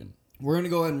you're drinking. We're gonna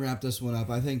go ahead and wrap this one up.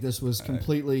 I think this was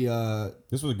completely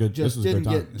This was a good. just this was a didn't good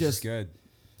time. get This is just. good.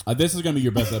 This is gonna be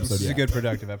your best episode This is yet. a good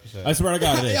productive episode. I swear to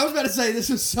God, it I is. was about to say this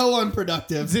is so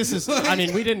unproductive. This is. I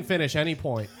mean, we didn't finish any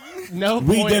point. No,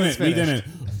 We point was didn't. We finished.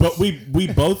 didn't. But we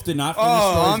both did not finish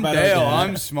Oh, stories I'm about our Dale. dad.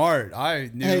 I'm smart. I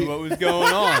knew Hey. what was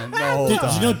going on the whole Did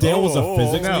time. you know Dale was a Oh,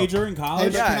 physics no. major in Hey, college?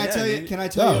 but Yeah, can I yeah, tell you? dude. Can I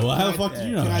tell you? Oh, how the fuck did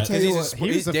you know Can I that? tell you He's a what? sport-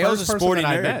 He was the Dale's first a person sporty that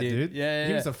I nerd, met, dude. dude. Yeah,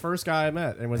 He was yeah. the first guy I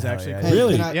met and was actually yeah. cool.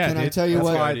 Really? Can I, Yeah, can I dude. tell you That's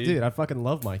what? why, dude. dude, I fucking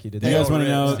love Mikey to You death. guys Dale want to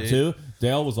know Ritz, dude. too?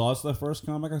 Dale was also the first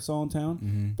comic I saw in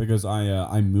town because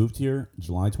I moved here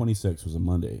July 26th was a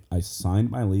Monday. I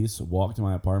signed my lease, walked to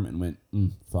my apartment, and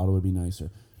went. Thought it would be nicer.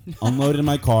 Unloaded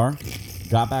my car,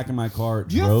 got back in my car,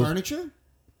 Do you drove. have furniture?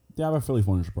 Yeah, I have a fully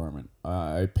furnished apartment.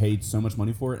 I paid so much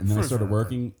money for it, and then I started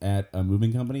working at a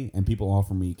moving company, and people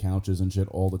offer me couches and shit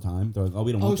all the time. They're like, "Oh,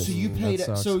 we don't Oh, want so this." you paid it.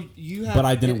 sucks. So you have. But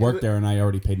I didn't work there, and I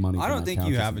already paid money. I for don't my think you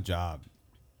couches have a and- job.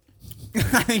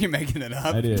 I think you're making it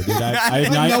up. I did. Dude. I have,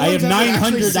 Like, nine, no I have one's ever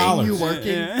actually seen $900. you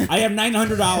working. I have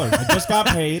 $900. I just got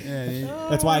paid.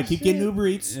 That's why I keep getting Uber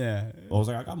Eats. Yeah. I was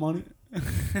like, I got money.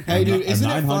 Hey, dude, I'm isn't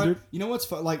it 900? fun? You know what's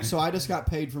fun? Like, so I just got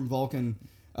paid from Vulcan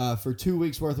for 2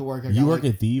 weeks worth of work. I You got, work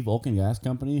like, at the Vulcan Gas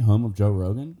Company, home of Joe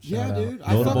Rogan? Yeah, dude.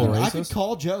 I Notable I could racist?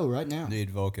 call Joe right now. Dude,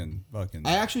 Vulcan.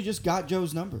 I actually just got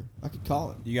Joe's number. I could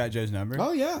call him. You got Joe's number?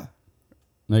 Oh yeah.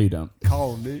 No, you don't.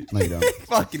 Call him, dude. No, you don't.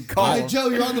 Fucking call Hey him. Joe,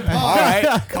 you're on the All pod.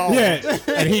 right, call him. Yeah.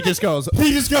 And he just goes,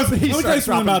 He just goes, let me tell you starts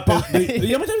something about dropping this.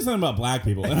 Let me tell you something about black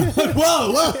people. And I'm like,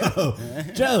 whoa.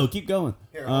 Joe, keep going.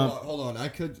 Here, hold on. I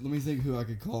could. Let me think who I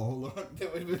could call. Hold on.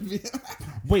 That would be.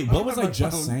 Wait, what was My I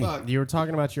just phone, saying? fuck. you were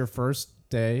talking about your first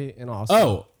day in Austin.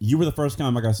 Oh, you were the first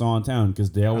comic I saw in town because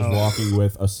Dale was walking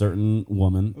with a certain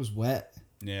woman. It was wet.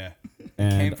 Yeah.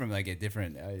 And Came from like a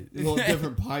different. A little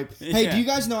different pipe. Hey, Yeah. do you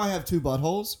guys know I have 2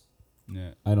 buttholes?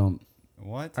 Yeah. I don't.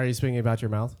 What? Are you speaking about your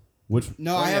mouth? Which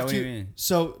No, Oh, I yeah, have what do 2. you mean?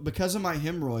 So because of my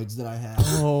hemorrhoids that I have.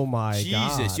 Oh my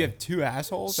god. Jesus, you have 2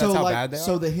 assholes? So That's how like, bad they are?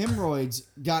 so the hemorrhoids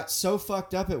got so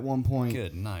fucked up at one point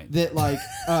Good night. that like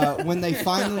when they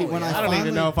finally when I don't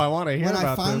even know if I want to hear when I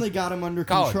about finally this. got him under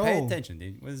Colin, control. pay attention,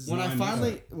 dude. What is When I I'm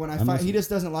finally listening. he just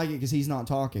doesn't like it because he's not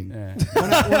talking. Yeah.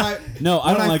 When I, No, I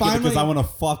when don't like it because finally- I want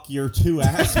to fuck your 2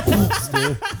 assholes,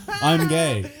 dude. I'm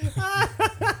gay.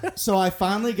 So I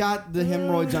finally got the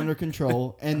hemorrhoids under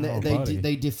control, and buddy.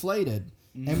 they deflated.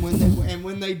 And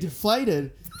when they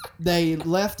deflated, they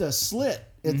left a slit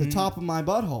at the top of my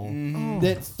butthole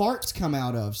that farts come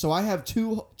out of. So I have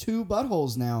two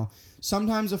buttholes now.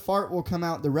 Sometimes a fart will come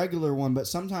out the regular one, but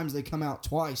sometimes they come out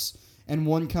twice, and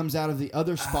one comes out of the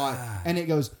other spot, and it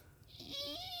goes.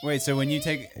 Wait, so when you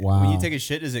take Wow. a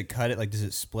shit, does it cut it? Like, does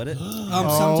it split it?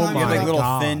 Sometimes You have my like little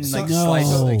God. thin, So- like no.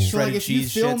 slices, like So, So shredded like if you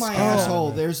cheese feel shits. my Oh.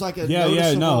 asshole, there's like a Yeah,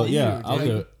 noticeable yeah, I'll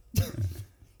do it.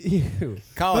 Ew.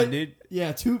 Colin, But- dude.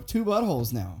 Yeah, two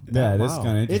buttholes now. Yeah, this is Wow.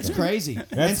 kind of It's interesting. crazy. and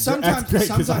That's sometimes, great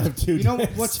 'cause I have 2 you know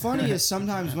dicks. what's funny is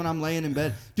sometimes when I'm laying in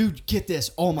bed, dude, get this.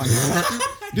 Oh my god,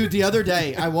 dude. The other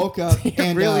day I woke up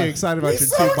and really excited about your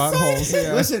 2 buttholes.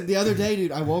 Yeah. Listen, the other day,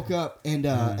 dude, I woke up and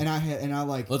I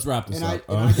like. Let's wrap this and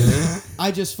up.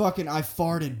 I just fucking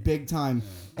farted big time,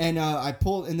 and I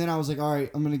pulled, and then I was like, all right,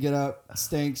 I'm gonna get up. It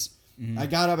stinks. I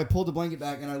got up, I pulled the blanket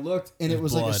back, and I looked, and it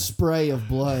was like a blood. spray of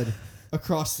blood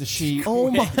across the sheet.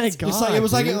 Oh my god. Just like it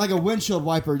was dude. like a windshield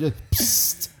wiper. Just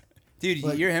psst. Dude,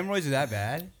 Like- your hemorrhoids are that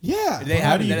bad? Yeah. They How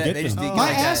have do you they, get they just them? dig My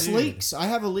like ass that. leaks. I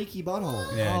have a leaky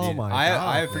butthole. Yeah, Oh dude. my I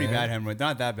God, have pretty man. bad hemorrhoids.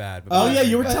 Not that bad. But Oh mine yeah, are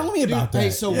you were bad. telling me about Dude, hey,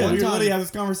 that. so yeah, one we time- literally had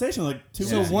this conversation like 2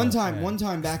 So weeks ago. one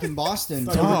time back in Boston,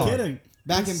 Like, we Oh. were kidding.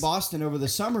 back in Boston over the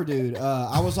summer, dude,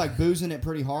 I was like boozing it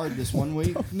pretty hard this one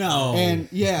week. No. And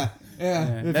yeah.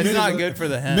 If That's you- not good for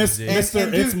the hem, dude. Mister,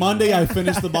 and it's dude- Monday. I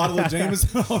finished the bottle of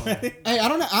Jameson already. Hey, I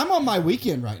don't know. I'm on my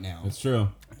weekend right now. It's true.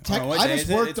 what I day just is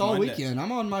it? worked It's all Monday. weekend.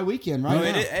 I'm on my weekend right No,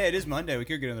 now. it is Monday. We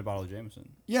could get another bottle of Jameson.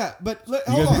 Yeah, but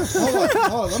hold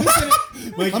on. Let me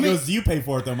finish. Mike Let me- goes, you pay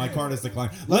for it though. My card is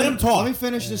declined. Let him talk. Let me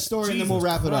finish this story and then we'll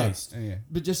Jesus wrap Christ. it up. Yeah.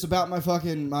 But just about my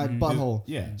butthole.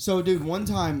 Yeah. So, dude, one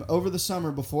time over the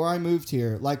summer before I moved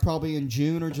here, like probably in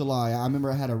June or July, I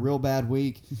remember I had a real bad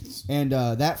week. And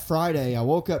that Friday, I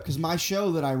woke up because my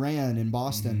show that I ran in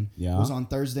Boston Yeah. was on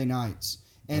Thursday nights.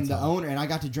 And the owner, and I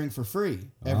got to drink for free.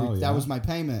 Oh, yeah. That was my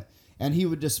payment. And he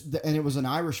would just, and it was an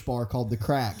Irish bar called The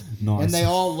Crack. Nice. And they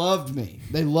all loved me.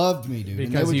 They loved me, dude. And they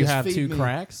Because would you just have feed 2 me.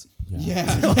 cracks. Yeah.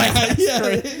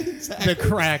 The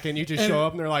crack, and you just show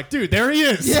up and they're like, dude, there he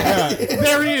is. Yeah.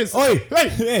 There he is. Oi, hey,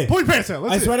 hey. pull your pants out.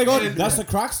 Let's I see swear it. to God, that's the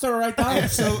crack star right there.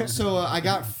 So I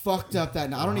got fucked up that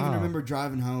night. I don't even Wow. remember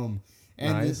driving home.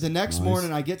 And Nice. the next Nice.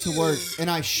 morning, I get to work and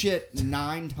I shit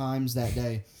 9 times that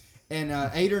day, and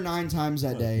 8 or 9 times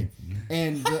that day.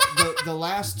 And the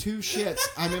last 2 shits,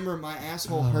 I remember my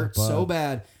asshole hurt so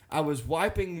bad. I was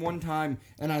wiping one time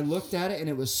and I looked at it and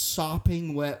it was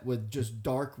sopping wet with just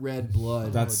dark red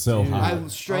blood. That's so hot. I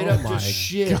straight Oh up my just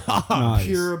shit Nice.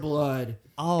 pure blood.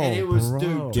 Oh, and it was bro.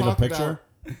 dude. Do you have a talk picture?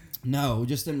 about- no,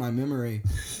 just in my memory,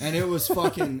 and it was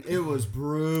fucking. It was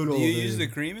brutal. Do you dude. use the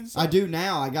cream and stuff? I do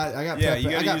now. I got. Yeah, Prep, you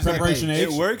I gotta got use Prep Preparation H. H.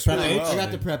 It works Prep really H? well. I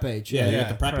got the Prep H. Yeah, Yeah, you got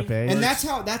the Prep preppy. H. and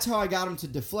that's how I got them to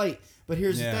deflate. But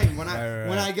here's Yeah, the thing: when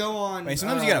right. I go on, Wait,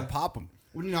 sometimes you gotta pop them.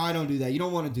 well, no, I don't do that. You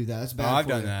don't want to do that. That's bad. Oh, I've for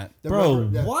done you. that. The Bro,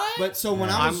 rubber- what? But so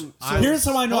when I was, Here's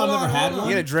how I know I've Hold never on, had hold one.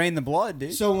 You gotta drain the blood,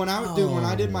 dude. So when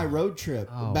I did my road trip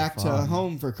back to fuck.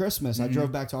 home for Christmas, I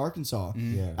drove back to Arkansas.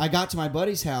 Yeah. I got to my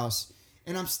buddy's house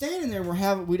and I'm standing there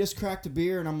and we just cracked a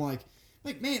beer and I'm like,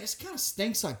 man, this kind of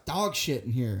stinks like dog shit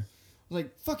in here.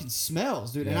 Like fucking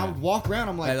smells, dude. And I Yeah. would walk around.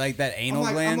 I'm like, Like that anal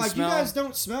I'm gland like, smell. you guys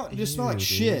don't smell. You just smell like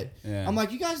shit. Yeah. I'm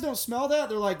like, you guys don't smell that.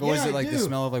 They're like, But yeah, was it I like do. the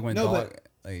smell of like when No, dog? but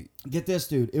Like get this,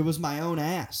 dude. It was my own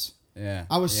ass. yeah.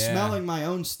 I was Yeah. smelling my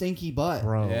own stinky butt.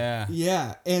 Bro. Yeah.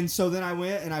 Yeah, and so then I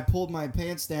went and I pulled my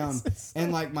pants down,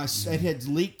 and like it had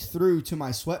leaked through to my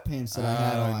sweatpants that I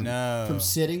had Oh, on no. from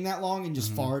sitting that long and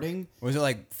just farting. Was it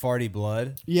like farty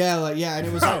blood? Yeah, and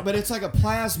it was like, but it's like a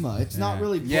plasma. It's not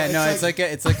really. Yeah, blood. no, it's like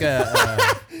a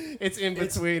It's in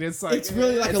between. It's like it's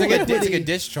really like it's a like a liquidy.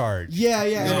 discharge. Yeah,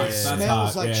 and it Nice. That's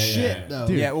smells hot. like Yeah, shit yeah. though.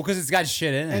 Yeah, well, because it's got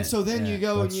shit in it. And so then Yeah. you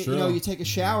go and That's you know true. you take a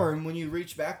shower and when you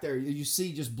reach back there you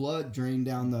see just blood drain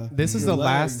down the. This is your the leg.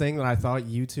 last thing that I thought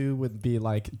you two would be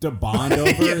like. To bond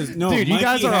over is no. Dude, you Mikey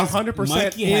guys are has- 100%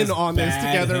 Mikey has in on this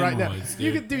bad together right now. hemorrhoids,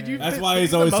 You dude. could, dude, you. That's this why he's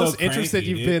is always the so most interested cranky,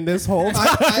 you've dude. been this whole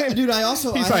time. Dude, I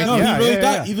also He's I like, have- No, Yeah, he really yeah,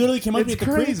 got. yeah. He literally came up It's to me at the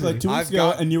creek crazy. like 2 weeks I've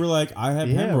ago, got- and you were like, "I have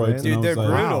Yeah, hemorrhoids." man. and Dude, I they're was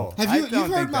like, brutal. Have I you? don't You've heard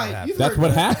think that my. happens. You've That's heard,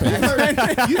 what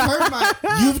happened. You've heard my.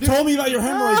 You've told me about your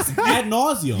hemorrhoids ad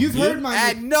nauseum. You've dude. heard my.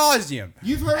 Ad nauseum.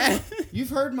 You've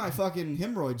heard my fucking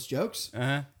hemorrhoids jokes. Uh-huh.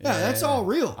 Yeah, that's all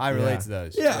real. I relate to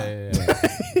those. Yeah.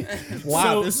 Wow,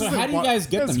 So, this so is how do you guys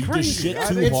get them? You just shit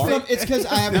too It's hard. because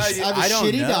I have a, No, dude, I have a I don't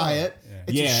shitty know. diet.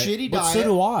 It's Yeah, a shitty but diet. so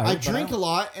do I, I but drink I- a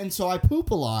lot, and so I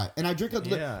poop a lot, and I drink a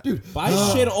Yeah. dude. But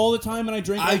I shit all the time, and I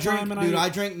drink all I the drink, time, and dude. I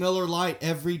drink Miller Lite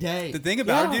every day. The thing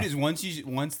about Yeah. it, dude, is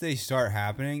once they start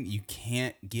happening, you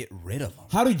can't get rid of them.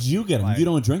 How did you get them? Like- You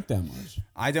don't drink that much.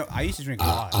 I used to drink a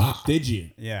lot. Did you?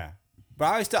 Yeah.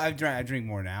 But I drink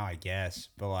more now, I guess.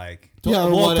 But like, Yeah,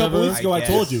 or well, a whatever. couple weeks ago, I I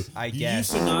told guess. you. I You guess.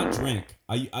 used to not drink.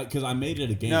 Because I made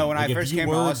it a game. No, when I if first you came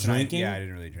to were Austin, I drinking,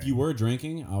 didn't really drink. If you were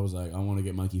drinking, I was like, I want to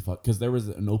get Mikey fucked. Because there was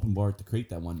an open bar at the creek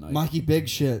that one night. Mikey Big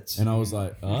Shits. And I was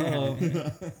like, oh.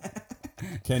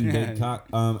 Ken Big Cock.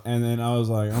 And then I was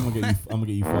like, I'm gonna get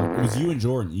you fucked. It was you and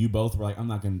Jordan. You both were like, I'm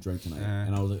not gonna drink tonight.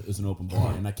 And I was like, it's an open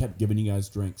bar. And I kept giving you guys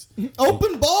drinks.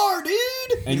 Open bar,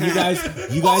 dude. And you guys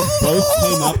both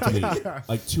came up to me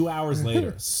like 2 hours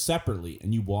later, separately,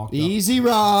 and you walked up. Easy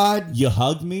rod. You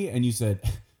hugged me and you said,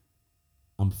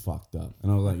 I'm fucked up.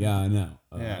 And I was like, yeah, I know.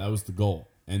 Yeah. That was the goal.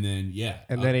 And then,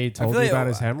 And then he told feel you like- about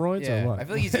his hemorrhoids Yeah. or what? I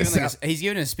feel like he's giving he's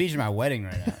giving a speech at my wedding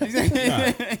right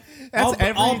now. I'll be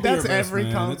your That's best every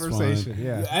man. It's conversation. fine.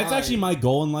 Yeah. That's actually my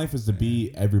goal in life is to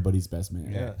be everybody's best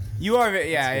man. Yeah. You are,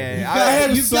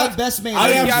 yeah. You've got best man. I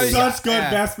have energy. such good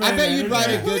yeah. best man. I bet you'd write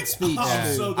a energy. good speech. Oh,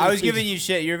 dude. so good I was speech. giving you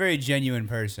shit. You're a very genuine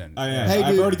person. I am. Hey,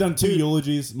 I've dude. already done 2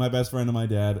 eulogies. My best friend and my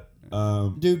dad.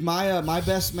 Dude, my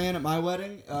best man at my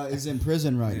wedding is in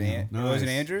prison right now. Was it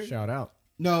Andrew? Shout out.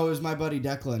 No, it was my buddy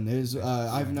Declan. It was,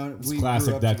 I've known. It's we classic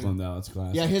grew up Declan, together. though. It's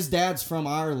classic. Yeah, his dad's from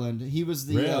Ireland. He was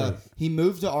the Really? he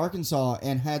moved to Arkansas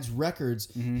and had records.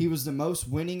 Mm-hmm. He was the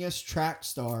most winningest track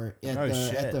star at Oh,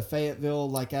 the shit. Fayetteville,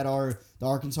 like at the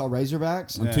Arkansas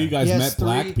Razorbacks. Until you guys He has met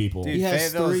black three- people. He has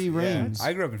Fayetteville's- 3 rings.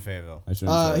 I grew up in Fayetteville. I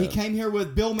shouldn't say He that. came here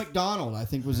with Bill McDonald, I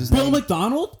think was his Bill name.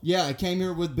 McDonald? Yeah, he came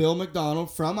here with Bill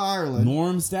McDonald from Ireland.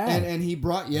 Norm's dad. And he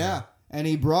brought and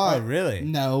he brought Oh, really?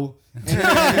 No. And he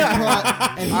brought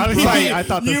I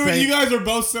thought the you, same. you guys are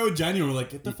both so genuine. Like,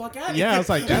 get the fuck out of here. Yeah, I was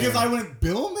like, because that's- I went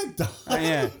Bill McDonald.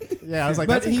 Yeah. Yeah, I was like,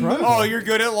 But that's he incredible. Oh, you're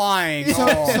good at lying.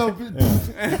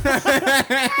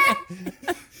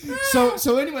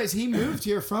 So anyways, he moved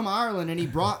here from Ireland and he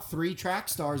brought 3 track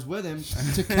stars with him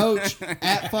to coach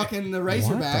at fucking the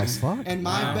Razorbacks. fuck? And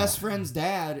my best friend's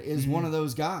dad is one of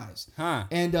those guys. Huh.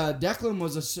 And Declan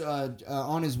was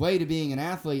on his way to being an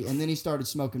athlete, and then he started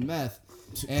smoking meth.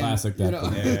 And, Classic you know,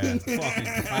 Declan. Yeah.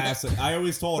 Fucking classic. I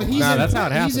always told But him. he's No, in, that's how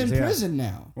it he's in happens, yeah. prison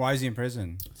now. Why is he in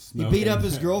prison? He beat up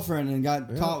his girlfriend and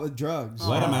got caught with drugs.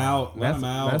 Let him out. Let him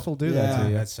out. Meth will do that Yeah. to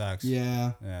you. That sucks.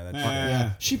 Yeah. Yeah, that's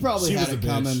Yeah. She probably She had was a it bitch,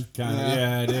 coming. Kinda. Yeah.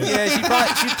 Yeah, dude.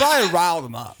 Yeah, she probably riled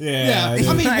him up. Yeah. Yeah. dude.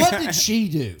 I mean, what did she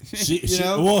do? She,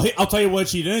 know? well, I'll tell you what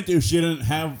she didn't do. She didn't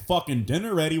have fucking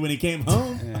dinner ready when he came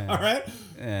home. All right.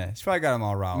 Yeah, she probably got him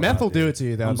all riled Meth up. will do dude. it to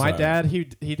you, though. I'm My sorry. dad, he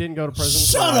didn't go to prison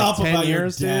Shut for like up 10 about your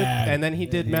years, dude. dad. And then he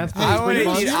did meth for I 3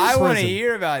 months. want to Prison.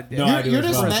 hear about that. No, I do You're as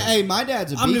just well. mad. Hey, my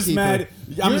dad's a I'm beekeeper. just mad.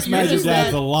 I'm just mad your just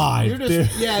dad's mad- alive. You're dude.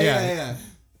 just, yeah.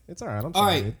 It's all right. I'm All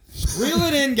sorry, right, dude. reel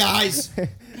it in, guys.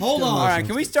 Hold on. All right,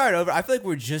 can we start over? I feel like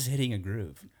we're just hitting a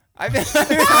groove. I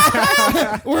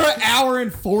We're an hour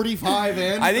and 45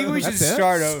 in. think we should That's it?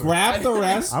 start over. Scrap the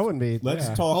rest. I wouldn't be. Let's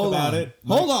yeah. talk Hold about on. it.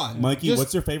 Hold on. Mikey. Just-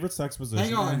 What's your favorite sex position?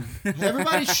 Hang on.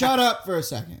 Everybody shut up for a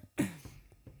second.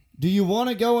 Do you want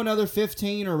to go another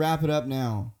 15 or wrap it up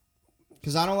now?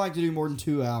 Because I don't like to do more than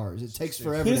 2 hours. It takes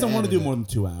forever. He doesn't want to edit do it. more than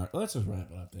 2 hours. Let's just wrap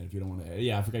it up then. If you don't want to edit.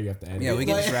 Yeah, I forgot you have to edit. Yeah, we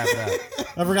can just wrap it up.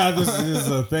 I forgot this is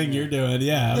a thing you're doing.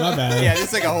 Yeah, my bad. Yeah, this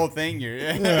is like a whole thing here.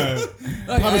 Yeah.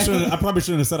 I probably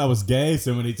shouldn't have said I was gay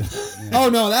so many times. Oh,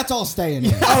 no, that's all staying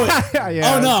in. Yeah,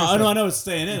 Oh no, I know it's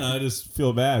staying in. I just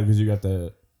feel bad because you got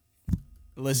to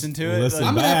Listen to it. Listen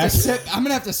I'm Like, gonna have to back. sit. I'm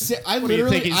gonna have to sit. I do you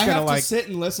literally, think he's I gonna, have like- to sit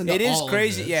and listen to it is all of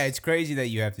crazy. this. Yeah, it's crazy that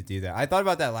you have to do that. I thought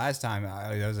about that last time.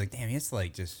 I was like, damn, it's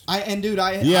like just. Dude,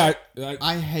 yeah.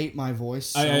 I hate my voice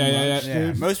so Yeah. much, Yeah,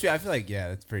 dude. most people. I feel like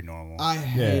that's pretty normal. I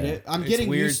hate Yeah. it. I'm It's getting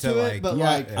weird used to, to like- it, but Yeah,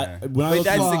 like, when I but look,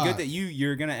 that's the Fuck. good that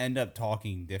you're gonna end up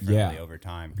talking differently Yeah. over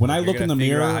time. when I You're look in gonna the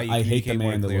figure mirror, out how you I hate the communicate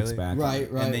more man that looks clearly. back. right.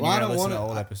 And then Well, I you're don't gonna want listen to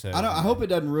old episodes. I hope it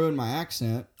doesn't ruin my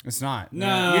accent. It's not.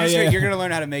 No, you're, yeah. you're gonna learn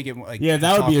how to make it more, like. Yeah,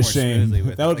 that would talk be a more shame. smoothly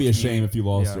with That it, would be a like, shame if you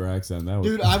lost Yeah. your accent. That would.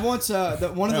 Dude, I once one of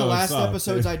That the would last suck,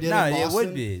 episodes dude. I did No, in it Boston.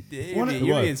 would be. One-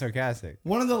 You're What? being sarcastic.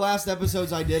 One of the last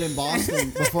episodes I did in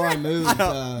Boston before I moved.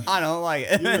 I don't like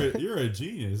it. You're a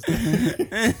genius.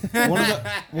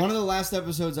 One of the last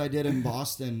episodes I did in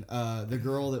Boston. The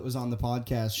girl that was on the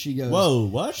podcast, she goes, Whoa,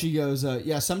 what? She goes,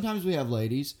 yeah. Sometimes we have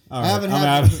ladies. All I right, haven't I'm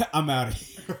had. out. I'm out of here.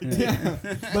 Yeah.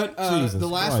 But Jesus the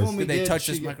last Christ. one we Did they did, touch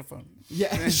she this go- microphone?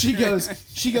 Yeah, she goes,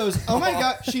 oh my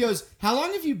God. She goes, how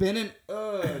long have you been in?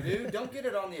 Dude, don't get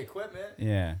it on the equipment.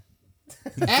 Yeah.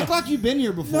 Act like you've been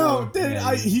here before. No, dude,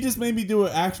 Yeah. he just made me do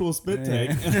an actual spit take.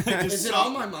 And I just Is it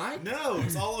on my mic? No,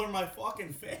 it's all over my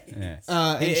fucking face. Yeah.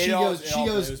 And It she all- goes, it all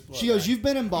goes she goes, you've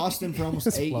been in Boston for almost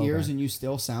Just 8 blow years back. and you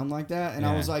still sound like that. And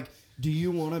I Yeah. was like, do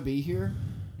you want to be here?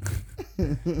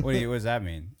 What does that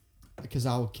mean? Because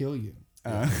I will kill you.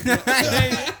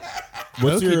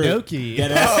 What's Okie your dokie.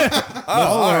 Get out.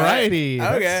 Alrighty.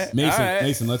 Okay. Mason? all right.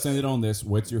 Mason, let's end it on this.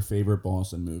 What's your favorite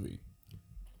Boston movie?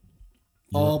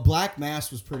 Oh, Black Mass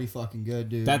was pretty fucking good,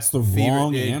 dude. That's the Fever-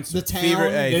 wrong it- answer. the town. Fever-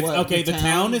 hey, It's, what, okay, the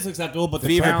town is acceptable, but the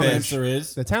Fever correct Pitch. answer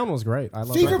is The town was great. I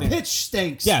love Fever it. Pitch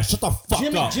stinks. yeah. Shut the fuck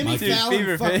up, Jimmy Mikey. Dude, Fallon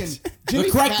Fever fucking. Pitch. Jimmy The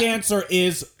correct Fa- answer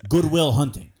is Good Will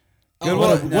Hunting. Good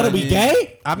What, one. what are we,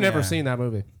 gay? I've never Yeah. seen that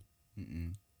movie.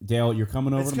 Dale, you're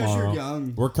coming over It's 'cause tomorrow. you're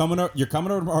young. You're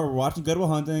coming over tomorrow. We're watching Good Will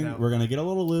Hunting. No. We're gonna get a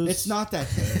little loose. It's not that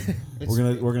good. It's, We're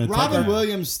gonna take Robin our-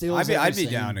 Williams steals. I'd be every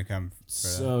scene. down to come. For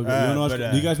So, that. you wanna watch,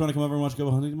 But, do you guys want to come over and watch Good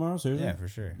Will Hunting tomorrow? Seriously? Yeah, for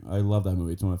sure. I love that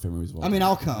movie. It's one of my favorite movies of all I mean,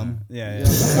 I'll come. Yeah.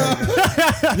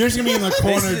 time. You're just gonna be in the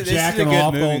corner This is a jacking good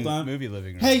off the movie, whole time. movie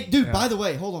living room. Hey, dude. By the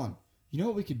way, hold on. You know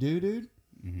what we could do, dude?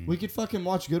 We could fucking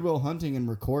watch Good Will Hunting and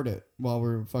record it while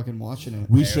we're fucking watching it.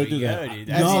 We There should we do go, that. dude.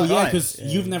 That's No, the yeah, fun. because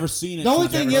you've never seen it. The only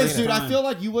since thing every is, dude, I time. feel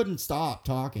like you wouldn't stop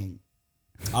talking.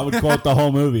 I would quote the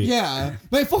whole movie. Yeah.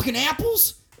 Man, fucking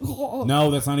apples? Oh.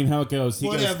 No, that's not even how it goes. He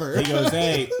Whatever. Goes, he goes,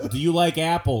 hey, do you like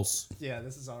apples? Yeah,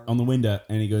 this is our. On the window.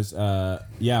 And he goes,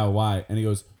 yeah, why? And he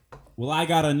goes, well, I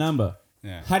got a number.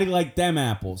 Yeah. How do you like them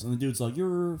apples? And the dude's like,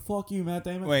 fuck you, Matt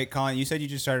Damon. Wait, Colin, you said you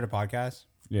just started a podcast?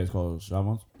 Yeah, it's called Shot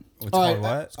Ones. It's All called right,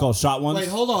 what? It's called Shot Ones. Wait,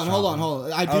 hold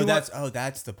on. I do. That's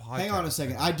the podcast. Hang on a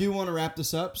second. I do want to wrap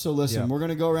this up. So listen, Yeah. we're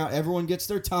gonna go around. Everyone gets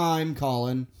their time,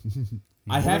 Colin.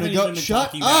 I haven't go- even been shut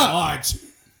talking up! that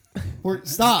much.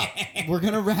 Stop. We're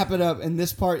gonna wrap it up, and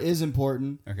this part is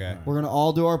important. Okay. We're gonna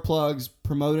all do our plugs.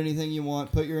 Promote anything you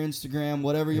want. Put your Instagram,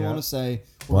 whatever you Yeah. want to say.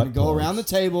 We're What gonna go plugs? around the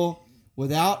table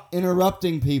without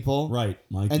interrupting people. Right,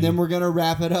 Mikey. And then we're gonna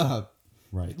wrap it up,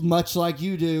 right. much like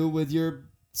you do with your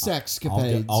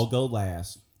sexcapades. I'll go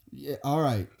last. Yeah, all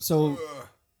right. So,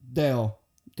 Dale,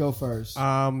 go first.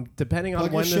 Depending on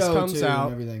Plug when your this show, comes too, and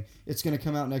out everything. It's gonna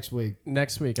come out next week.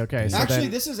 next week. Okay, so Actually,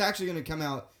 then, this is actually gonna come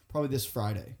out probably this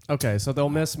Friday. okay, so they'll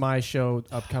miss my show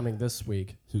upcoming this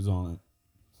week. Who's on it?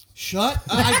 Shut up.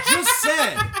 I just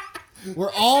said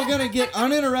we're all going to get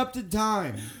uninterrupted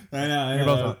time. I know. You're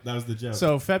both on. That was the joke.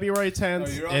 So February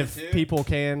 10th, you're on if it too? people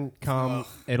can come,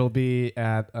 it'll be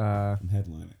at I'm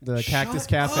headlining. the Cactus Shut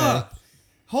Cafe. up.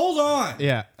 Hold on.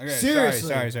 Yeah, Okay, Seriously.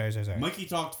 Sorry. Mikey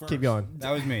talked first. keep going.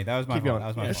 That was me. That was my Keep fault. going. That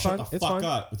was my It's fault. fine. Shut the It's fuck fine.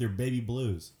 up with your baby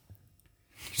blues.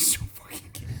 So fucking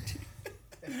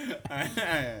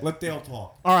Let Dale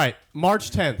talk. All right,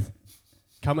 March 10th,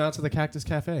 come out to the Cactus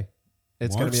Cafe.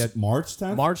 It's going to be at March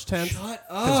 10th? March 10th. Shut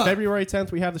Because up. February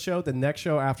 10th we have the show. The next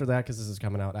show after that, because this is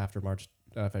coming out after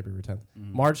February 10th.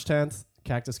 March 10th,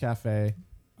 Cactus Cafe.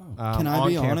 Can I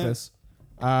be on it? campus.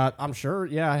 I'm sure.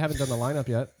 Yeah, I haven't done the lineup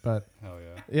yet, but Hell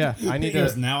yeah. yeah, I need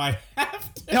Because to. now I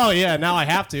have to. Oh yeah, now I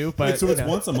have to. But Wait, so it's you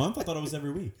know. once a month? I thought it was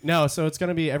every week. No, so it's going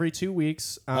to be every 2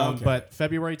 weeks. Okay. But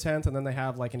February 10th, and then they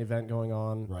have like an event going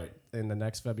on Right. in the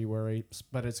next February.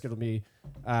 But it's going to be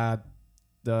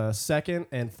the second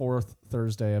and fourth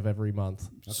Thursday of every month.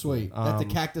 Sweet. At the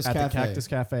Cactus at Cafe. the Cactus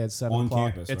Cafe at 7 On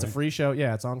o'clock. campus, It's a right? free show.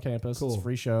 Yeah, it's on campus. Cool. It's a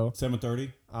free show.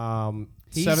 7:30?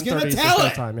 He's 7:30 gonna is the tell show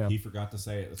it. time. Yeah. He forgot to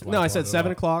say it. That's why No, I brought said it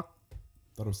 7 up. o'clock.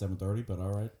 Thought it was 7:30, but all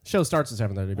right. Show starts at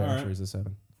 7:30, but All I'm right. sure it's at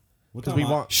 7. What Because time we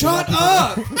I- want. Shut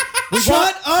up.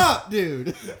 Shut up,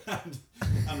 dude.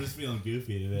 I'm just feeling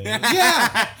goofy today.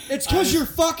 Yeah. It's because you're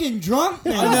fucking drunk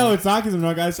now. I know it's not because I'm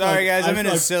drunk. Sorry, guys, I'm in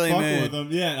a silly mood. With them.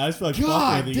 Yeah, I just feel like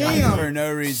God fucking with you damn. guys. For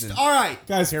no reason. All right.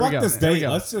 Guys, Here we fuck go. this Here we date.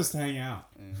 go. Let's just hang out.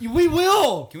 We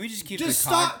will. Can we just keep Just the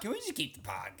pod? stop. Can we just keep the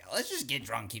pod going? Let's just get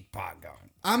drunk, keep the pod going.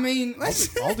 I mean,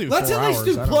 I'll do let's 4 at least hours.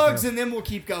 do I don't plugs care. and then we'll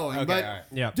keep going. Okay, but all right.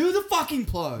 Yeah. do the fucking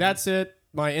plug. That's it.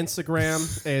 My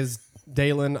Instagram is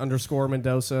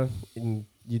Dalen_Mendoza. And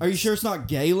Are you sure it's not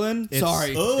Galen? It's-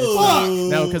 Sorry. Oh,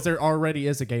 No, because there already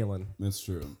is a Galen. that's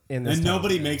true. In this and town.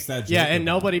 nobody makes that joke. Yeah, and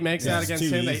about nobody it. makes Yeah, that it's against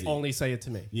too him. easy. They only say it to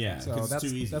me. Yeah, so 'cause it's that's too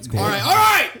easy. That's All cool. All right. All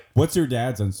right. What's your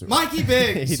dad's Instagram? Mikey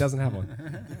Biggs. He doesn't have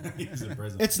one. He's in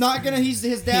prison. It's not gonna. His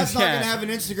dad's not Yeah. gonna have an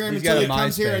Instagram He's until got he a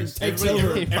comes here and MySpace. takes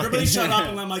Everybody, over. everybody shut up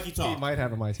and let Mikey He talk. might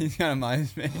have a mic. He's got a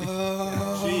MySpace.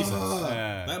 Jesus.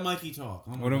 Uh, Let Mikey talk.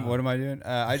 Oh my What am, God. what am I doing?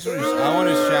 I want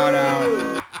to shout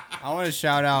out. I want to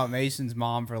shout out Mason's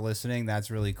mom for listening. That's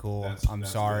really cool. I'm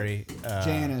that's sorry,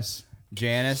 Janice.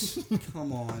 Janice.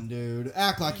 Come on, dude.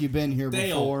 Act like you've been here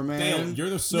Dale, before, man. Dale, you're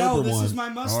the sober No, this one. is my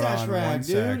mustache on rag, one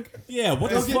dude. sec. Yeah,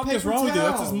 what Go the get fuck is paper wrong with you?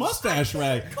 That's his towels. mustache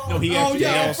rag. No, he Oh, actually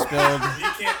yeah. Dale spilled.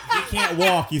 he can't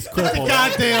walk. He's crippled.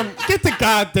 Get the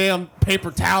goddamn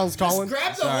paper towels, Colin.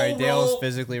 Grab the Sorry, whole Dale's roll.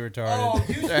 physically Oh,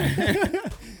 retarded. you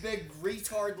big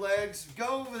retard legs.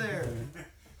 Go over there.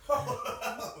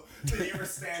 Did you ever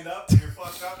stand up and you're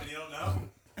fucked up and you don't know?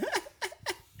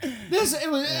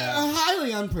 It was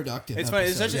highly unproductive. It's funny.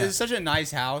 It's episode. such a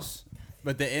nice house,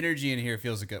 but the energy in here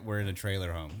feels like we're in a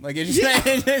trailer home. Like it's just,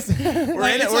 it's just we're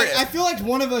Like, in it. it's We're, like, I feel like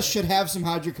one of us should have some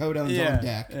hydrocodones yeah, on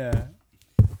deck. yeah.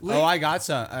 Oh, I got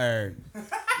some.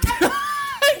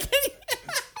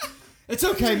 It's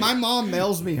okay. My mom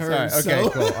mails me hers. Sorry. Okay, so.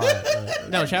 cool. All right.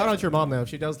 No, shout out to your mom though. If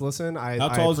she does listen, I How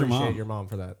tall is your appreciate mom? your mom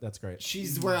for that. That's great.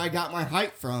 She's where I got my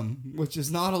height from, which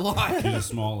is not a lot. She's a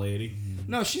small lady.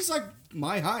 No, she's like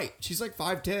my height. She's like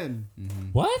 5'10".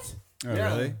 What? Oh,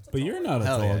 Yeah. really? But you're not a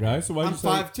Hell tall yeah. guy, so why I'm you say?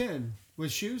 5'10"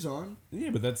 with shoes on. Yeah,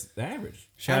 but that's average.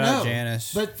 Shout I out know,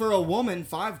 Janice. But for a woman,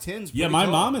 5'10's Yeah, pretty my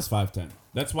tall. mom is 5'10".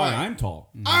 That's why All right. I'm tall.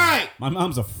 All right. My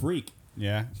mom's a freak.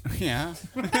 yeah. Yeah.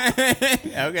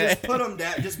 Okay. Just put them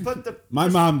down. Just put the. My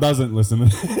mom doesn't listen to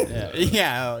that.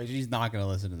 Yeah. Oh, she's not gonna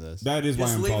listen to this. That is why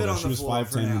Just I'm leave tall. it though. on She the was floor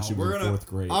for 5'10" now. when she was We're in gonna. 4th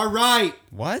grade. All right.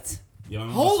 What? Yeah, my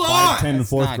mom Hold was on. 5'10" in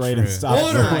That's 4th not grade true. and stopped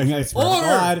Order. growing. I swear to Order.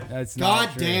 God. That's God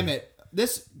not true. damn it.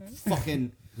 This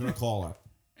fucking. I'm gonna call her.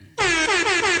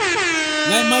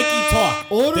 Let Mikey talk.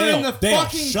 Order Dale, in the Dale,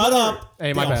 fucking shut court. up.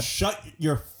 Hey, my Dale, bad. Shut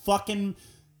your fucking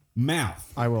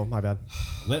mouth. I will. My bad.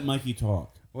 Let Mikey talk.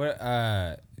 What?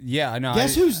 Yeah. No.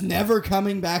 Guess who's never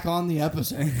coming back on the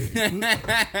episode?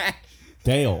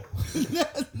 Dale.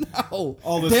 Oh,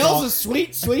 All this Dale's talk- a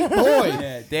sweet, sweet boy.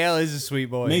 Yeah, Dale is a sweet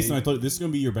boy. Mason, I dude. told you this is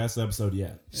gonna be your best episode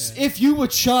yet. If you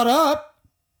would shut up,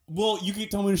 Well, you keep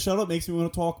telling me to shut up, makes me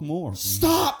want to talk more.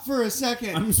 stop for a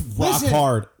second. I'm just rock Listen,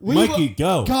 hard. we Mikey,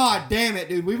 will- go. God damn it,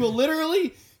 dude. We will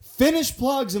literally finish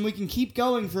plugs and we can keep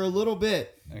going for a little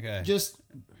bit. Okay. Just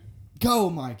go,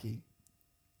 Mikey.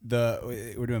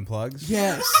 We're doing plugs.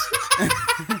 Yes.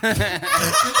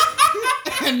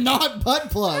 And not butt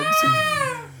plugs.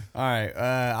 All right.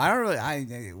 I don't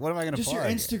really. What am I gonna Just plug?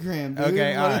 your Instagram, dude.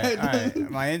 Okay. All What- right. All right.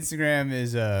 My Instagram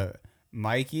is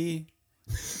Mikey.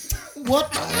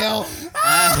 What the hell?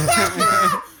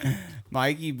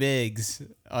 Mikey Biggs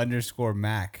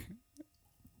 _Mac.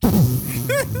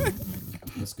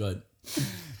 That's good.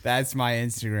 That's my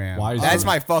Instagram. Why is That's the-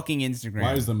 my fucking Instagram.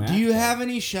 Why is the match? Do you have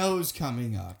any shows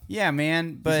coming up? Yeah,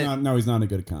 man. But he's not a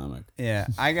good comic. yeah,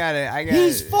 I got it.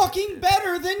 He's fucking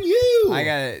better than you. I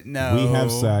got it. No. We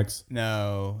have sex.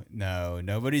 No.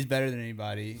 Nobody's better than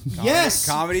anybody. Yes.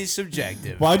 Comedy's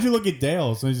subjective. Why'd you look at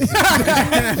Dale? So he's just,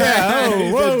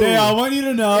 whoa. Dale, I want you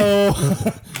to know.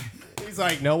 He's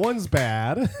like, no one's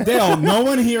bad. Dale, no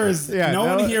one here is. Yeah, no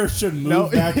no- one here should move no-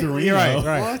 back to Reno. You're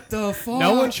right. What the fuck?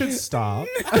 No one should stop.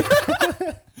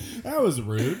 That was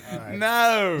rude.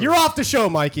 No. You're off the show,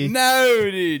 Mikey. No,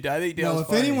 dude. I think Dale's No, if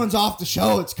funny. anyone's off the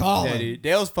show, it's Colin. Yeah, dude.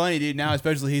 Dale's funny, dude. Now,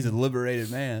 especially he's a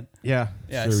liberated man. Yeah.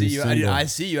 Yeah, Sure, I see he's you. single. I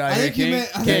see you out I here, think you King. meant-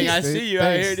 I King, think- I see you out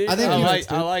Thanks. here, dude. I think you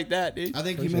meant- I like that, dude. I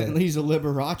think you meant he's a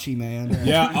Liberace man.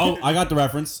 Yeah. Oh, I got the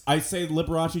reference. I say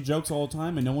Liberace jokes all the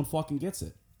time, and no one fucking gets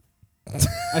it.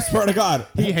 I swear to God.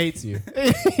 He hates you.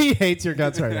 He hates your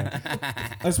guts right now.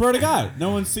 I swear to God. No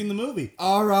one's seen the movie.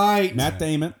 All right. Matt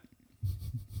Damon.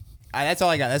 That's all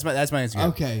I got. That's my Instagram.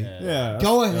 Okay. Yeah.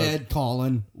 Go ahead,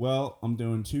 Colin. Well, I'm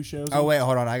doing 2 shoes. Oh wait,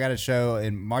 hold on. I got a show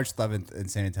in March 11th in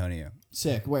San Antonio.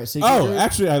 Sick. Wait. So Oh,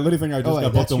 actually, I literally think I just Oh, wait, got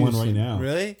booked that's on one you, right Sid. now.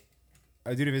 Really?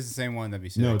 Oh, dude, if it's the same one, that'd be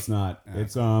sick. No, it's not.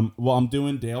 It's well, I'm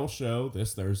doing Dale's show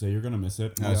this Thursday. You're gonna miss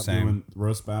it. Oh, I'm same. doing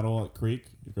Roast Battle at Creek.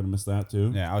 You're gonna miss that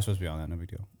too. Yeah, I was supposed to be on that. No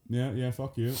big deal. Yeah,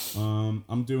 fuck you.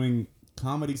 I'm doing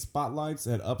comedy spotlights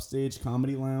at Upstage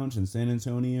Comedy Lounge in San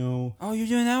Antonio. Oh, you're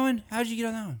doing that one? How'd you get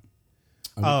on that one?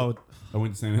 Oh, I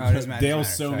went to San Oh, it Antonio. doesn't matter, Dale's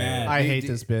doesn't so matter. mad. I hate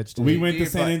this bitch. Dude. We went Do to your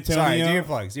San plugs. Sorry, do Antonio. your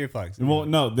plugs. Do your plugs. Well,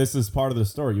 no, this is part of the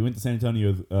story. You went to San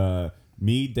Antonio with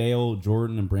me, Dale,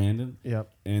 Jordan, and Brandon. Yep.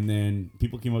 And then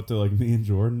people came up to like me and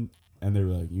Jordan, and they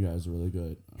were like, "You guys are really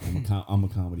good. I'm a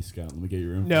comedy scout. Let me get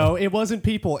your info." No, it wasn't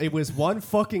people. It was one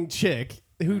fucking chick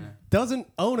who doesn't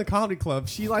own a comedy club.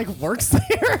 She like works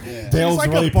there. She's Dale's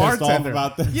like really a pissed off bartender.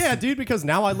 about this. Yeah, dude, because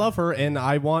now I love her and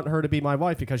I want her to be my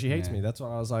wife because she hates me. That's why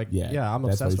I was like, yeah, I'm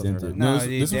that's what obsessed he's with her. into. now. No, No, this,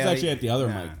 dude, this was Dale, actually at the other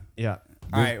nah. mic. Yeah.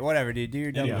 All right, whatever, dude. Do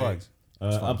your dumb Anyway. plugs.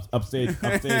 Upstage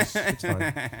It's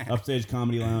fine. Upstage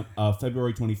Comedy Lounge,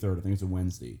 February 23rd. I think it's a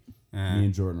Wednesday. Me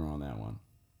and Jordan are on that one.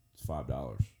 It's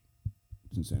 $5.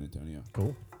 It's in San Antonio.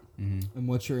 Cool. And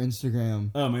what's your Instagram?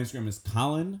 Oh, my Instagram is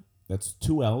Colin. That's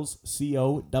 2 L's.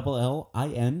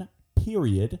 COLLIN.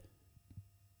 Period.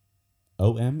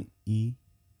 OMEARA.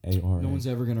 No one's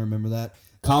ever gonna remember that.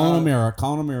 Colin O'Mara.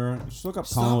 Colin O'Mara. Just look up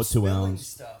Colin with 2 L's.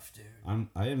 stuff, dude.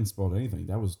 I haven't spelled anything.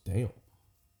 That was Dale.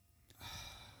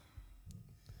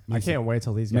 I can't wait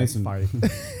till these guys Mason. fight.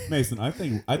 Mason, I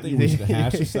think we should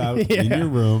hash this out in Yeah. your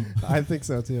room. I think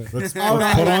so too. Let's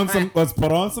right.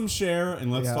 put on some share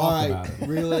and let's Yeah. talk All right, about it.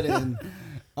 reel it in.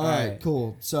 All right, right.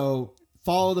 cool. So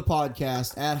follow the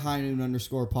podcast at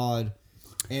highnoon_pod.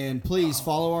 And please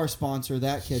follow our sponsor,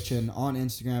 That Kitchen, on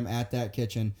Instagram at That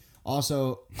Kitchen.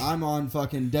 Also, I'm on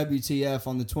fucking WTF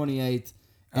on the 28th.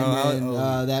 And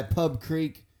then that Pub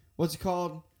Creek, what's it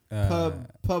called? The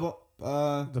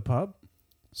pub?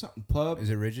 Something Pub. Is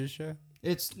it Ridge's show?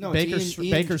 It's no, Baker, it's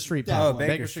Ian, Baker Street that Pub. one.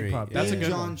 Baker Baker Street Street. Pub. Yeah. That's a Ian good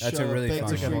John one. That's show, a really Baker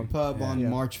fun Street one. Pub Yeah. on Yeah.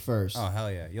 March 1st. Oh hell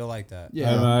yeah, you'll like that. Yeah,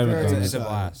 I haven't very done it. It's a excited.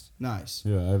 blast. Nice.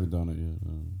 Yeah, I haven't done it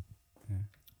yet.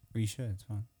 Well, you should. It's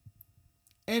fun.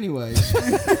 Anyways,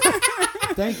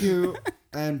 thank you,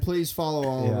 and please follow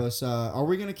all of Yeah. us. Are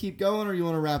we gonna keep going, or you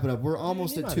want to wrap it up? We're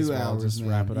almost You at might 2 as well hours. just man.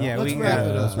 wrap it up. Yeah, Let's we can wrap go.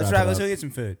 it up. Let's go get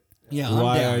some food. Yeah, I'm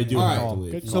Why down. I do All have right. to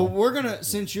leave. Good So call. we're gonna,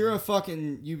 since you're a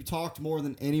fucking, you talked more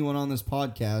than anyone on this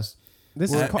podcast.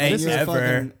 This We're- is Ain't this you're is ever.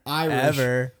 fucking Irish.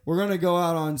 Ever. We're gonna go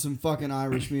out on some fucking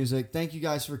Irish music. Thank you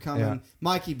guys for coming, Yeah.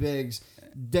 Mikey Biggs,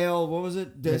 Dale. What was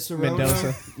it? De Serona?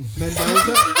 Mendoza.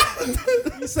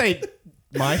 Mendoza. You say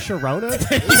my Sharona?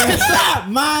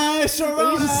 My You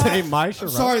Sharona. say my Sharona?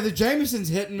 Sorry, the Jameson's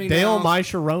hitting me Dale now. my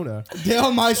Sharona.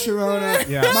 Dale My Sharona,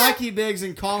 Yeah. Mikey Biggs,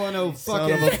 and Colin O.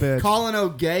 Son of a fucking bitch. Colin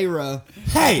O'Gara.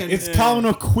 Hey, it's Colin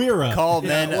O'Quira. Call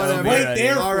men whatever. O'Quira, Right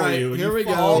there dude. All for right, you. here we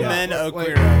go. Call Yeah. men Wait.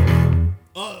 O'Quira.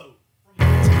 Oh.